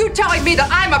 Are you telling me that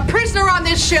I'm a prisoner on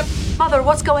this ship? Mother,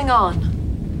 what's going on?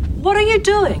 What are you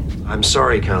doing? I'm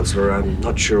sorry, Counselor. I'm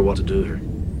not sure what to do here.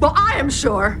 Well, I am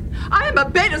sure. I am a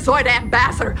Betazoid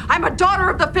ambassador. I'm a daughter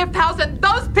of the Fifth House, and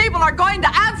those people are going to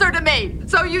answer to me.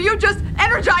 So you just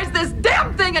energize this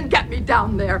damn thing and get me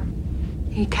down there.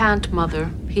 He can't, Mother.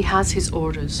 He has his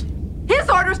orders. His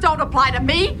orders don't apply to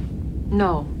me.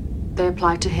 No, they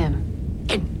apply to him.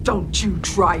 And don't you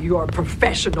try your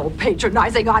professional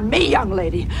patronizing on me, young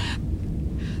lady.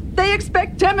 They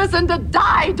expect Timothy to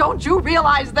die, don't you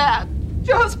realize that?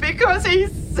 Just because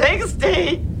he's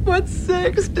 60. What's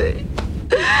 60?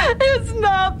 It's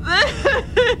nothing.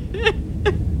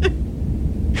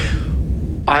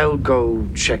 I'll go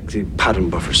check the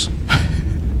pattern buffers.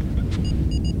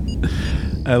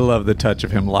 I love the touch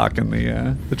of him locking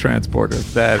the transporter.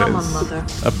 That Come is on, Mother.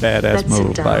 a badass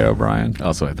move by O'Brien.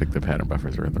 Also, I think the pattern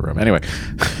buffers are in the room. Anyway.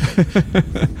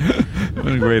 It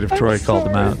would be great if Troy called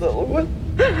them out.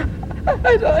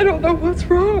 I don't know what's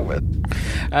wrong with.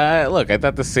 Look, I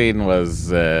thought the scene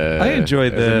was. I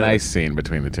enjoyed a nice scene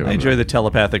between the two. I enjoy the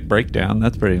telepathic breakdown.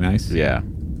 That's pretty nice. Yeah.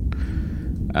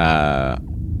 I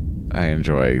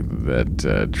enjoy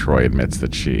that Troy admits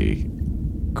that she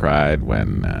cried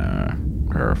when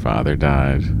her father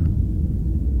died.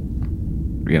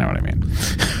 You know what I mean?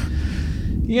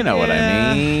 You know what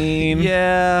I mean?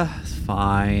 Yeah, it's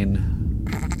fine.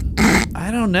 I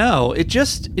don't know. It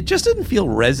just didn't feel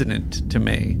resonant to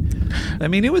me. I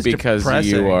mean, it was because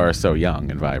depressing. you are so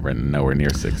young and vibrant and nowhere near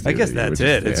 60. I guess that's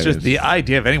it. It's just the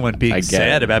idea of anyone being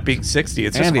sad about being 60.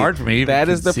 It's just Andy, hard for me. That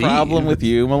is the problem with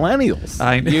you millennials.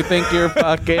 I know. You think you're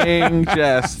fucking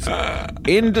just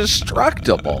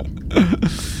indestructible.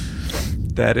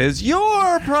 That is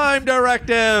your prime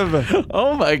directive.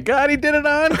 Oh my God, he did an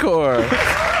encore. Not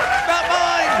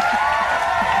mine.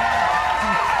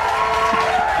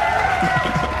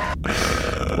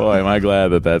 Boy, am I glad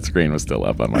that screen was still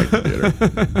up on my computer.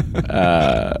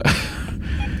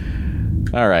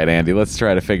 All right, Andy, let's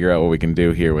try to figure out what we can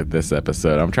do here with this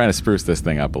episode. I'm trying to spruce this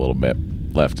thing up a little bit,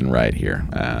 left and right here.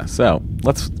 So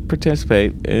let's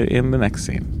participate in the next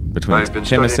scene between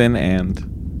Timothy and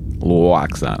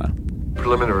Lwaxana.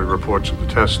 Preliminary reports of the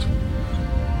test.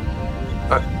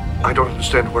 I don't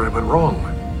understand where I went wrong.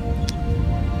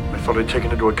 I thought I'd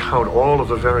taken into account all of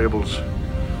the variables.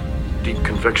 Deep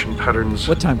convection patterns.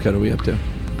 What time code are we up to?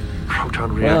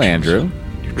 Proton reactions. Well, Andrew,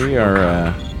 we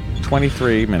are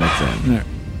 23 minutes in.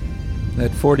 There.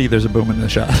 At 40, there's a boom in the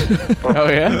shot. Oh,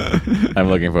 yeah? I'm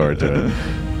looking forward to it.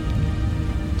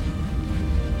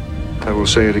 I will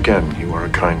say it again. You are a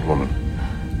kind woman.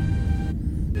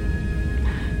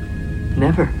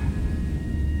 Never.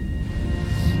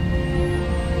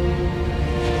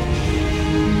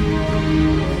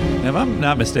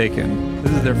 not mistaken,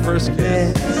 this is their first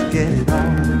kiss.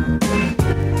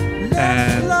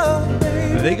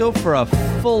 And they go for a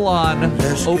full-on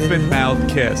open mouth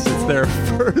kiss. It's their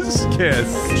first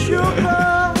kiss.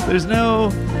 There's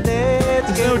no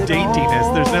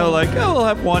daintiness. There's no like, oh, we'll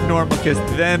have one normal kiss,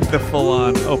 then the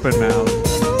full-on open mouth.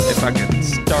 If I can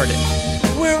start it.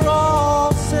 We're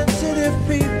all sensitive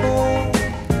people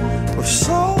with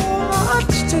so much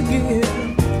to give.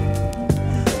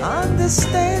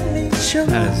 Understand each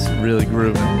other. That is really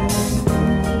grooving.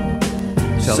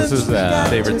 So this is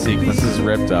favorite sequence. This is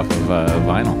ripped off of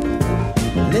vinyl.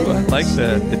 Ooh, I like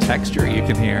the texture you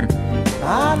can hear.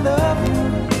 I love you.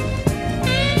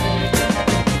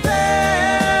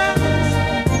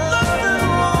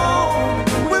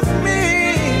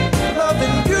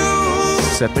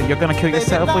 Except that you're gonna kill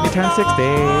yourself when you turn 60.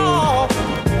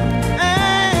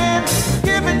 And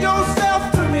giving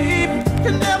yourself to me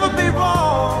can never be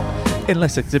wrong.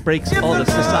 Unless it breaks all the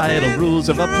societal rules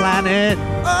of a planet.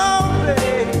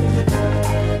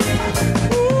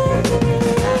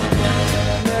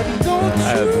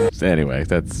 Anyway,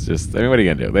 that's just. I mean, what are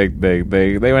you gonna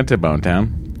do? They went to Bone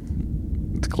Town.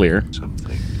 It's clear.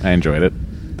 I enjoyed it.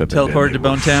 Teleport to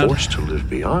Bone Town. Forced to live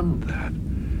beyond that,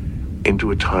 into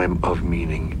a time of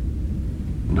meaning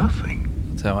nothing.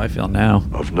 That's how I feel now.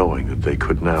 Of knowing that they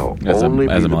could now As only a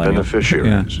be the millennial.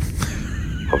 beneficiaries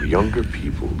of younger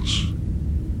people's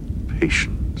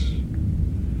patience.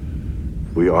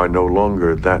 We are no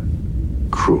longer that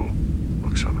cruel,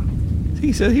 Roxana.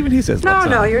 He says, even he says,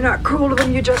 No, you're not cruel to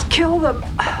them. You just kill them.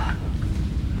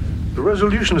 The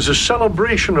resolution is a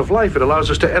celebration of life. It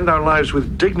allows us to end our lives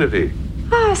with dignity.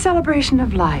 A celebration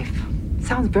of life.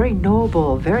 Sounds very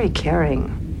noble, very caring.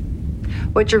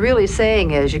 What you're really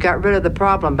saying is you got rid of the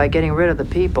problem by getting rid of the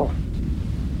people.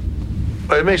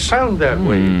 It may sound that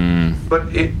way,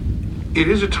 but it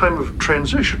is a time of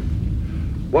transition.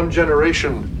 One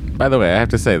generation. By the way, I have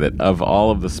to say that of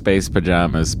all of the space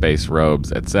pajamas, space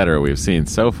robes, etc., we've seen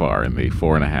so far in the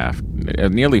 4.5,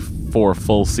 nearly 4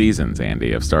 full seasons,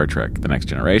 Andy, of Star Trek: The Next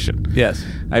Generation. Yes.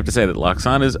 I have to say that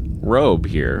Loxana's robe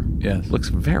here looks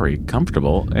very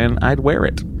comfortable, and I'd wear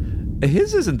it.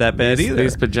 His isn't that bad either.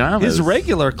 These pajamas. His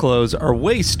regular clothes are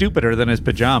way stupider than his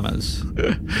pajamas.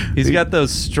 He's got those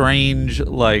strange,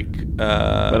 like,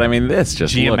 but I mean, this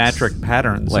just geometric looks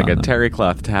patterns, like on a them. terry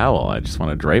cloth towel. I just want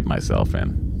to drape myself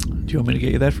in. Do you want me to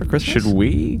get you that for Christmas? Should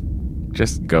we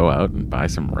just go out and buy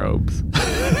some robes?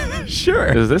 Sure.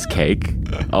 Is this cake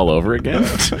all over again?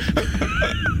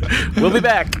 We'll be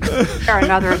back. Or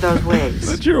another of those wigs.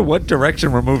 Not sure what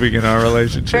direction we're moving in our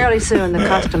relationship. Fairly soon, the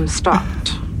custom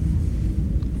stopped.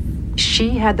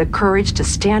 She had the courage to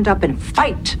stand up and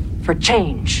fight for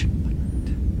change.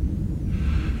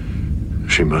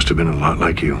 She must have been a lot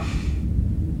like you.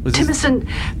 Timison,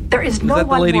 there is no that the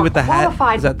one lady more with the hat?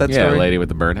 qualified. Is that Yeah, story? lady with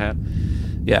the bird hat.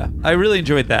 Yeah, I really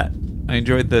enjoyed that. I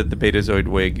enjoyed the Betazoid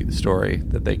wig story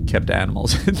that they kept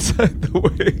animals inside the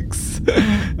wigs.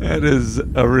 That is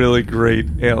a really great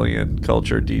alien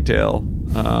culture detail.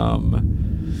 I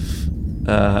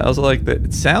also like that.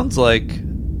 It sounds like.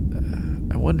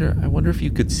 I wonder if you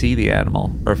could see the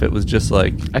animal, or if it was just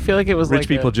like. I feel like it was rich like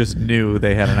people just knew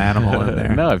they had an animal in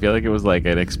there. No, I feel like it was like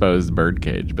an exposed bird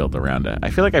cage built around it. I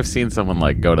feel like I've seen someone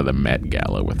like go to the Met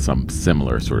Gala with some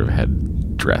similar sort of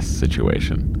headdress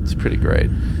situation. It's pretty great.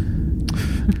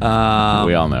 We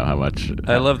all know how much.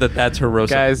 I love that. That's her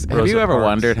Rosa. Guys, have Rosa you ever Parks.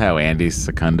 wondered how Andy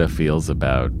Secunda feels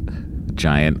about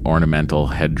giant ornamental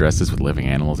headdresses with living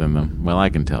animals in them? Well, I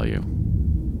can tell you.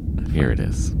 Here it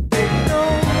is.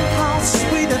 How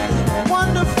sweet and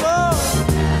wonderful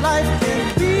life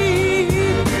can be.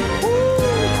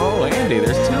 Oh, Andy,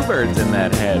 there's 2 birds in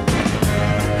that head.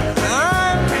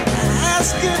 I'm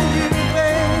asking you,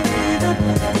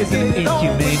 baby. Isn't it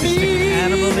inhumane to stick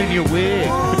an animal in your wig?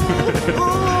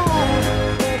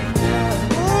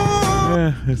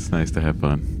 Yeah, it's nice to have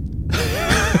fun.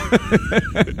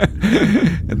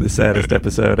 In the saddest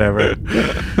episode ever.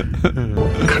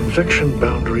 Convection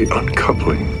boundary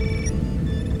uncoupling.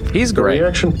 He's The great.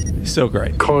 reaction So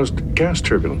great. caused gas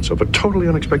turbulence of a totally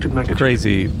unexpected magnitude.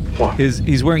 Crazy. Why?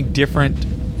 He's wearing different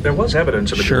There was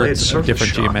evidence of a delayed shirts of surface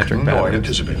different shock. geometric No, I patterns.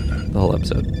 anticipated that. The whole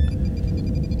episode.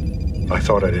 I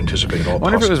thought I'd anticipated all I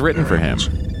wonder if it was possible written for him.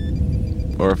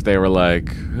 variables. Or if they were like,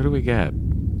 who do we get?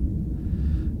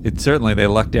 Certainly they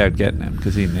lucked out getting him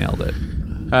because he nailed it.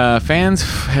 Fans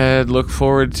had looked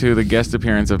forward to the guest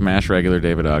appearance of MASH regular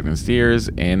David Ogden Stiers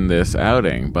in this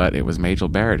outing, but it was Majel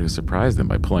Barrett who surprised them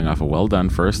by pulling off a well-done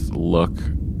first look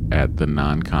at the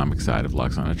non-comic side of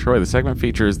Loxana Troy. The segment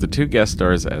features the 2 guest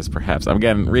stars as perhaps, I'm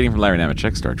again reading from Larry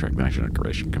Nemechek's Star Trek: The Next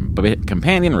Generation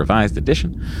Companion Revised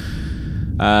Edition.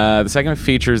 The segment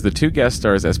features the two guest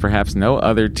stars as perhaps no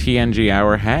other TNG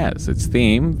hour has. Its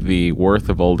theme, the worth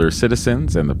of older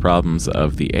citizens and the problems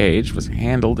of the age, was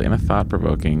handled in a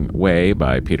thought-provoking way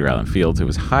by Peter Allen Fields, who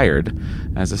was hired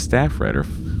as a staff writer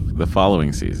the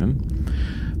following season.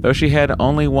 Though she had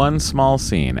only one small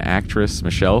scene, actress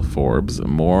Michelle Forbes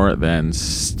more than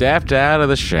stepped out of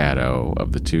the shadow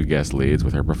of the two guest leads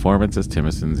with her performance as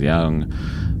Timison's young,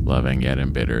 loving yet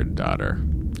embittered daughter,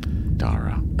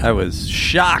 Dara. I was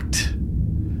shocked.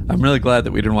 I'm really glad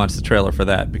that we didn't watch the trailer for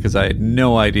that because I had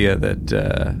no idea that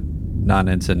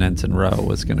non-ensign Ensign Rowe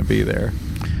was going to be there.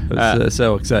 I was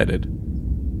so excited.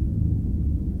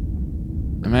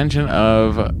 A mention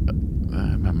of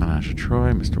Menage a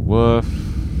Troy, Mr. Wolf.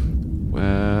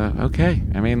 Okay.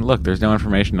 I mean, look, there's no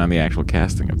information on the actual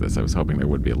casting of this. I was hoping there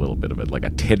would be a little bit of it, like a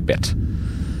tidbit.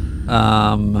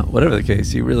 Whatever the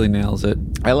case, he really nails it.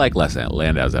 I like Les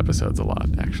Landau's episodes a lot,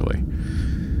 actually.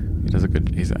 He does a good...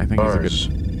 I think he's a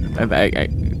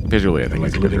good... Visually, I think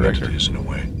he's a good director. In a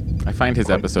way. I find his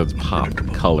episodes pop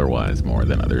color-wise more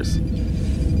than others.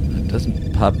 It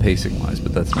doesn't pop pacing-wise,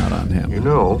 but that's not on him. You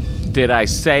know... Did I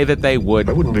say that they would?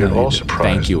 I wouldn't be at all surprised.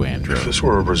 Thank you, Andrew. If this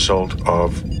were a result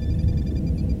of...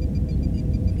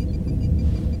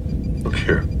 Look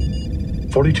here.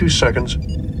 42 seconds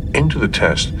into the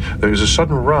test, there is a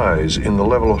sudden rise in the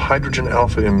level of hydrogen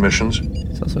alpha emissions.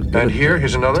 And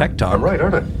here's another. Tech talk. I'm right,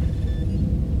 aren't I?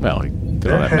 Well, he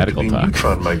did all that medical talk.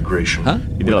 Neutron migration. Huh?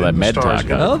 He did all that med talk.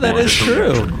 Oh, that is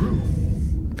true.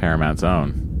 Paramount's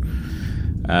own.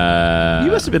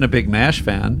 You must have been a big MASH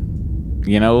fan.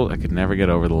 You know, I could never get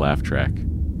over the laugh track.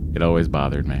 It always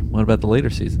bothered me. What about the later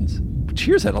seasons?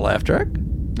 Cheers had a laugh track.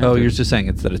 Oh, you're just saying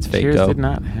it's fake. Cheers did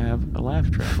not have a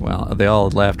laugh track. Well, they all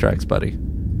had laugh tracks, buddy.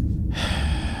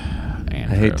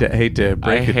 I hate to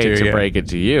break it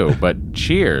to you, but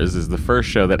Cheers is the first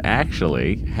show that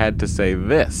actually had to say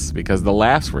this because the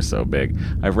laughs were so big.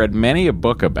 I've read many a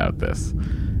book about this.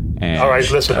 And, all right,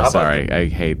 listen. I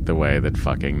hate the way that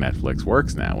fucking Netflix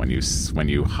works now. When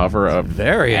you hover a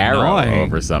arrow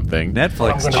over something,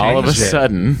 Netflix,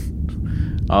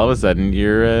 all of a sudden,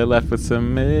 you're left with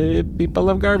some people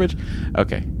love garbage.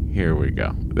 Okay, here we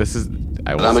go. This is.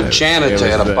 I'm a janitor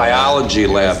at a biology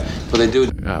lab. But they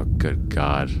do. Oh, good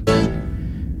God.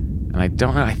 And I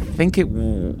don't know. I think it.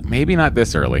 Maybe not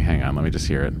this early. Hang on. Let me just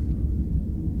hear it.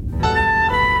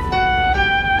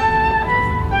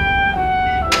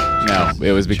 No,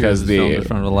 it was because in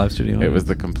front of the live studio. It was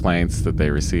the complaints that they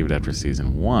received after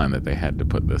season 1 that they had to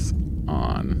put this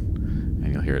on,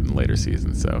 and you'll hear it in later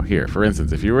seasons. So here, for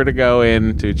instance, if you were to go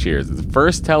into Cheers, it's the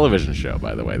first television show,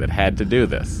 by the way, that had to do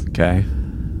this. Okay.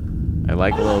 I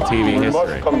like a little TV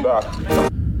history. Come back.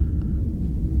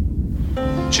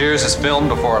 Cheers is filmed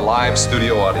before a live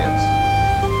studio audience.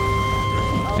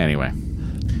 Anyway,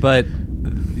 but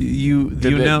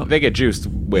they get juiced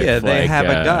with. Yeah, they have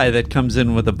a guy that comes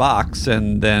in with a box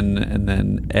and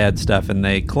then add stuff, and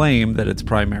they claim that it's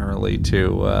primarily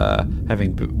to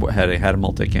having had a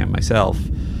multicam myself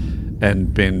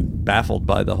and been baffled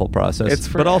by the whole process,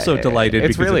 but also delighted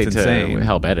because really it's insane. To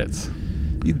help edits.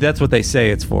 That's what they say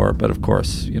it's for, but of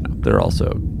course, they're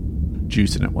also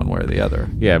juicing it one way or the other.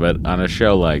 Yeah, but on a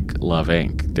show like Love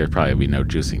Inc., there'd probably be no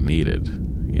juicing needed.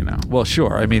 Well,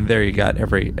 sure. I mean, there you got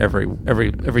every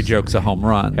joke's a home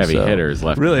run. Heavy hitters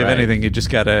left. Really, and right. If anything, you just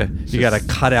gotta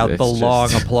cut out the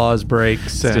long applause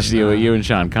breaks. It's just you and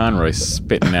Sean Conroy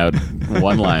spitting out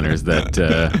one-liners that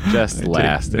just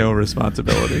lasted. No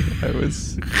responsibility.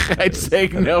 I'd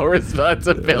take no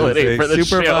responsibility for the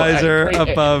supervisor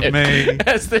above me.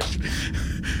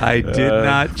 I did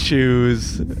not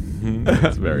choose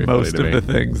most of the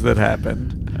things that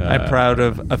happened. I'm proud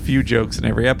of a few jokes in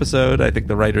every episode. I think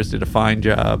the writers did a fine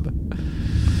job.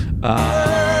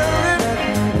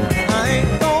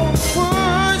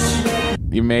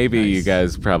 You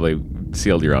guys probably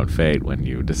sealed your own fate when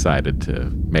you decided to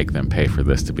make them pay for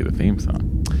this to be the theme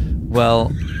song.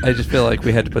 Well, I just feel like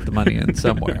we had to put the money in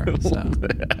somewhere. So.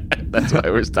 That's why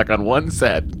we're stuck on one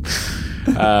set.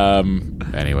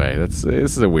 Anyway, this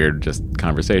is a weird just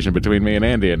conversation between me and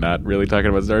Andy and not really talking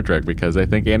about Star Trek because I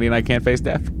think Andy and I can't face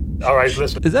death. All right,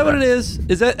 listen. Is that what it is?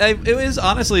 It is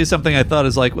honestly something I thought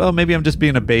is like, well, maybe I'm just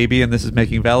being a baby and this is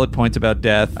making valid points about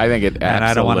death. I think it absolutely. And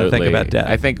I don't want to think about death.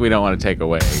 I think we don't want to take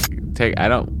away.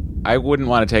 I wouldn't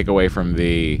want to take away from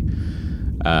the.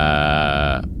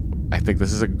 I think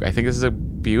this is a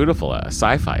beautiful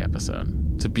sci-fi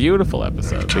episode. It's a beautiful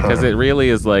episode because it really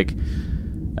is like.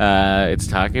 It's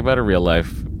talking about a real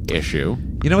life issue.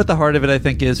 You know what the heart of it I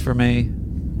think is for me?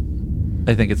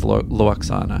 I think it's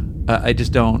Loaxana.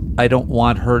 I don't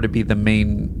want her to be the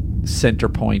main center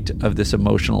point of this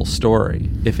emotional story.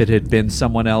 If it had been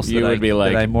someone else you would be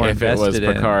like, that I'm more if it was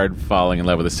invested Picard falling in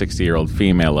love with a 60-year-old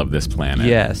female of this planet,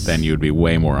 Yes. then you would be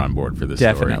way more on board for this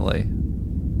Definitely. story.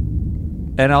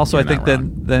 And also, You're I think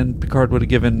not then Picard would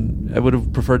have I would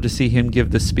have preferred to see him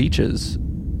give the speeches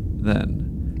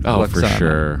than Oh, for Lwaxana.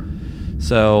 sure.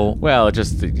 So well,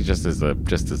 just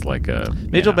as like a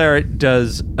Majel Barrett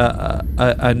does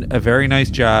a very nice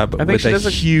job I think with she a does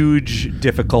a huge,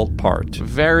 difficult part.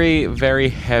 very, very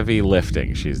heavy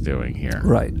lifting she's doing here.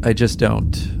 Right. I'm just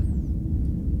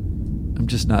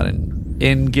not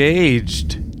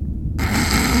engaged.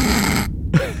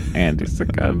 Andy's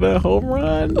got the home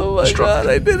run. Oh my God,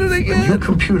 I did it again. A new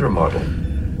computer model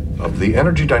of the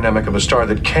energy dynamic of a star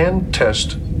that can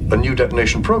test a new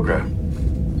detonation program.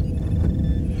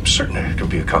 Certainly it can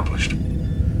be accomplished.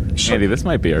 Andy, this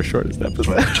might be our shortest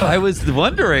episode. I was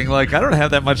wondering, I don't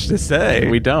have that much to say.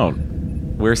 We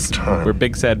don't. We're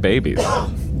big sad babies.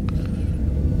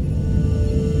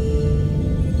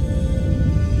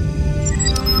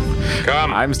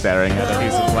 I'm staring at a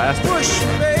piece of plastic. I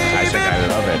think I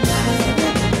love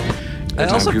it. I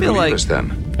also feel like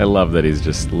I love that he's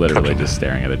just literally just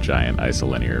staring at a giant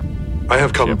isolinear. I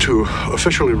have come to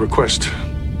officially request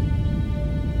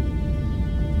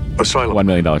asylum. $1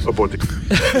 million aboard we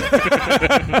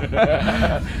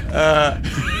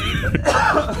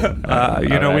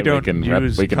don't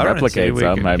use we can currency. replicate We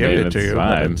some. can I give mean, it it's to you,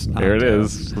 but fine. it's not Here it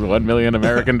is, $1 million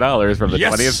American dollars from the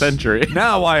Yes! 20th century.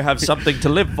 Now I have something to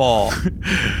live for.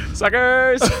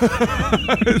 Suckers!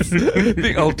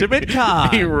 The ultimate con.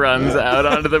 He runs out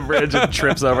onto the bridge and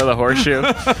trips over the horseshoe.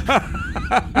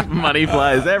 Money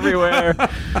flies everywhere.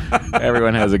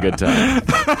 Everyone has a good time.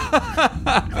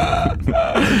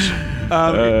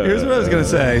 Here's what I was going to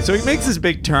say. So he makes this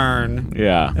big turn.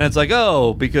 Yeah. And it's like,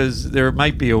 oh, because there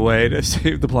might be a way to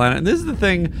save the planet. And this is the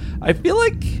thing. I feel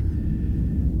like,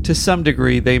 to some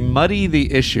degree, they muddy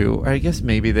the issue. Or I guess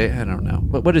maybe I don't know.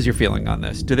 What is your feeling on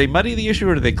this? Do they muddy the issue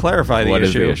or do they clarify the issue? What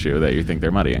is the issue that you think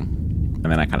they're muddying? And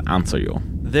then I can answer you.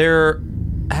 They're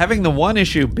having the one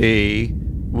issue be,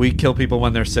 we kill people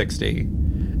when they're 60.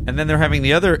 And then they're having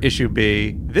the other issue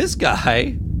be, this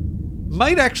guy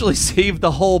might actually save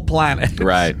the whole planet.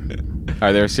 Right.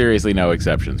 Are there seriously no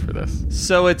exceptions for this?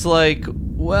 So it's like,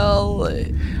 well,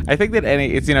 I think that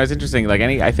it's interesting. Like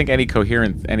any advanced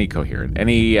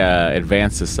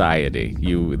society,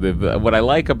 what I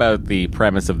like about the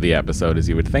premise of the episode is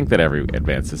you would think that every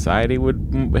advanced society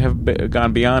would have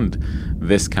gone beyond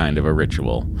this kind of a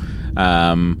ritual,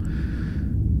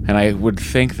 and I would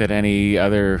think that any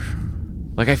other,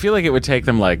 I feel like it would take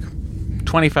them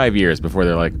 25 years before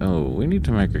they're like, oh, we need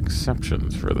to make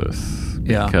exceptions for this.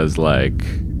 Yeah. Because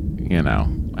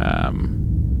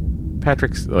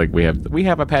Patrick's we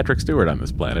have a Patrick Stewart on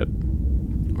this planet.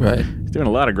 Right. He's doing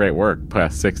a lot of great work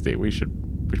past 60. We should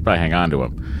probably hang on to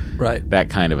him. Right. That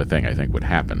kind of a thing I think would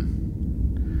happen.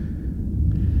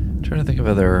 I'm trying to think of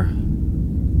other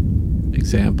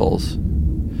examples.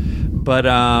 But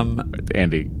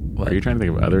Andy, are you trying to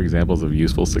think of other examples of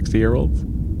useful 60-year-olds?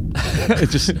 I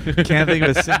just can't think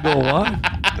of a single one.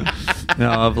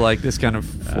 No, of this kind of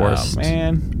forced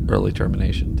early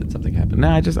termination. Did something happen? No,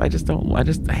 I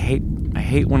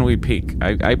hate when we peak.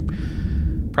 I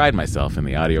pride myself in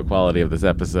the audio quality of this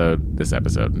episode,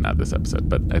 not this episode,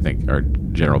 but I think our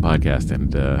general podcast,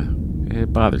 and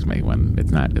it bothers me when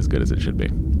it's not as good as it should be.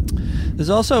 It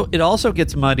also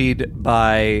gets muddied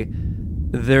by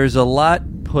there's a lot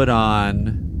put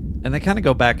on, and they kind of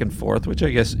go back and forth, which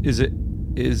I guess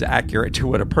is accurate to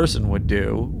what a person would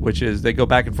do, which is they go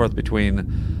back and forth between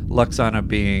Lwaxana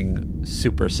being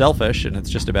super selfish and it's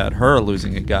just about her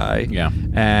losing a guy,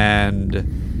 and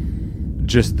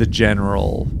just the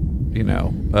general,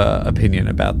 opinion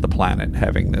about the planet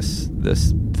having this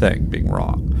thing being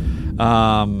wrong.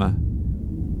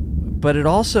 But it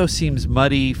also seems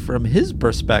muddy from his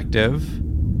perspective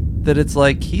that it's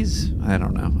like I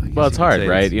don't know. Well, it's hard,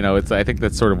 right? I think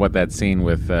that's sort of what that scene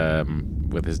with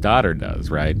his daughter does,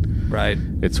 right? Right.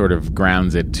 It sort of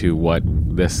grounds it to what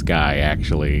this guy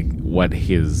actually, what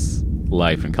his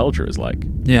life and culture is like.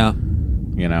 Yeah. I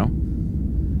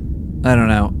don't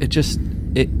know. It just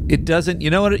it doesn't. You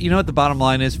know what the bottom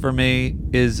line is for me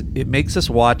is it makes us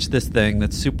watch this thing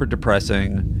that's super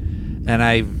depressing, and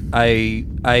I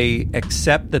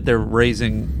accept that they're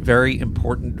raising very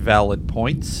important, valid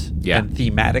points. Yeah. And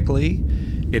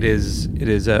thematically, it is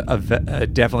a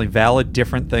definitely valid,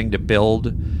 different thing to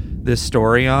build this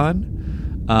story on.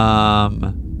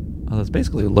 That's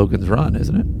basically Logan's Run,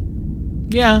 isn't it?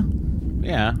 Yeah.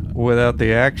 Yeah. Without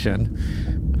the action.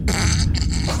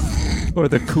 Or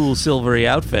the cool silvery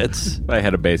outfits. If I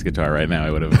had a bass guitar right now,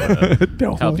 I would have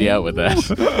helped you out with that.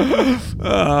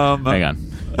 Hang on.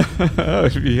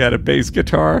 If you had a bass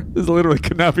guitar, there literally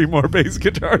could not be more bass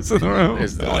guitars in the room.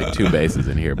 There's only 2 basses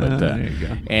in here, but there you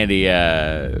go. Andy,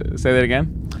 say that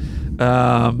again.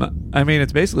 I mean,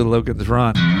 it's basically Logan's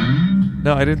Run.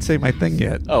 No, I didn't say my thing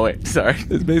yet. Oh wait, sorry.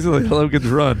 It's basically Logan's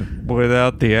Run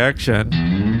without the action.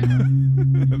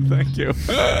 Thank you.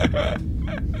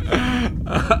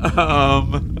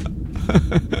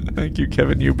 Thank you,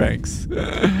 Kevin Eubanks.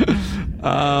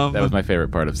 That was my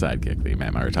favorite part of Sidekick, the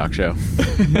Matt Meyer talk show.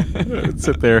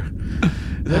 Sit there.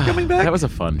 Is that coming back? That was a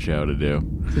fun show to do.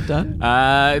 Is it done?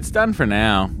 It's done for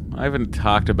now. I haven't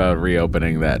talked about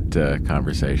reopening that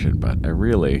conversation, but it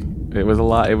was a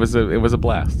lot. It was a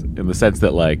blast in the sense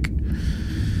that like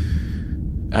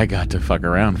I got to fuck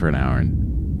around for an hour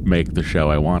and make the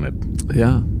show I wanted.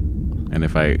 Yeah. And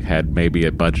if I had maybe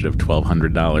a budget of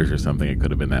 $1,200 or something, it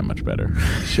could have been that much better.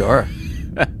 Sure.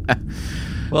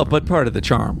 Well, but part of the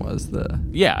charm was the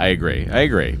I agree.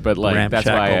 But like that's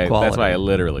why I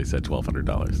literally said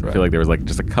 $1,200. I feel like there was like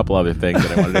just a couple other things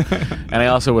that I wanted to do. And I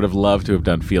also would have loved to have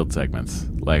done field segments.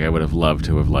 Like I would have loved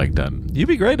to have like done. You'd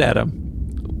be great at them.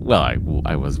 Well,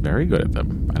 I was very good at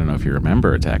them. I don't know if you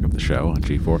remember Attack of the Show on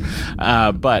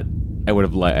G4, but I would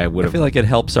have. I feel like it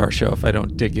helps our show if I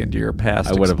don't dig into your past.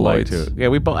 I would have liked exploits. to. Yeah,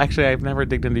 we both. Actually, I've never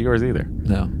digged into yours either.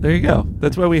 No, there you go.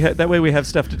 That's why that way we have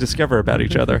stuff to discover about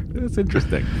each other. It's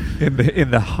interesting. In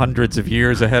the hundreds of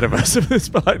years ahead of us of this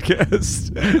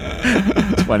podcast,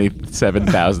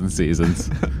 27,000 seasons,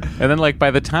 and then like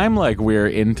by the time like we're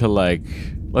into like,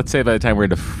 let's say by the time we're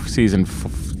into season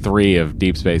 3 of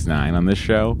Deep Space Nine on this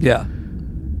show,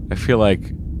 I feel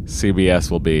like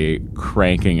CBS will be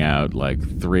cranking out like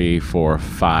 3, 4,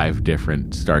 5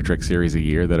 different Star Trek series a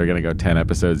year that are going to go 10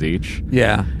 episodes each.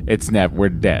 Yeah. We're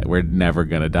dead. We're never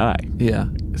going to die. Yeah.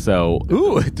 So.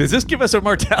 Ooh, does this give us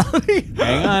immortality?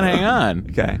 Hang on.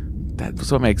 Okay.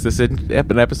 That's what makes this an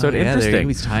episode interesting.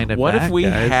 He's tying it what back, if we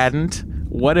guys. hadn't?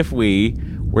 What if we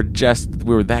were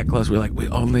that close? We're like, we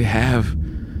only have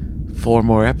 4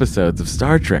 more episodes of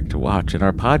Star Trek to watch and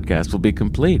our podcast will be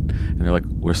complete. And they're like,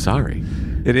 we're sorry.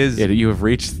 It is. You have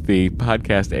reached the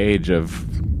podcast age of.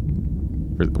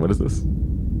 What is this?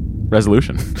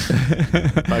 Resolution.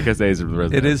 Podcast age of the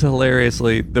resolution. It is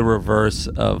hilariously the reverse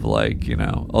of like,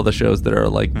 all the shows that are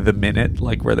like the minute,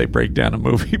 like where they break down a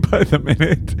movie by the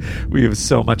minute. We have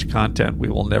so much content, we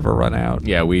will never run out.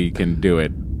 Yeah, we can do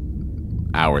it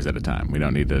hours at a time. We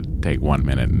don't need to take 1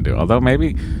 minute and do it. Although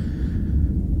maybe.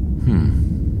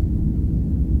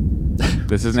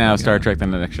 This is now Star Trek: The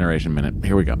Next Generation minute.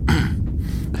 Here we go.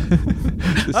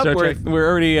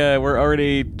 We're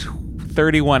already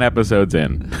 31 episodes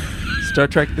in. Star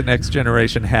Trek: The Next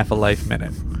Generation half a life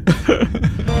minute.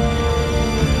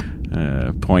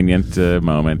 Poignant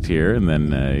moment here, and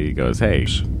then he goes, "Hey,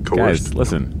 guys,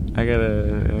 listen, I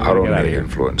gotta Our get out of only here."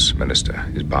 influence, Minister,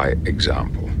 is by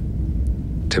example.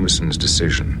 Timmerson's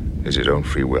decision is his own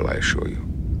free will, I assure you.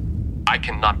 I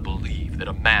cannot believe that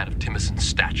a man of Timmerson's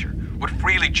stature would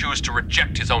freely choose to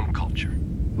reject his own culture.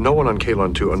 No one on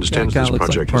Kalon 2 understands this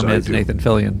project as I do. Nathan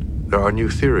Fillion. There are new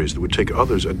theories that would take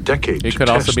others a decade It to could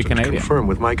test also be and Canadian. confirm.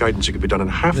 With my guidance, it could be done in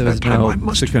half There that was time. no I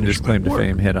must Secundus finish my claim to work.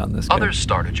 fame hit on this guy. Others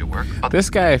started your work. This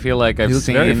guy, I feel like I've looks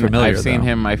very familiar, I've seen though.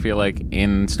 him. I feel like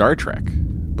in Star Trek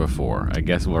before. I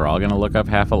guess we're all going to look up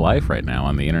Half a Life right now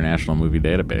on the International Movie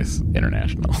Database.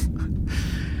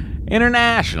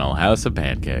 International House of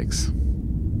Pancakes.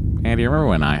 Andy, you remember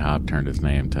when IHOP turned its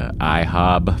name to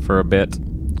IHOB for a bit?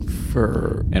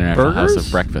 For International burgers? House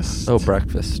of Breakfast. Oh,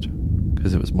 breakfast.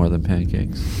 Because it was more than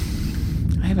pancakes.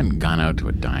 I haven't gone out to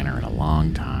a diner in a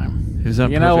long time. He was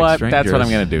on You know Perfect what? Strangers. That's what I'm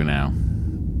going to do now.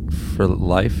 For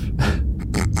life?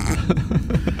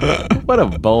 What a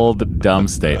bold, dumb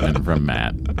statement from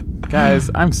Matt.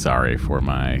 Guys, I'm sorry for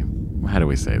my... How do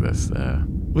we say this?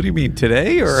 What do you mean,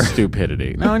 today or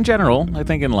stupidity? No, in general. I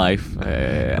think in life.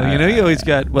 Well, you always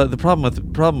got. Well, the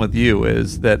problem with you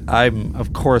is that I'm,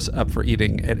 of course, up for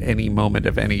eating at any moment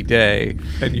of any day,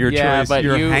 and your choice, but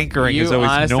your hankering is always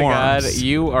honest to norms. God,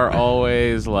 you are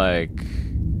always like.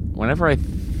 Whenever I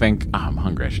think I'm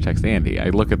hungry, I should text Andy. I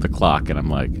look at the clock and I'm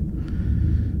like,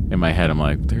 in my head, I'm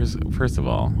like, there's. First of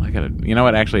all, I gotta. You know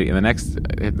what? Actually, in the next,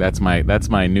 that's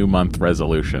my new month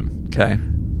resolution. Okay.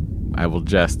 I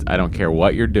don't care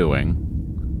what you're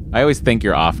doing. I always think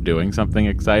you're off doing something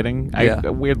exciting. Yeah. I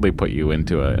weirdly put you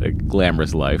into a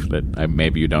glamorous life that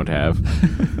maybe you don't have.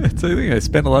 It's the thing. I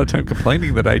spend a lot of time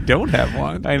complaining that I don't have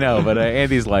one. I know, but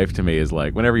Andy's life to me is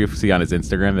like whenever you see on his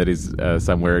Instagram that he's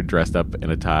somewhere dressed up in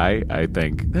a tie, I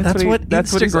think That's what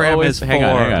Instagram always, is for. Hang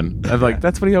on. I'm like,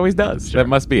 that's what he always does. Sure. That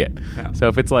must be it. Yeah. So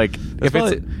if it's like if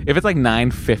it's like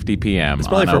 9:50 p.m. It's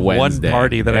probably on a from Wednesday, one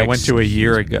party that I went to a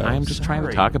year ago. I'm just trying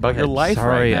to talk about your life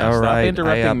Sorry, right now. all Stop right.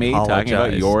 interrupting me talking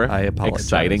about your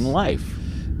exciting life.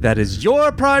 That is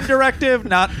your prime directive,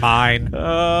 not mine.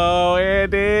 Oh,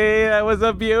 Andy, that was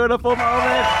a beautiful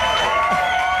moment.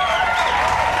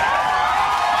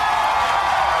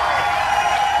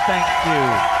 Thank you.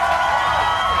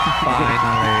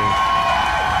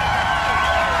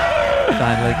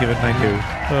 Finally given my due.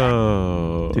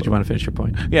 Oh. Did you want to finish your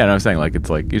point? Yeah, no, I'm saying like it's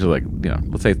like usually like,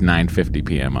 let's say it's 9:50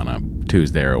 p.m. on a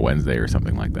Tuesday or a Wednesday or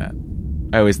something like that.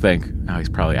 I always think, oh, he's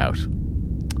probably out.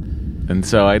 And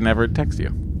so I never text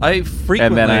you. I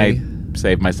frequently... And then I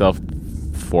save myself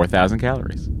 4,000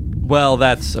 calories. Well,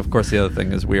 that's, of course, the other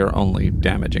thing is we are only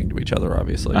damaging to each other,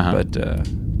 obviously. Uh-huh. But,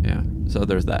 yeah, so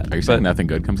there's that. Are you saying nothing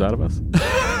good comes out of us?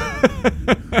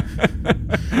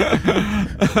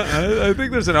 I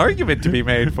think there's an argument to be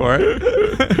made for it.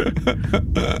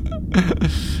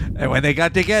 And when they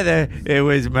got together, it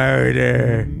was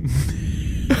murder.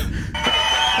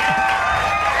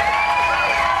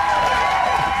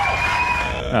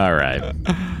 All right.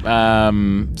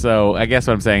 So I guess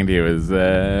what I'm saying to you is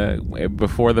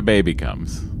before the baby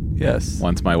comes. Yes.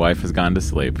 Once my wife has gone to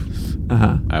sleep,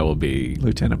 I will be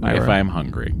Lieutenant Myra. If I'm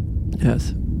hungry.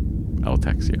 Yes. I'll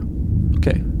text you.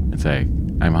 Okay. And say,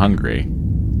 I'm hungry.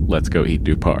 Let's go eat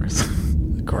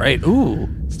Dupars. Great. Ooh.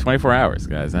 It's 24 hours,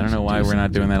 guys. I don't know why we're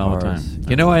not doing that all the time.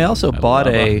 You know, I also bought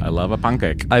I love a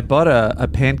pancake. I bought a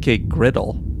pancake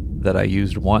griddle that I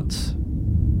used once.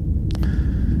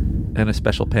 And a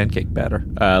special pancake batter.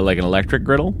 Like an electric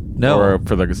griddle? No. Or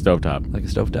for like a stovetop? Like a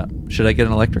stovetop. Should I get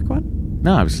an electric one?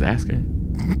 No, I was just asking.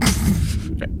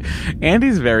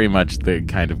 Andy's very much the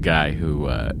kind of guy who,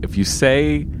 if he's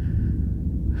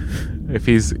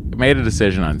made a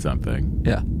decision on something,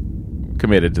 yeah,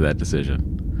 committed to that decision,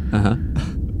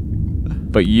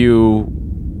 but you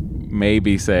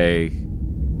maybe say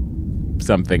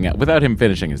something without him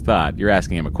finishing his thought, you're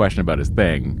asking him a question about his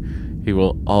thing, he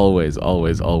will always,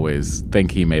 always, always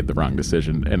think he made the wrong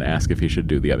decision and ask if he should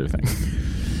do the other thing.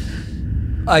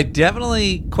 I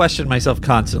definitely question myself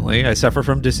constantly. I suffer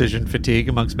from decision fatigue,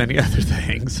 amongst many other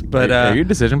things. But are you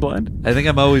decision blind? I think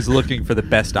I'm always looking for the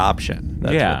best option.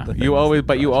 That's yeah, you always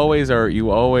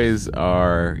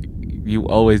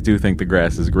do think the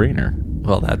grass is greener.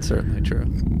 Well, that's certainly true.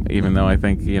 Even though I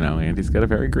think Andy's got a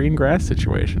very green grass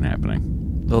situation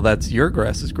happening. Well, that's your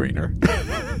grass is greener.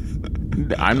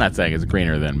 I'm not saying it's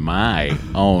greener than my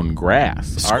own grass.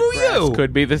 Screw Our grass you!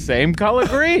 could be the same color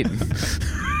green.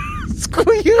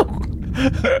 Screw you.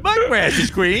 My grass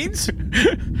is greens.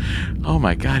 Oh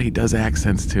my God, he does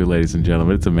accents too, ladies and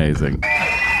gentlemen. It's amazing.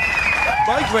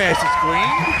 My grass is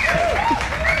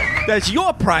green. That's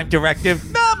your prime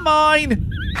directive, not mine.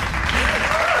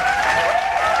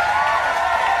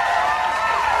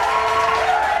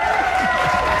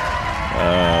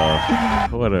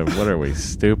 What are we,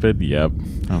 stupid? Yep.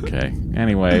 Okay.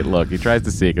 Anyway, look, he tries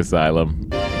to seek asylum.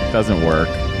 Doesn't work.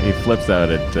 He flips out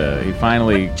at, he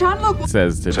finally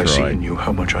says to Troy. I see in you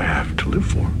how much I have to live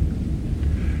for.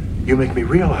 You make me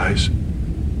realize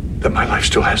that my life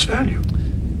still has value.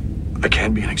 I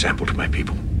can be an example to my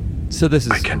people. So this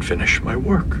is... I can finish my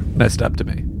work. Messed up to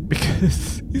me.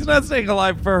 Because he's not staying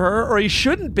alive for her, or he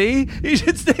shouldn't be. He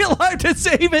should stay alive to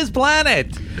save his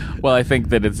planet. Well, I think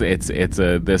that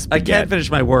this. I can't finish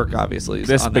my work, obviously.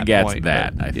 This begets point,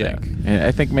 that. but, I think. And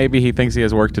I think maybe he thinks he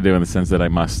has work to do in the sense that I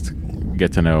must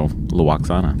get to know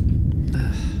Luoxana.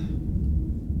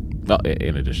 Well,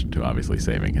 in addition to obviously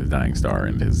saving his dying star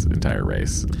and his entire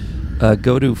race.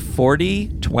 Go to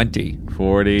 40-20.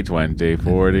 40-20.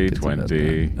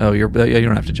 40-20. Oh, you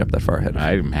don't have to jump that far ahead.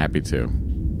 I'm happy to.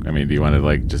 I mean, do you want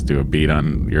to just do a beat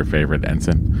on your favorite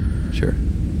ensign? Sure.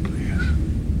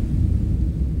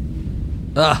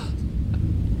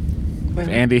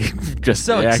 Andy just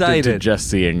so reacted excited to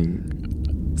just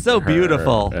seeing so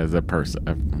beautiful as a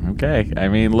person. Okay, I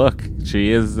mean, look, she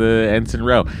is the Ensign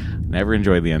Rowe. Never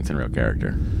enjoyed the Ensign Rowe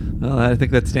character. Well, I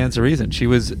think that stands to reason.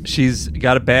 She's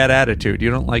got a bad attitude.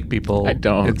 You don't like people. I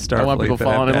don't. In Starfleet I want people that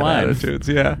falling have in line. Attitudes.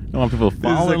 Yeah, I want people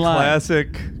falling in line.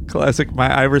 Classic.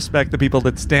 I respect the people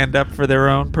that stand up for their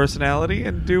own personality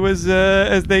and do as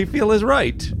they feel is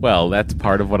right. Well, that's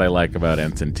part of what I like about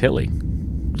Ensign Tilly.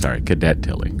 Sorry, Cadet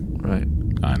Tilly. Right.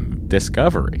 On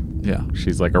Discovery. Yeah.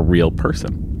 She's like a real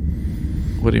person.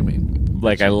 What do you mean?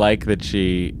 Like, I like that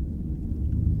she...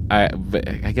 I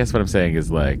guess what I'm saying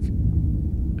is, like,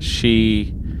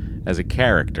 she, as a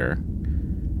character,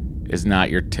 is not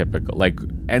your typical... Like,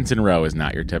 Ensign Rowe is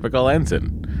not your typical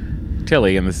ensign.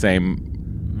 Tilly, in the same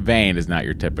vein, is not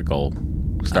your typical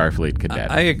Starfleet cadet.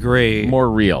 I agree. More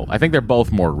real. I think they're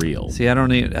both more real. See, I don't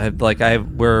need...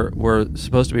 We're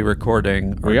supposed to be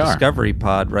recording our Discovery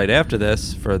Pod right after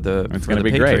this for the It's going to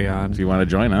be Patreon. Great. If you want to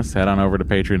join us, head on over to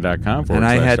patreon.com. And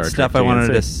I had stuff I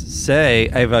wanted to say.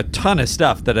 I have a ton of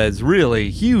stuff that is really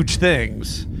huge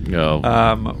things.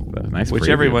 Nice which preview,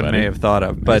 everyone buddy. may have thought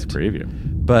of. Nice preview.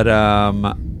 But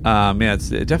yeah, it's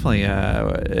definitely.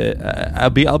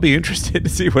 I'll be interested to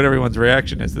see what everyone's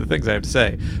reaction is to the things I have to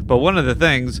say. But one of the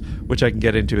things, which I can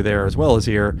get into there as well as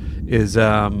here, is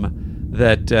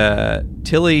that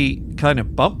Tilly kind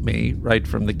of bumped me right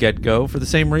from the get-go for the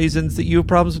same reasons that you have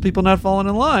problems with people not falling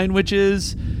in line, which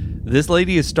is this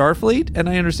lady is Starfleet, and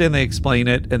I understand they explain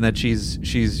it, and that she's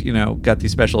got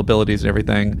these special abilities and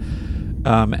everything.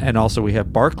 And also we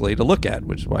have Barclay to look at,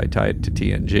 which is why I tie it to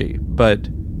TNG. But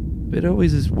it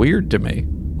always is weird to me.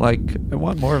 Like, I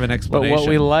want more of an explanation. But what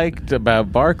we liked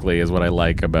about Barclay is what I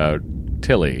like about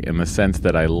Tilly, in the sense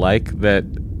that I like that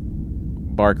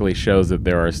Barclay shows that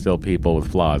there are still people with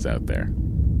flaws out there.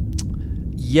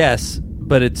 Yes,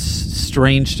 but it's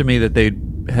strange to me that they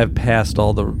have passed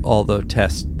all the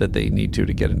tests that they need to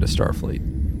get into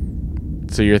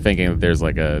Starfleet. So you're thinking that there's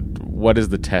like what is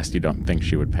the test you don't think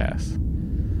she would pass?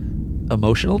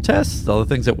 Emotional tests? All the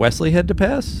things that Wesley had to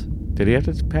pass? Did he have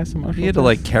to pass emotional tests? He had to,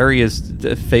 like, carry his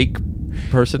fake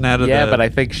person out of Yeah, but I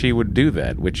think she would do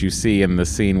that, which you see in the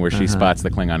scene where she spots the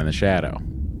Klingon in the shadow.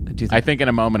 I think in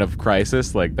a moment of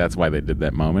crisis, like, that's why they did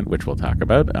that moment, which we'll talk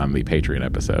about on the Patreon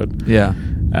episode. Yeah.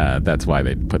 That's why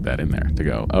they put that in there, to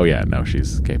go, oh yeah, no,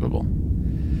 she's capable.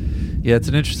 Yeah, it's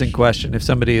an interesting question. If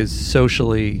somebody is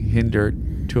socially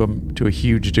hindered to a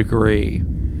huge degree,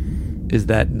 is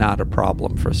that not a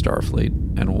problem for Starfleet?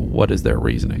 And what is their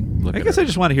reasoning? I guess I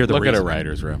just want to hear the reasoning. Look at a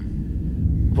writer's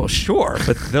room. Well, sure,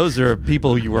 but those are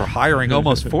people you were hiring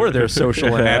almost for their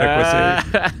social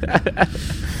inadequacy.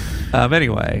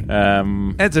 Anyway,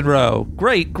 Ensign Rowe,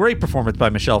 great performance by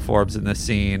Michelle Forbes in this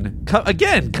scene.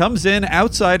 Again, comes in,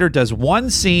 outsider, does one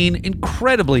scene,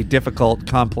 incredibly difficult,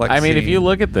 complex I mean, scene. if you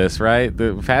look at this, right,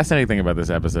 the fascinating thing about this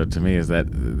episode to me is that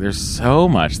there's so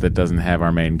much that doesn't have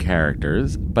our main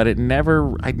characters, but I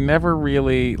never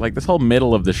really, like, this whole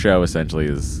middle of the show essentially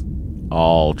is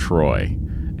all Troy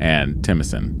and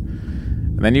Timison.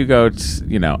 And then you go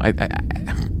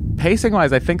to,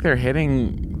 pacing-wise, I think they're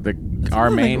hitting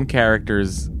our main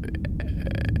characters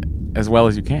as well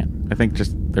as you can. I think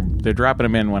just they're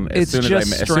dropping them in as soon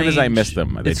as I miss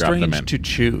them, they drop them in. It's strange to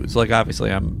choose. Like, obviously,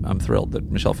 I'm thrilled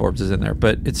that Michelle Forbes is in there,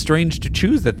 but it's strange to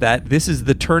choose that this is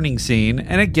the turning scene,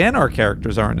 and again, our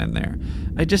characters aren't in there.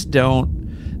 I just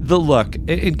don't. Look,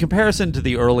 in comparison to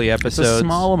the early episodes, it's a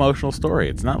small emotional story.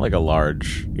 It's not like a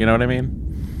large. You know what I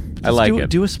mean? I like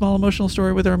it. Do a small emotional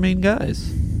story with our main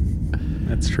guys.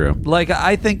 That's true. Like,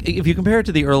 I think if you compare it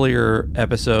to the earlier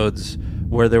episodes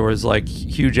where there was, like,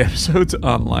 huge episodes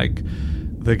on, like,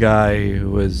 the guy who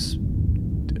was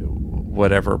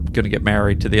whatever going to get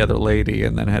married to the other lady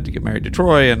and then had to get married to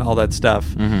Troy and all that stuff.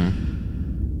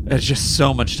 Mm-hmm. It's just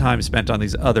so much time spent on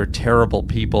these other terrible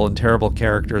people and terrible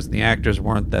characters, and the actors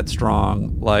weren't that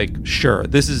strong. Like, sure,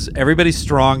 everybody's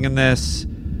strong in this.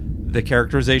 The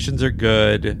characterizations are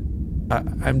good.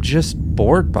 I'm just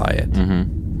bored by it.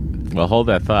 Mm-hmm. Well, hold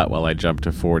that thought while I jump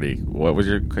to 40. What was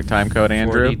your time code,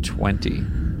 Andrew?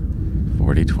 4020.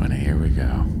 4020. Here we go.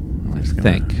 I'm just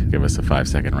going to give us a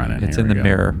 5-second run in. It's in the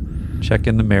mirror. Check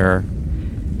in the mirror.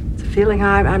 It's a feeling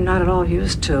I'm not at all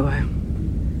used to.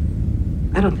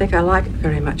 I don't think I like it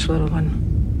very much, little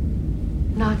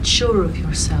one. Not sure of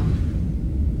yourself.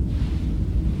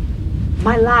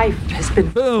 My life has been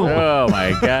boom. Oh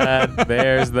my God!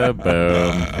 There's the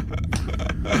boom.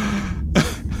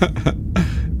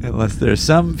 Unless there's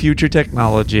some future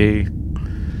technology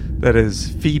that is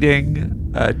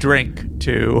feeding a drink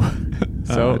to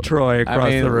Troy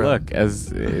across the room. Look,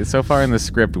 as so far in the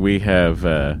script, we have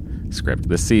the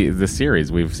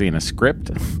series. We've seen a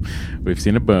script, we've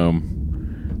seen a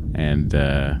boom, and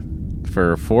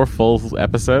for 4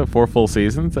 full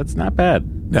seasons, that's not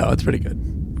bad. No, it's pretty good.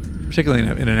 Particularly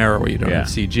in an era where you don't have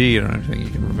CG, you don't have anything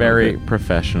you can remove. Very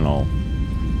professional.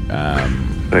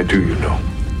 I do,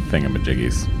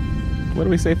 thingamajiggies. What do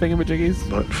we say, thingamajiggies?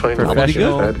 Not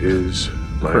professional. That is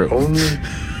my only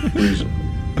reason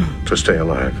to stay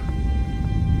alive.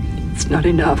 It's not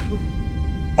enough.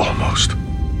 Almost.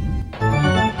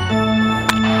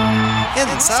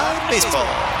 Inside Baseball.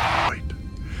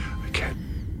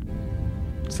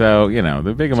 So,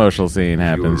 the big emotional scene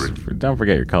happens. Don't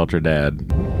forget your culture,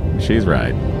 Dad. She's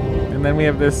right. And then we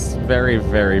have this very,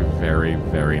 very, very,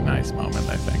 very nice moment,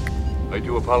 I think. I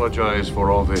do apologize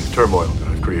for all the turmoil that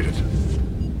I've created.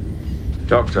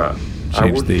 Doctor, I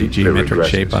Changed would the deeply geometric regret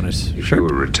shape it on his if shirt. you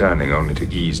were returning only to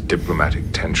ease diplomatic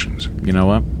tensions. You know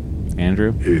what,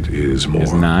 Andrew? It is more.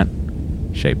 It's not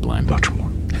shape blind. Much more.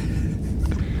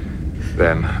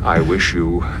 Then I wish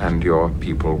you and your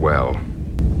people well.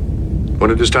 When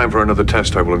it is time for another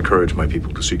test, I will encourage my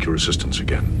people to seek your assistance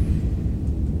again.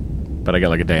 But I got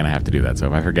like a day and a half to do that, so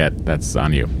if I forget, that's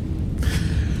on you.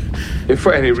 If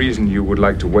for any reason you would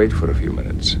like to wait for a few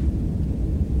minutes.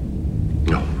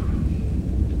 No.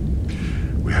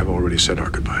 We have already said our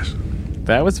goodbyes.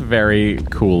 That was very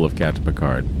cool of Captain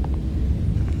Picard.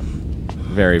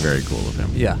 Very, very cool of him.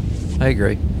 Yeah, I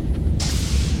agree.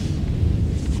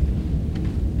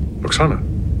 Roxana.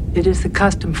 It is the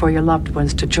custom for your loved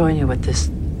ones to join you at this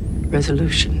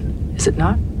resolution, is it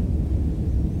not?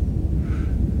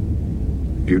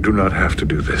 You do not have to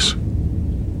do this.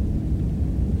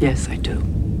 Yes, I do.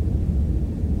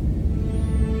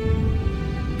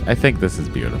 I think this is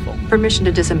beautiful. Permission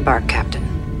to disembark, Captain.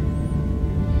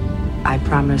 I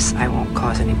promise I won't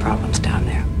cause any problems down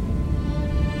there.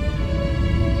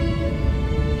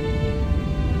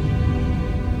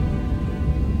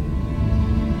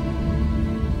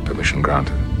 Permission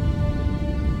granted.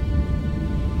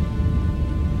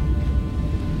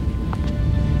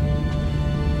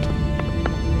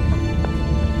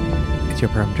 It's your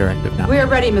perm directive now. We are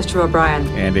ready, Mr. O'Brien.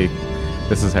 Andy,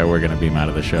 this is how we're going to beam out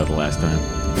of the show the last time.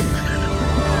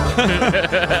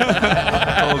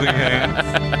 Holding hands.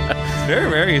 It's very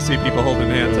rare you see people holding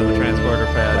hands on the transporter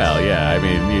pads. Well, yeah, I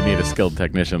mean, you need a skilled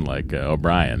technician like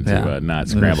O'Brien to not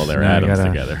scramble their atoms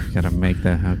together. Gotta make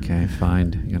that. Okay,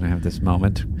 fine. You're gonna have this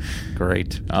moment.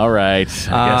 Great. All right. I guess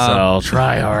I'll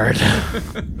try hard.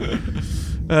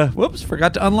 Whoops,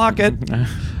 forgot to unlock it.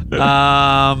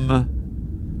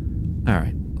 All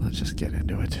right, let's just get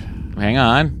into it. Hang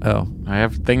on. Oh. I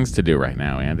have things to do right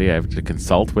now, Andy. I have to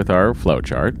consult with our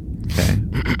flowchart. Okay.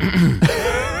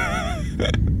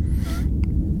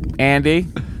 Andy,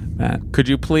 Matt, could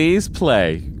you please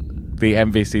play the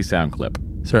MVC sound clip?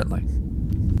 Certainly.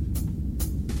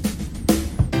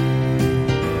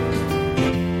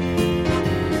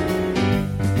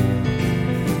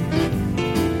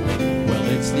 Well,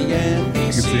 it's the NBC. You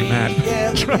can see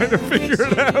Matt trying to figure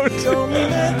it out. Only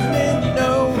men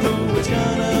know who it's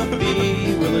gonna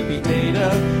be. Will it be Data,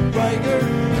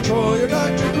 Riker, Troy, or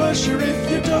Dr. Crusher?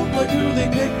 If you don't like who they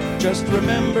pick, just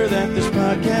remember that this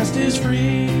podcast is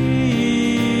free.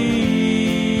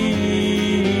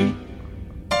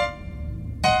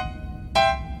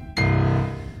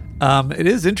 It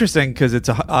is interesting because it's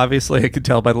obviously, I could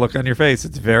tell by the look on your face,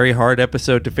 it's a very hard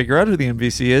episode to figure out who the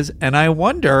MVC is. And I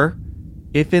wonder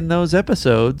if in those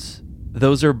episodes,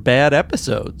 those are bad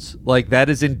episodes. Like that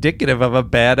is indicative of a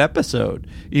bad episode,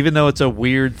 even though it's a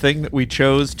weird thing that we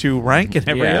chose to rank in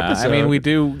every episode. I mean, we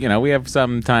do, we have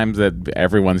some times that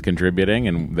everyone's contributing,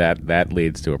 and that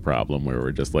leads to a problem where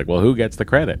we're just like, well, who gets the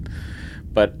credit?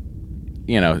 But,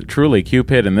 truly,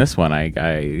 Cupid in this one, I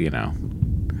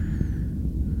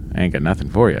ain't got nothing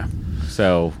for you.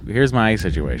 So here's my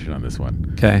situation on this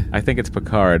one. Okay. I think it's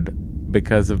Picard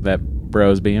because of that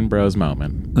bros being bros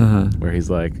moment where he's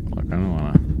like, look, I don't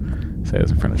want to say this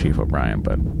in front of Chief O'Brien,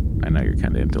 but I know you're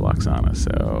kind of into Loxana,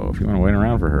 so if you want to wait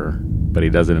around for her. But he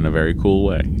does it in a very cool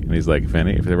way. And he's like, if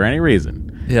there were any reason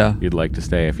you'd like to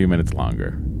stay a few minutes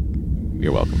longer,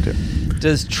 you're welcome to.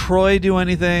 Does Troy do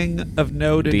anything of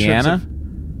note in Deanna? terms of...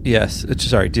 Yes.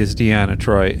 Sorry. Does Deanna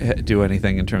Troy do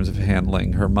anything in terms of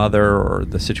handling her mother or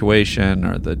the situation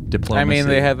or the diplomacy? I mean,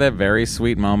 they had that very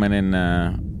sweet moment in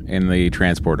the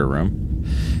transporter room.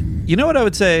 You know what I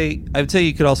would say? I would say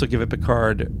you could also give it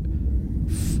Picard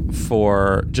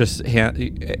for just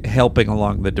helping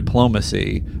along the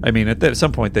diplomacy. I mean, at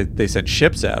some point they sent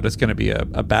ships out. It's going to be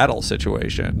a battle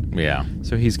situation. Yeah.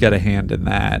 So he's got a hand in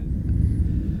that.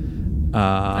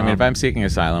 I mean, if I'm seeking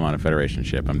asylum on a Federation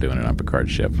ship, I'm doing it on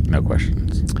Picard's ship, no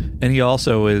questions. And he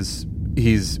also is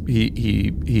he's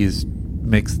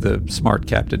makes the smart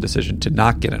captain decision to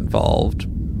not get involved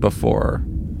before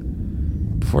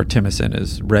Timicin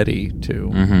is ready to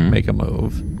make a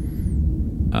move.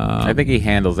 I think he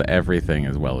handles everything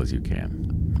as well as you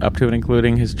can, up to and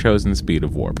including his chosen speed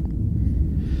of warp.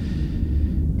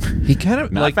 He kind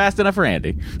of not fast enough for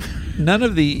Andy. None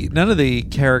of the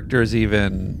characters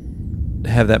even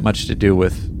have that much to do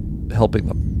with helping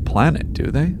the planet,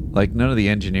 do they? Like, none of the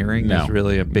engineering is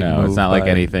really a big move. No, it's not like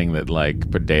anything that, like,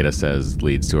 Data says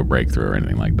leads to a breakthrough or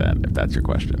anything like that, if that's your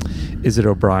question. Is it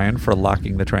O'Brien for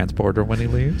locking the transporter when he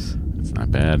leaves? It's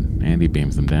not bad. Andy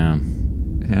beams them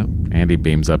down. Yeah. Andy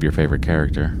beams up your favorite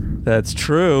character. That's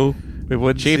true.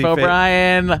 Chief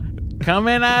O'Brien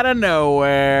coming out of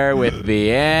nowhere with the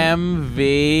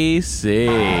MVC.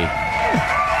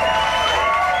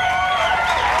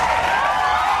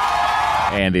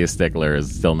 Andy Stickler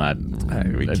is still not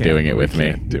doing it with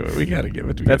me. Do it. We got to give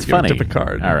it. That's funny. Give it to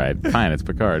Picard. All right, fine. It's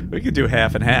Picard. We could do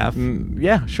half and half.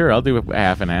 Yeah, sure. I'll do a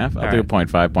half and half. I'll do a 0.5,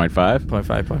 0.5.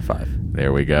 0.5, 0.5.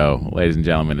 There we go. Ladies and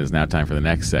gentlemen, it is now time for the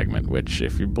next segment, which,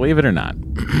 if you believe it or not,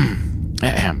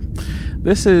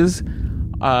 this is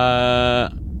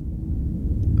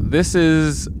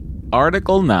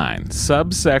Article 9,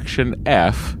 subsection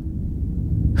F.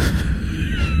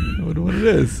 I wonder what it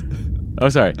is. Oh,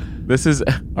 sorry. This is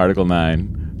Article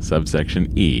 9,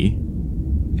 subsection E.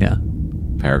 Yeah.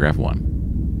 Paragraph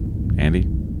 1. Andy,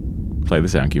 play the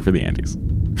sound cue for the Andys.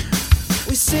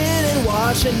 We sit and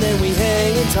watch and then we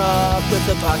hang and talk, but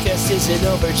the podcast isn't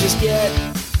over just yet.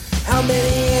 How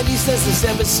many Andys does this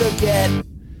episode get?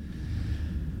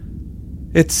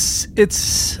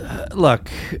 Look,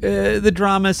 the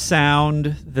drama's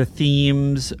sound, the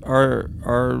themes are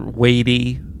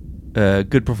weighty,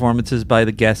 good performances by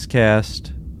the guest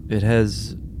cast. It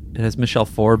has Michelle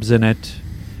Forbes in it.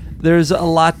 There's a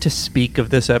lot to speak of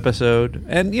this episode,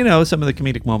 and some of the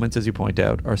comedic moments, as you point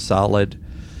out, are solid.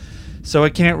 So I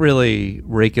can't really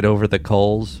rake it over the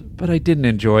coals, but I didn't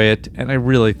enjoy it, and I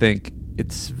really think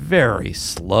it's very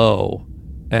slow,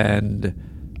 and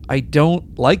I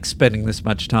don't like spending this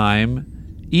much time,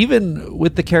 even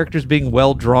with the characters being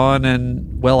well drawn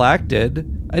and well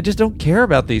acted. I just don't care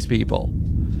about these people,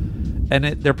 and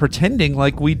they're pretending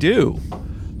like we do.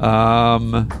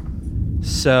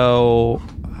 So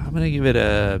I'm gonna give it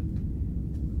a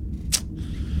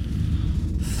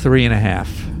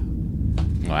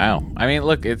 3.5. Wow. I mean,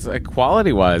 look, it's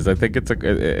quality-wise, I think it's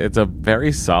a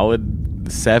very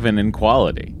solid 7 in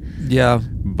quality. Yeah.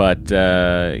 But,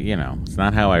 it's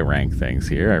not how I rank things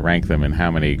here. I rank them in how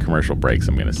many commercial breaks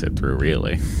I'm going to sit through,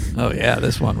 really. Oh, yeah,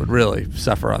 this one would really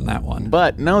suffer on that one.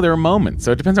 But, no, there are moments.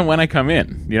 So it depends on when I come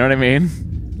in. You know what I mean?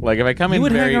 Like, if I come in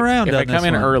hang around if I come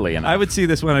in early enough. I would see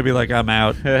this one, I'd be like, I'm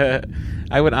out.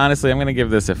 I would honestly, I'm going to give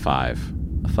this a 5.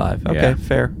 A 5. Okay, yeah,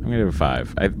 fair. I'm going to give it a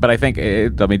 5. But I think,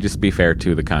 let me just be fair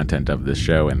to the content of this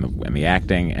show and the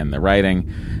acting and the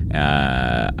writing.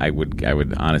 I would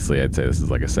honestly, I'd say this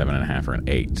is like a 7.5 or an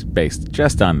 8 based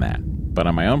just on that. But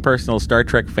on my own personal Star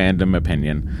Trek fandom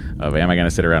opinion of am I going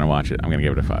to sit around and watch it, I'm going to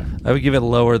give it a 5. I would give it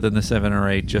lower than the 7 or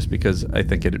 8 just because I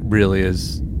think it really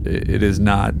is. It is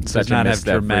not. Such a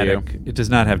misstep for you. It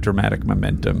does not have dramatic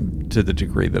momentum to the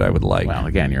degree that I would like. Well,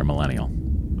 again, you're a millennial.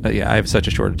 Yeah, I have such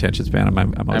a short attention span.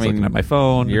 I'm always looking at my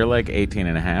phone. You're like 18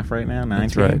 and a half right now, 19.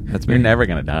 That's right. That's me. You're never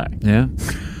going to die. Yeah.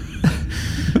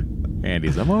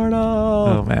 Andy's immortal.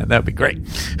 Oh, man, that would be great.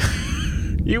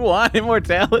 You want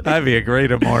immortality? I'd be a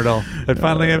great immortal. I'd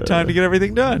finally have time to get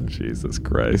everything done. Jesus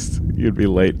Christ. You'd be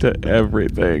late to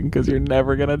everything because you're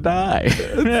never going to die.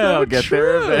 Yeah, I'll get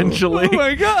there eventually. Oh,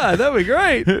 my God. That'd be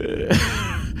great.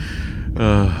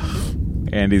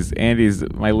 Andy's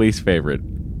my least favorite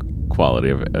quality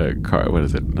of car. What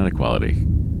is it? Not a quality.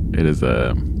 It is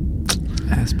a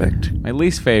aspect. My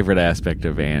least favorite aspect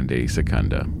of Andy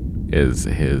Secunda is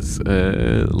his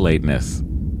lateness.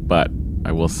 But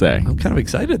I will say, I'm kind of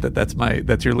excited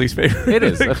that's your least favorite. It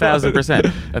is 1,000%.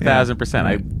 1,000%.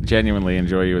 I genuinely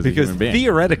enjoy you as a human being. Because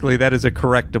theoretically, that is a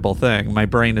correctable thing. My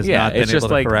brain has not been able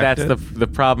to correct it. The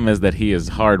problem is that he is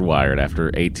hardwired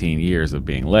after 18 years of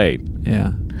being late.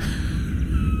 Yeah.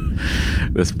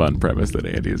 This fun premise that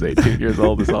Andy is 18 years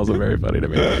old is also very funny to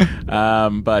me. Yeah,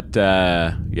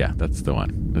 that's the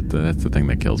one. That's the thing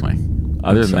that kills me.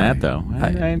 Other than that, though,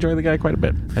 I enjoy the guy quite a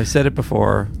bit. I've said it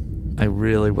before. I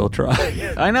really will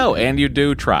try. I know, and you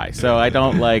do try. So I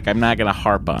don't I'm not going to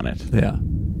harp on it. Yeah.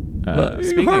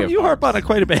 You harp on it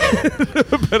quite a bit,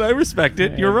 but I respect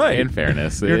it. You're right. In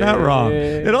fairness, you're not wrong.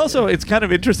 It's kind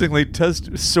of interestingly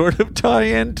does sort of tie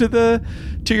into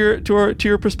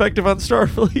your perspective on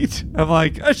Starfleet. I'm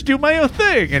like, I should do my own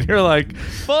thing, and you're like,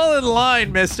 fall in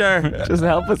line, mister. Just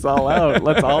help us all out.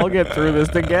 Let's all get through this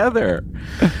together.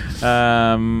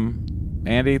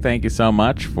 Andy, thank you so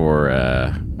much for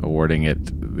awarding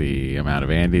it the amount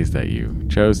of Andys that you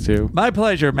chose to. My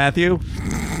pleasure, Matthew.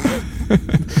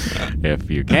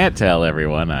 If you can't tell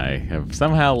everyone, I have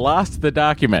somehow lost the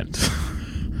document.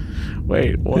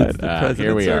 Wait, what?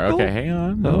 Here we are. Okay, hang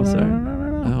on. Oh, sorry.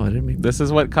 Oh, I didn't mean. This is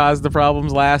what caused the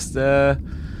problems last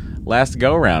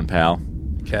go round, pal.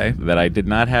 Okay. that I did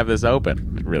not have this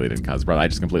open. It really didn't cause a problem. I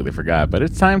just completely forgot. But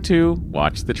it's time to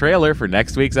watch the trailer for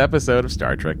next week's episode of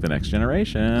Star Trek The Next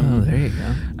Generation. Oh, there you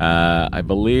go. I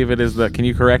believe it is can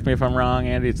you correct me if I'm wrong,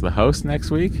 Andy? It's the host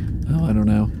next week? Oh, I don't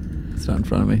know. It's not in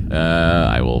front of me.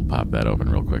 I will pop that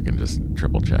open real quick and just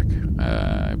triple check.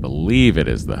 I believe it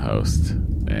is the host.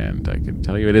 And I can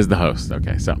tell you it is the host.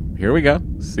 Okay, so here we go.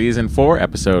 Season 4,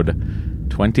 episode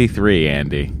 23,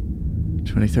 Andy.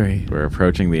 23. We're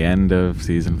approaching the end of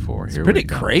season 4. It's pretty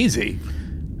crazy.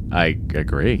 I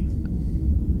agree.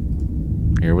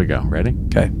 Here we go. Ready?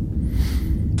 Okay.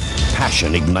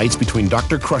 Passion ignites between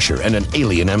Dr. Crusher and an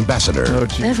alien ambassador. Oh,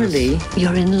 Beverly,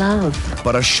 you're in love.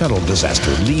 But a shuttle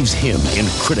disaster leaves him in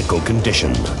critical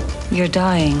condition. You're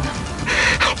dying.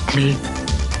 Help me.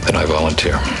 Then I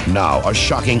volunteer. Now, a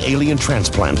shocking alien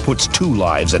transplant puts 2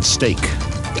 lives at stake.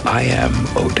 I am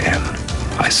Odan.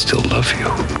 I still love you.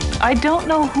 I don't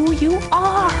know who you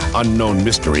are. Unknown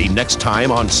mystery next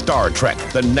time on Star Trek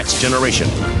The Next Generation.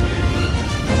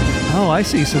 Oh, I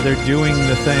see. So they're doing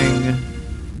the thing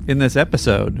in this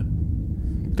episode.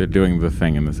 They're doing the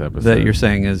thing in this episode. That you're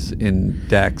saying is in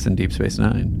Dax and Deep Space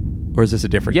Nine? Or is this a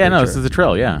different Yeah, no, creature? this is a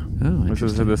trill, yeah. Oh,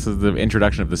 this is the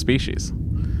introduction of the species.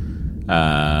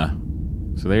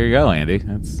 So there you go, Andy.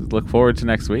 Let's look forward to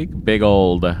next week. Big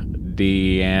old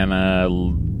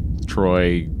Deanna,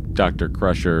 Troy, Dr.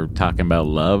 Crusher talking about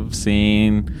love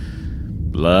scene.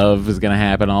 Love is going to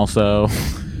happen also.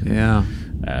 Yeah.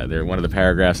 One of the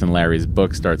paragraphs in Larry's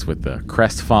book starts with the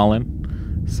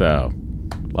crestfallen. So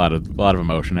a lot of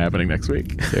emotion happening next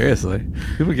week. Seriously.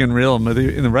 People getting real in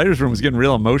the writer's room was getting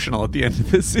real emotional at the end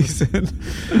of this season.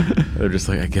 They're just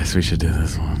like, I guess we should do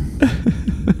this one.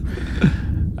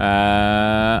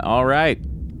 All right,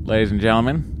 ladies and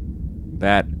gentlemen,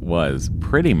 that was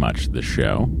pretty much the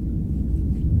show.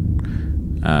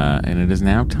 And it is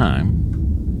now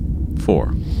time for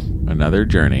another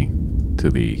journey to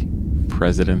the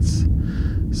President's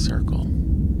Circle,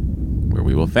 where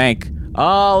we will thank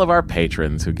all of our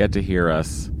patrons who get to hear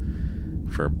us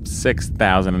for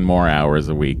 6,000 and more hours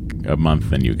a month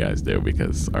than you guys do,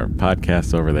 because our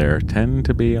podcasts over there tend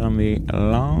to be on the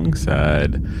long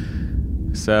side.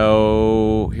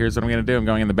 So here's what I'm going to do. I'm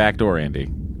going in the back door, Andy.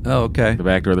 Oh, okay. The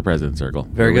back door of the President's Circle.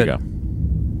 Very Here good. We go.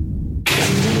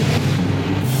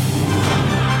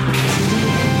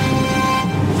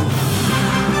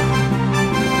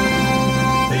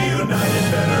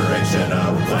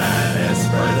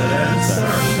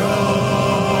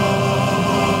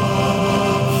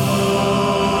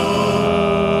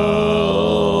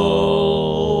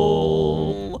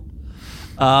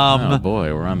 Oh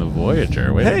boy, we're on the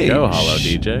Voyager. Way to go, Hollow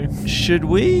DJ. Should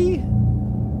we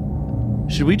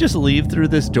just leave through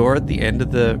this door at the end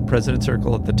of the President's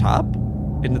Circle at the top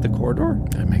into the corridor?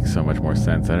 That makes so much more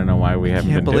sense. I don't know why we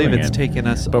haven't been doing it. Can't believe it's taken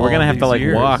us. But we're gonna have to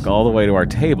years. walk all the way to our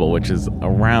table, which is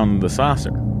around the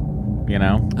saucer. You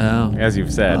know, as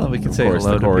you've said. Well, we can of say course,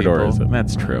 hello the to corridor people. is, and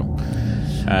that's true.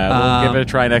 We'll give it a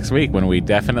try next week when we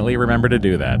definitely remember to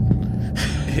do that.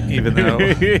 Even though,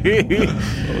 what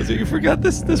was it you forgot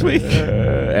this week?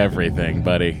 Everything,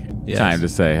 buddy. Yes. Time to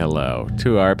say hello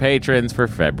to our patrons for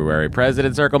February.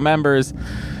 President Circle members,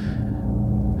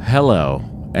 hello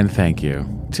and thank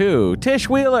you to Tish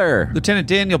Wheeler, Lieutenant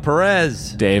Daniel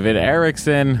Perez, David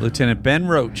Erickson, Lieutenant Ben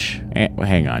Roach.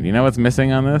 Hang on, you know what's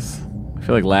missing on this? I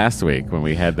feel like last week when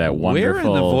we had that wonderful... Where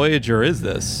in the Voyager is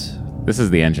this? This is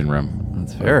the engine room.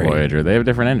 That's very... Voyager. They have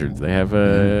different engines. They have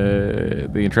the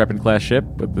Intrepid class ship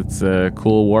with its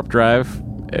cool warp drive.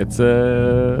 It's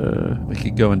a... We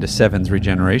could go into Seven's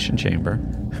regeneration chamber.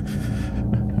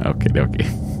 Okie dokie.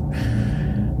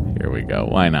 Here we go.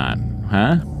 Why not?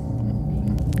 Huh?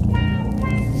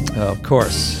 Oh, of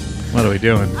course. What are we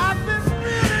doing?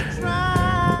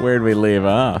 Where'd we leave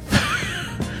off?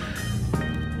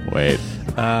 Wait.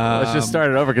 Let's just start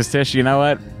it over because, Tish, you know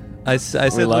what? I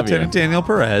said Lieutenant Daniel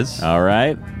Perez. All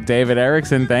right. David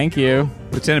Erickson, thank you.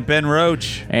 Lieutenant Ben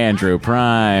Roach. Andrew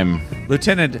Prime.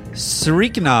 Lieutenant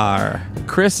Sriknar.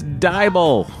 Chris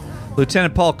Dybel.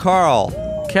 Lieutenant Paul Carl.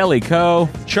 Kelly Coe.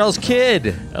 Charles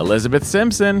Kidd. Elizabeth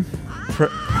Simpson.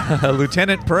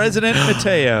 Lieutenant President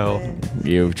Mateo.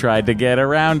 You tried to get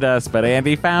around us, but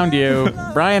Andy found you.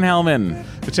 Brian Hellman.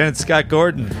 Lieutenant Scott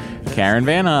Gordon. Karen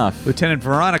Vanoff. Lieutenant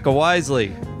Veronica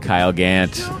Wisely. Kyle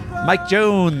Gant. Mike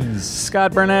Jones.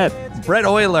 Scott Burnett. Brett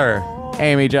Euler.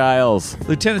 Amy Giles.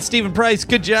 Lieutenant Stephen Price,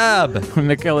 good job.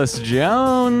 Nicholas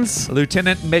Jones.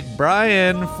 Lieutenant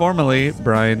McBrien, formerly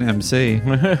Brian MC.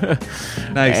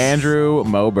 Nice. Andrew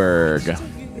Moberg.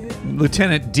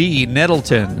 Lieutenant D.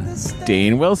 Nettleton.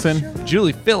 Dean Wilson.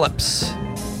 Julie Phillips.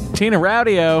 Tina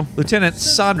Raudio. Lieutenant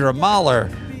Sandra Mahler.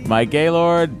 Mike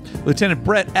Gaylord, Lieutenant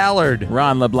Brett Allard,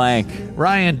 Ron LeBlanc,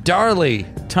 Ryan Darley,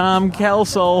 Tom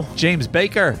Kelsel, James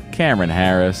Baker, Cameron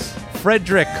Harris,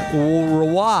 Frederick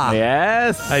Roy.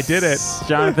 Yes. I did it.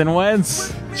 Jonathan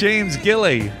Wentz, James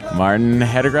Gilly, Martin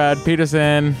Hedegrad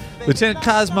Peterson, Lieutenant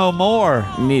Cosmo Moore,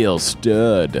 Neil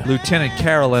Stud, Lieutenant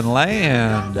Carolyn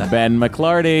Land, Ben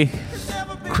McClarty,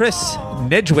 Chris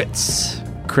Nedgewitz,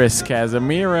 Chris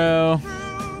Casimiro,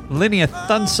 Linnea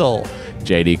Thunsell,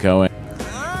 JD Cohen,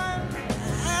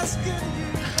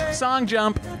 Song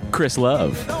Jump, Chris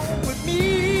Love,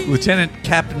 Lieutenant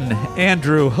Captain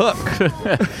Andrew Hook.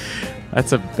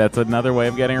 That's another way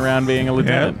of getting around being a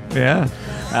lieutenant.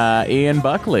 Yeah. Ian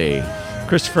Buckley,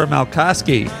 Christopher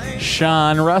Malkowski,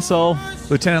 Sean Russell,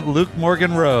 Lieutenant Luke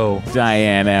Morgan Rowe,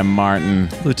 Diane M. Martin,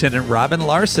 Lieutenant Robin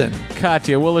Larson,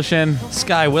 Katya Willishin,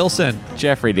 Sky Wilson,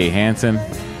 Jeffrey D. Hansen,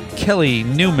 Kelly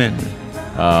Newman.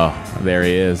 Oh, there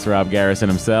he is, Rob Garrison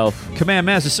himself. Command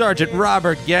Master Sergeant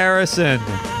Robert Garrison.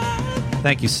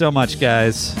 Thank you so much,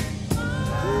 guys.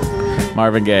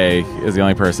 Marvin Gaye is the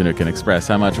only person who can express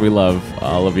how much we love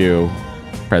all of you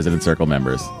President Circle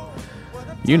members.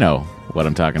 You know what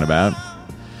I'm talking about.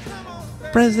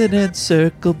 President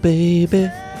Circle, baby.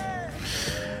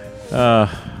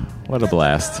 What a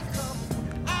blast.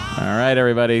 All right,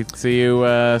 everybody. See you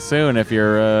soon. If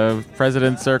you're a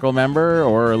President Circle member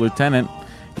or a lieutenant,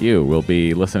 you will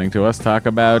be listening to us talk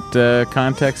about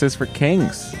Context is for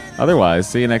Kings. Otherwise,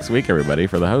 see you next week, everybody,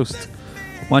 for the host.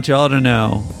 Want you all to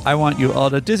know, I want you all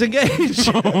to disengage.